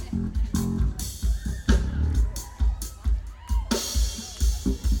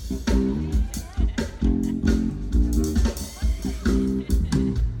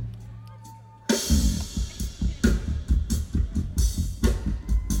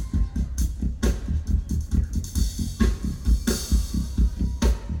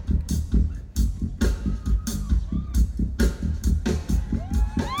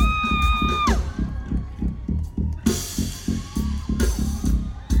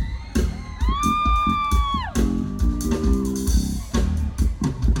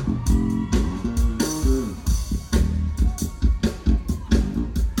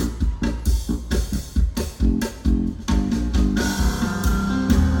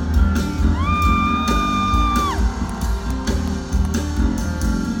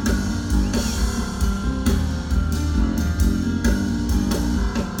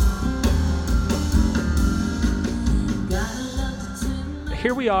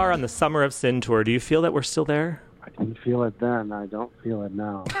 Here we are on the Summer of Sin tour. Do you feel that we're still there? I didn't feel it then. I don't feel it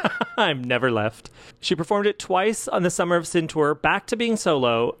now. time never left. She performed it twice on the Summer of Sin tour, back to being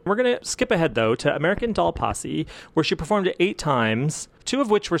solo. We're going to skip ahead, though, to American Doll Posse, where she performed it 8 times, 2 of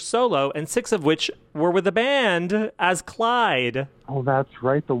which were solo, and 6 of which were with a band as Clyde. Oh, that's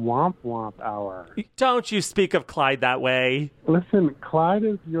right, the Womp Womp Hour. Don't you speak of Clyde that way. Listen, Clyde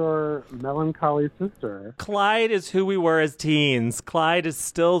is your melancholy sister. Clyde is who we were as teens. Clyde is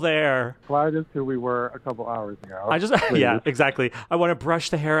still there. Clyde is who we were a couple hours ago. Yeah, exactly. I want to brush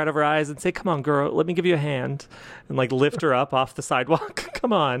the hair out of her eyes and say, come on, girl, let me give you a hand. And like lift her up off the sidewalk.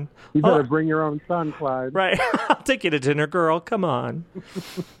 Come on. You better bring your own son, Clyde. Right. I'll take you to dinner, girl. Come on.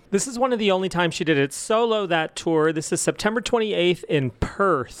 This is one of the only times she did it solo that tour. This is September 28th in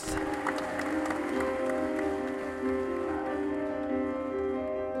Perth.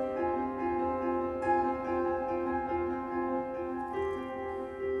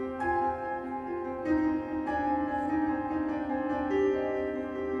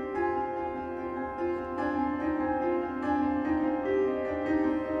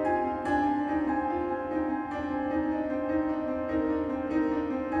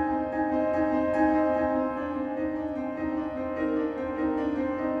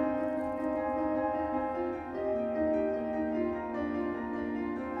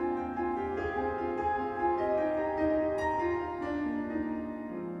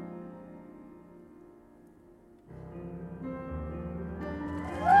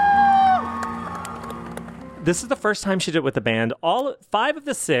 This is the first time she did it with the band. All 5 of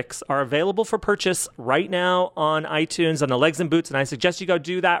the 6 are available for purchase right now on iTunes on the Legs and Boots, and I suggest you go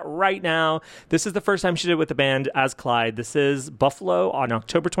do that right now. This is the first time she did it with the band as Clyde. This is Buffalo on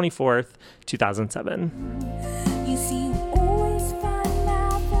October 24th, 2007. You see, you always find my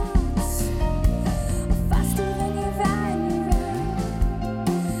thoughts faster than you run.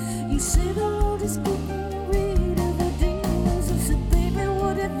 You say the road is getting rid of the demons. I said, baby,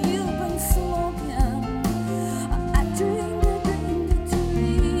 what have you been smoking? I dreamed a dream that you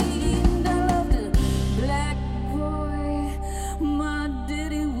dreamed. I loved a black boy. My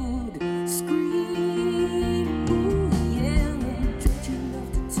daddy would scream. Ooh, yeah, don't you love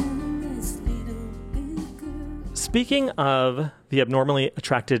to turn this little big girl? Speaking of the Abnormally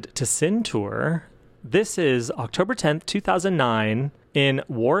Attracted to Sin tour, this is October 10th, 2009 in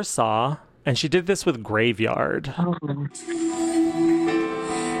Warsaw, and she did this with Graveyard.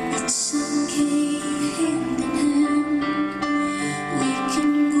 It's okay, hand in hand. We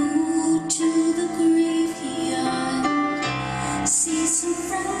can go to the graveyard, see some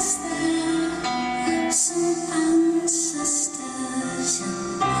friends there, some ancestors.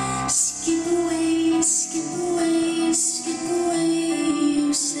 Skip away, skip away, skip away.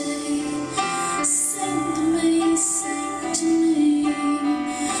 You say, sing to me, sing to me.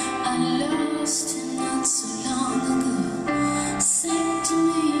 I lost you not so long ago. Sing to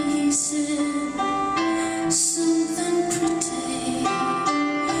me, he said, something pretty.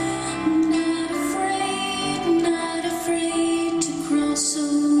 Not afraid to cross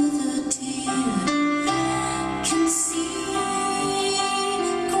over dear. Can see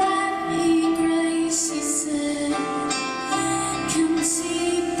Granny Grace, he said. Can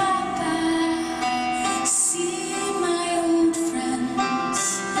see Papa, see my old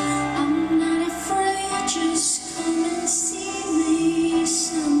friends. I'm not afraid, just come and see me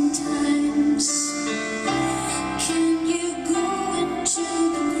sometimes. Can you go into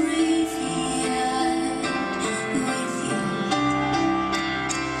the graveyard with your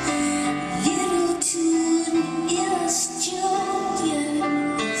little two-years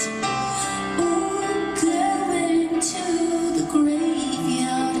Juliet? Oh, going to the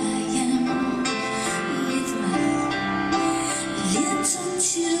graveyard I am with my little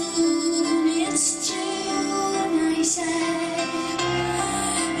tune. It's June, I say.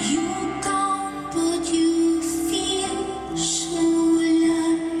 You're gone, but you feel so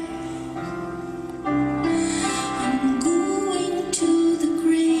alive. I'm going to the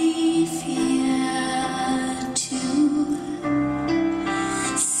graveyard to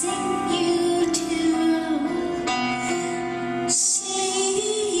sing you to sleep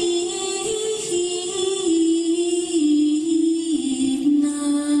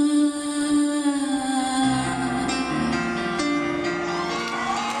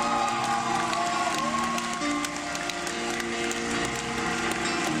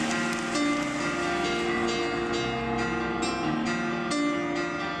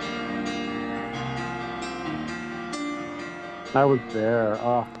I was there.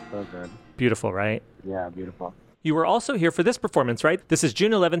 Oh, so good. Beautiful, right? Yeah, beautiful. You were also here for this performance, right? This is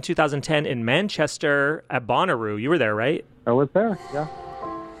June 11, 2010 in Manchester at Bonnaroo. You were there, right? I was there, yeah.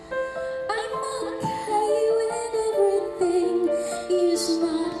 I'm okay when everything is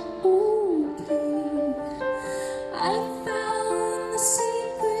not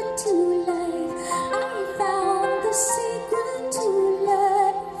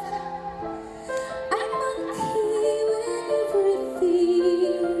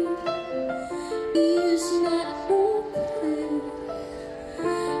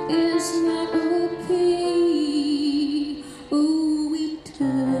is not okay. Oh, we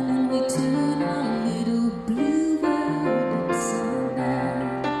turn our little blue world upside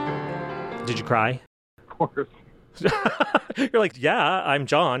down. Did you cry? Of course. You're like, yeah, I'm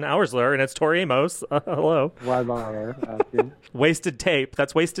John Auersler, and it's Tori Amos. Hello. Why bother asking? Wasted tape.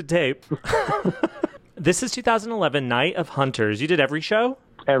 That's wasted tape. This is 2011 Night of Hunters. You did every show?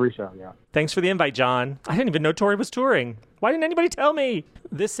 Every show, yeah. Thanks for the invite, John. I didn't even know Tori was touring. Why didn't anybody tell me?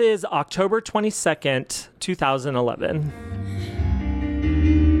 This is October 22nd, 2011.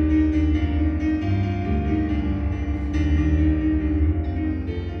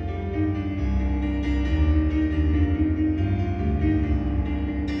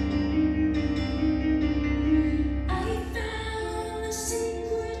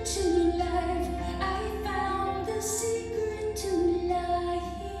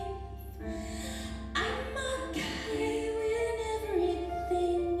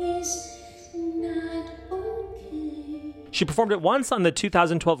 She performed it once on the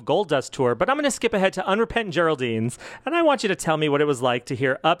 2012 Gold Dust Tour, but I'm going to skip ahead to Unrepentant Geraldines, and I want you to tell me what it was like to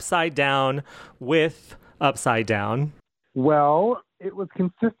hear Upside Down with Upside Down. Well, it was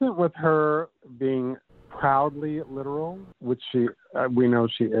consistent with her being proudly literal, which we know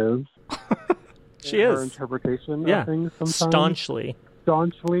she is. She Her is. interpretation Yeah. of things sometimes.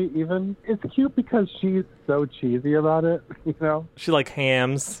 Staunchly Even. It's cute because she's so cheesy about it, you know? She like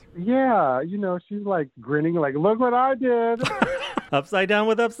hams. Yeah, you know, she's like grinning like, look what I did. Upside Down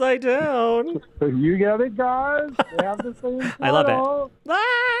with Upside Down. So you get it, guys? They have the same title. I love it.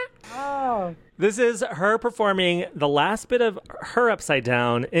 Ah. This is her performing the last bit of her Upside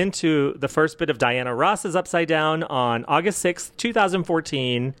Down into the first bit of Diana Ross's Upside Down on August 6th,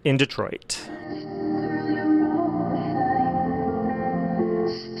 2014 in Detroit.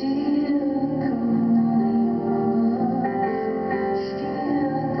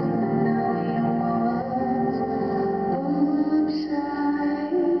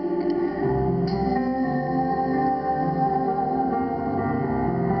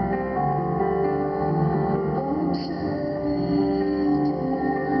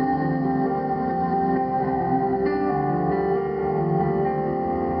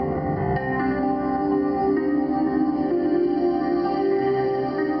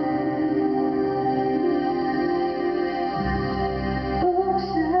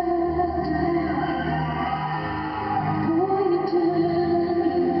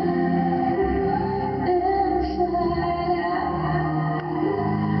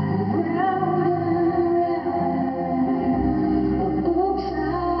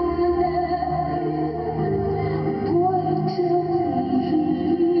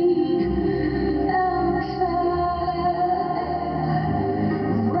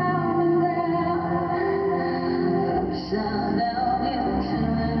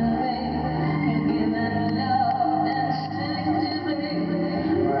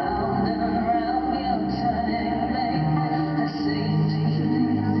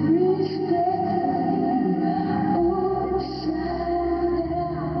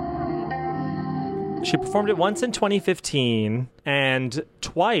 She performed it once in 2015 and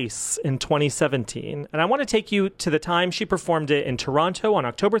twice in 2017. And I want to take you to the time she performed it in Toronto on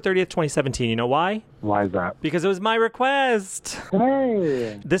October 30th, 2017. You know why? Why is that? Because it was my request.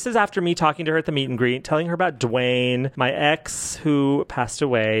 Hey! This is after me talking to her at the meet and greet, telling her about Dwayne, my ex who passed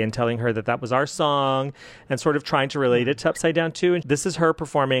away, and telling her that that was our song and sort of trying to relate it to Upside Down too. And this is her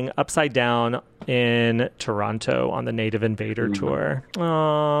performing Upside Down in Toronto on the Native Invader tour.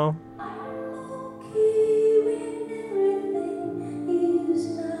 Aww.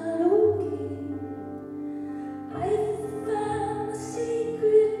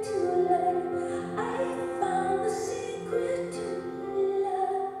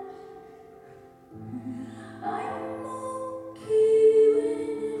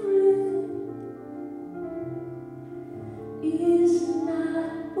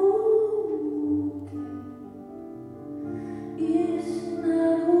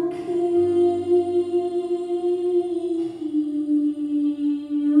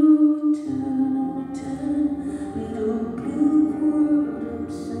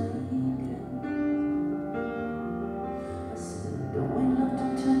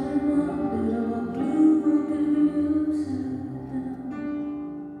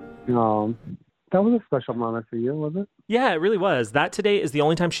 That was a special moment for you, was it? Yeah, it really was. That today is the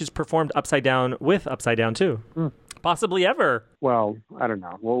only time she's performed Upside Down with Upside Down too. Possibly ever. Well, I don't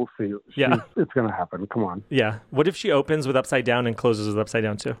know. We'll see. Yeah. It's going to happen. Come on. Yeah. What if she opens with Upside Down and closes with Upside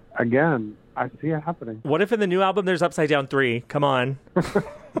Down too? Again, I see it happening. What if in the new album there's Upside Down 3? Come on.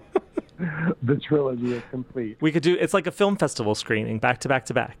 The trilogy is complete. We could do, it's like a film festival screening, back to back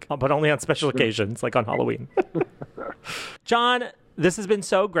to back, but only on special occasions, like on Halloween. John, this has been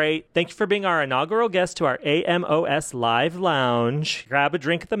so great. Thank you for being our inaugural guest to our AMOS Live Lounge. Grab a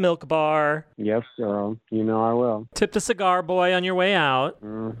drink at the Milk Bar. Yes, girl. You know I will. Tip the cigar boy on your way out.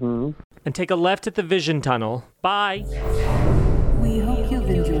 Mm-hmm. And take a left at the Vision Tunnel. Bye. We hope you've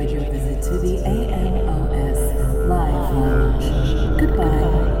enjoyed your visit to the AMOS Live Lounge.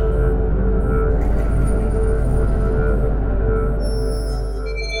 Goodbye.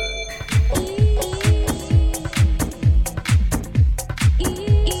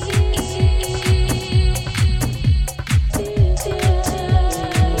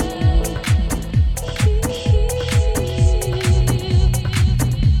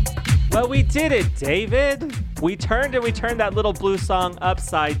 Well, we did it, David. We turned that little blue song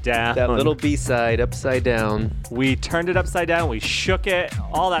upside down. That little B-side, Upside Down. We turned it upside down. We shook it.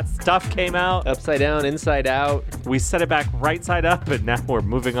 All that stuff came out. Upside down, inside out. We set it back right side up, and now we're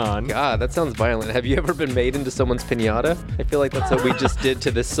moving on. God, that sounds violent. Have you ever been made into someone's piñata? I feel like that's what we just did to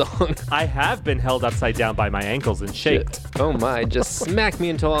this song. I have been held upside down by my ankles and shaked. Oh my, just smack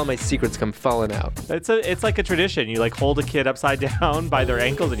me until all my secrets come falling out. It's like a tradition. You like hold a kid upside down by their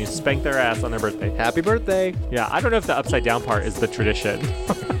ankles and you spank their ass on their birthday. Happy birthday. Yeah, I don't know if the upside down part is the tradition.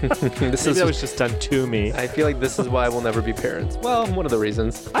 That was just done to me. I feel like this is why we'll never be parents. Well, one of the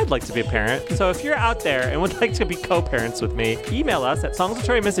reasons. I'd like to be a parent. So if you're out there and would like to be co-parents with me, email us at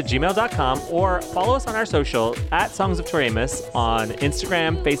songsoftoriamus@gmail.com or follow us on our social at Songs of Tori Amos on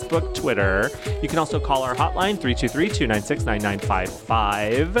Instagram, Facebook, Twitter. You can also call our hotline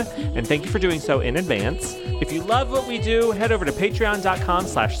 323-296-9955. And thank you for doing so in advance. If you love what we do, head over to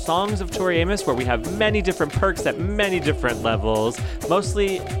patreon.com/Songs of Tori Amos, where we have many different perks at many different levels,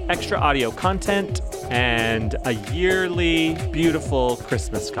 mostly extra audio content and a yearly beautiful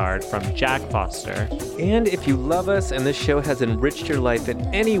Christmas card from Jack Foster. And if you love us and this show has enriched your life in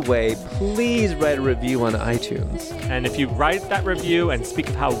any way, please write a review on iTunes. And if you write that review and speak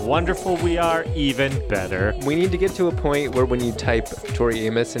of how wonderful we are, even better. We need to get to a point where when you type Tori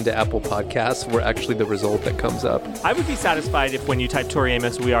Amos into Apple Podcasts, we're actually the result that comes up. I would be satisfied if when you type Tori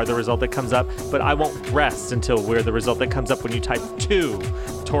Amos, we are the result that comes up, but I won't rest until we're the result that comes up when you type to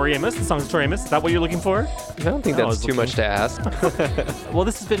Tori Amos, the Songs of Tori Amos. Is that what you're looking for? I don't think that's too much to ask. Well,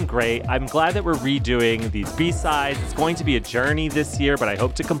 this has been great. I'm glad that we're redoing these B-sides. It's going to be a journey this year, but I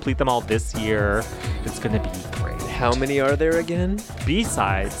hope to complete them all this year. It's going to be great. How many are there again?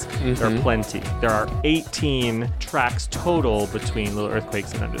 B-sides, there are plenty. There are 18 tracks total between Little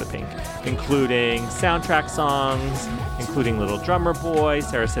Earthquakes and Under the Pink, including soundtrack songs, including Little Drummer Boy,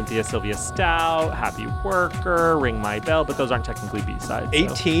 Sarah Cynthia Sylvia Stout, Happy Worker, Ring My Bell, but those aren't technically B-sides.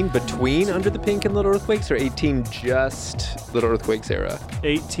 18 between Under the Pink and Little Earthquakes, or 18 just Little Earthquakes era?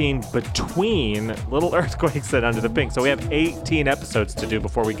 18 between Little Earthquakes and Under the Pink. So we have 18 episodes to do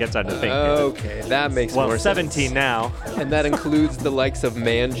before we get to Under the Pink. Okay, that makes more sense. 17 now. And that includes the likes of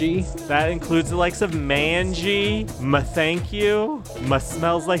Manji? That includes the likes of Manji, Ma Thank You, Ma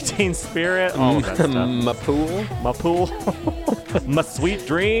Smells Like Teen Spirit, all of that stuff. Ma Pool? Ma Pool. Ma Sweet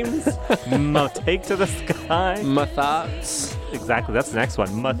Dreams. Ma Take to the Sky. Ma Thoughts. Exactly, that's the next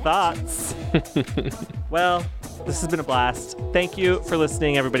one. Ma Thoughts. Well, this has been a blast. Thank you for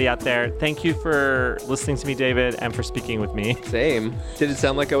listening, everybody out there. Thank you for listening to me, David, and for speaking with me. Same. Did it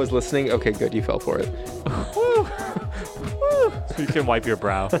sound like I was listening? Okay, good. You fell for it. Woo. You can wipe your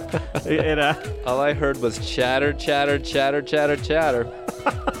brow. All I heard was chatter, chatter, chatter, chatter, chatter.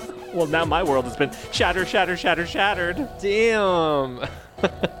 Well, now my world has been shatter, shatter, shatter, shattered. Damn.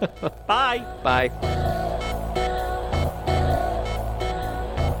 Bye. Bye.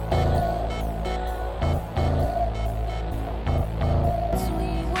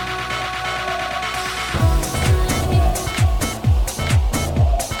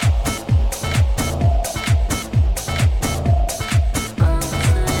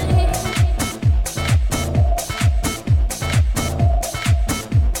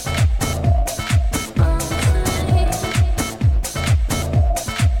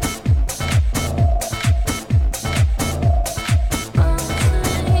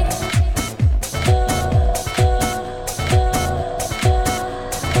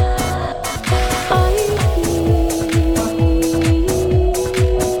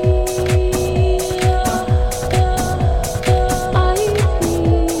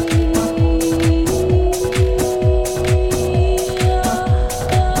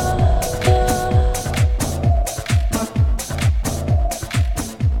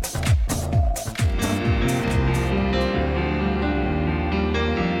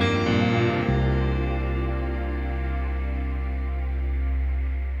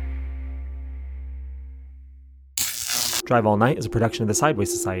 Drive All Night is a production of the Sideways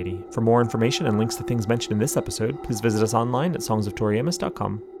Society. For more information and links to things mentioned in this episode, please visit us online at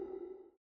songsoftoriemus.com.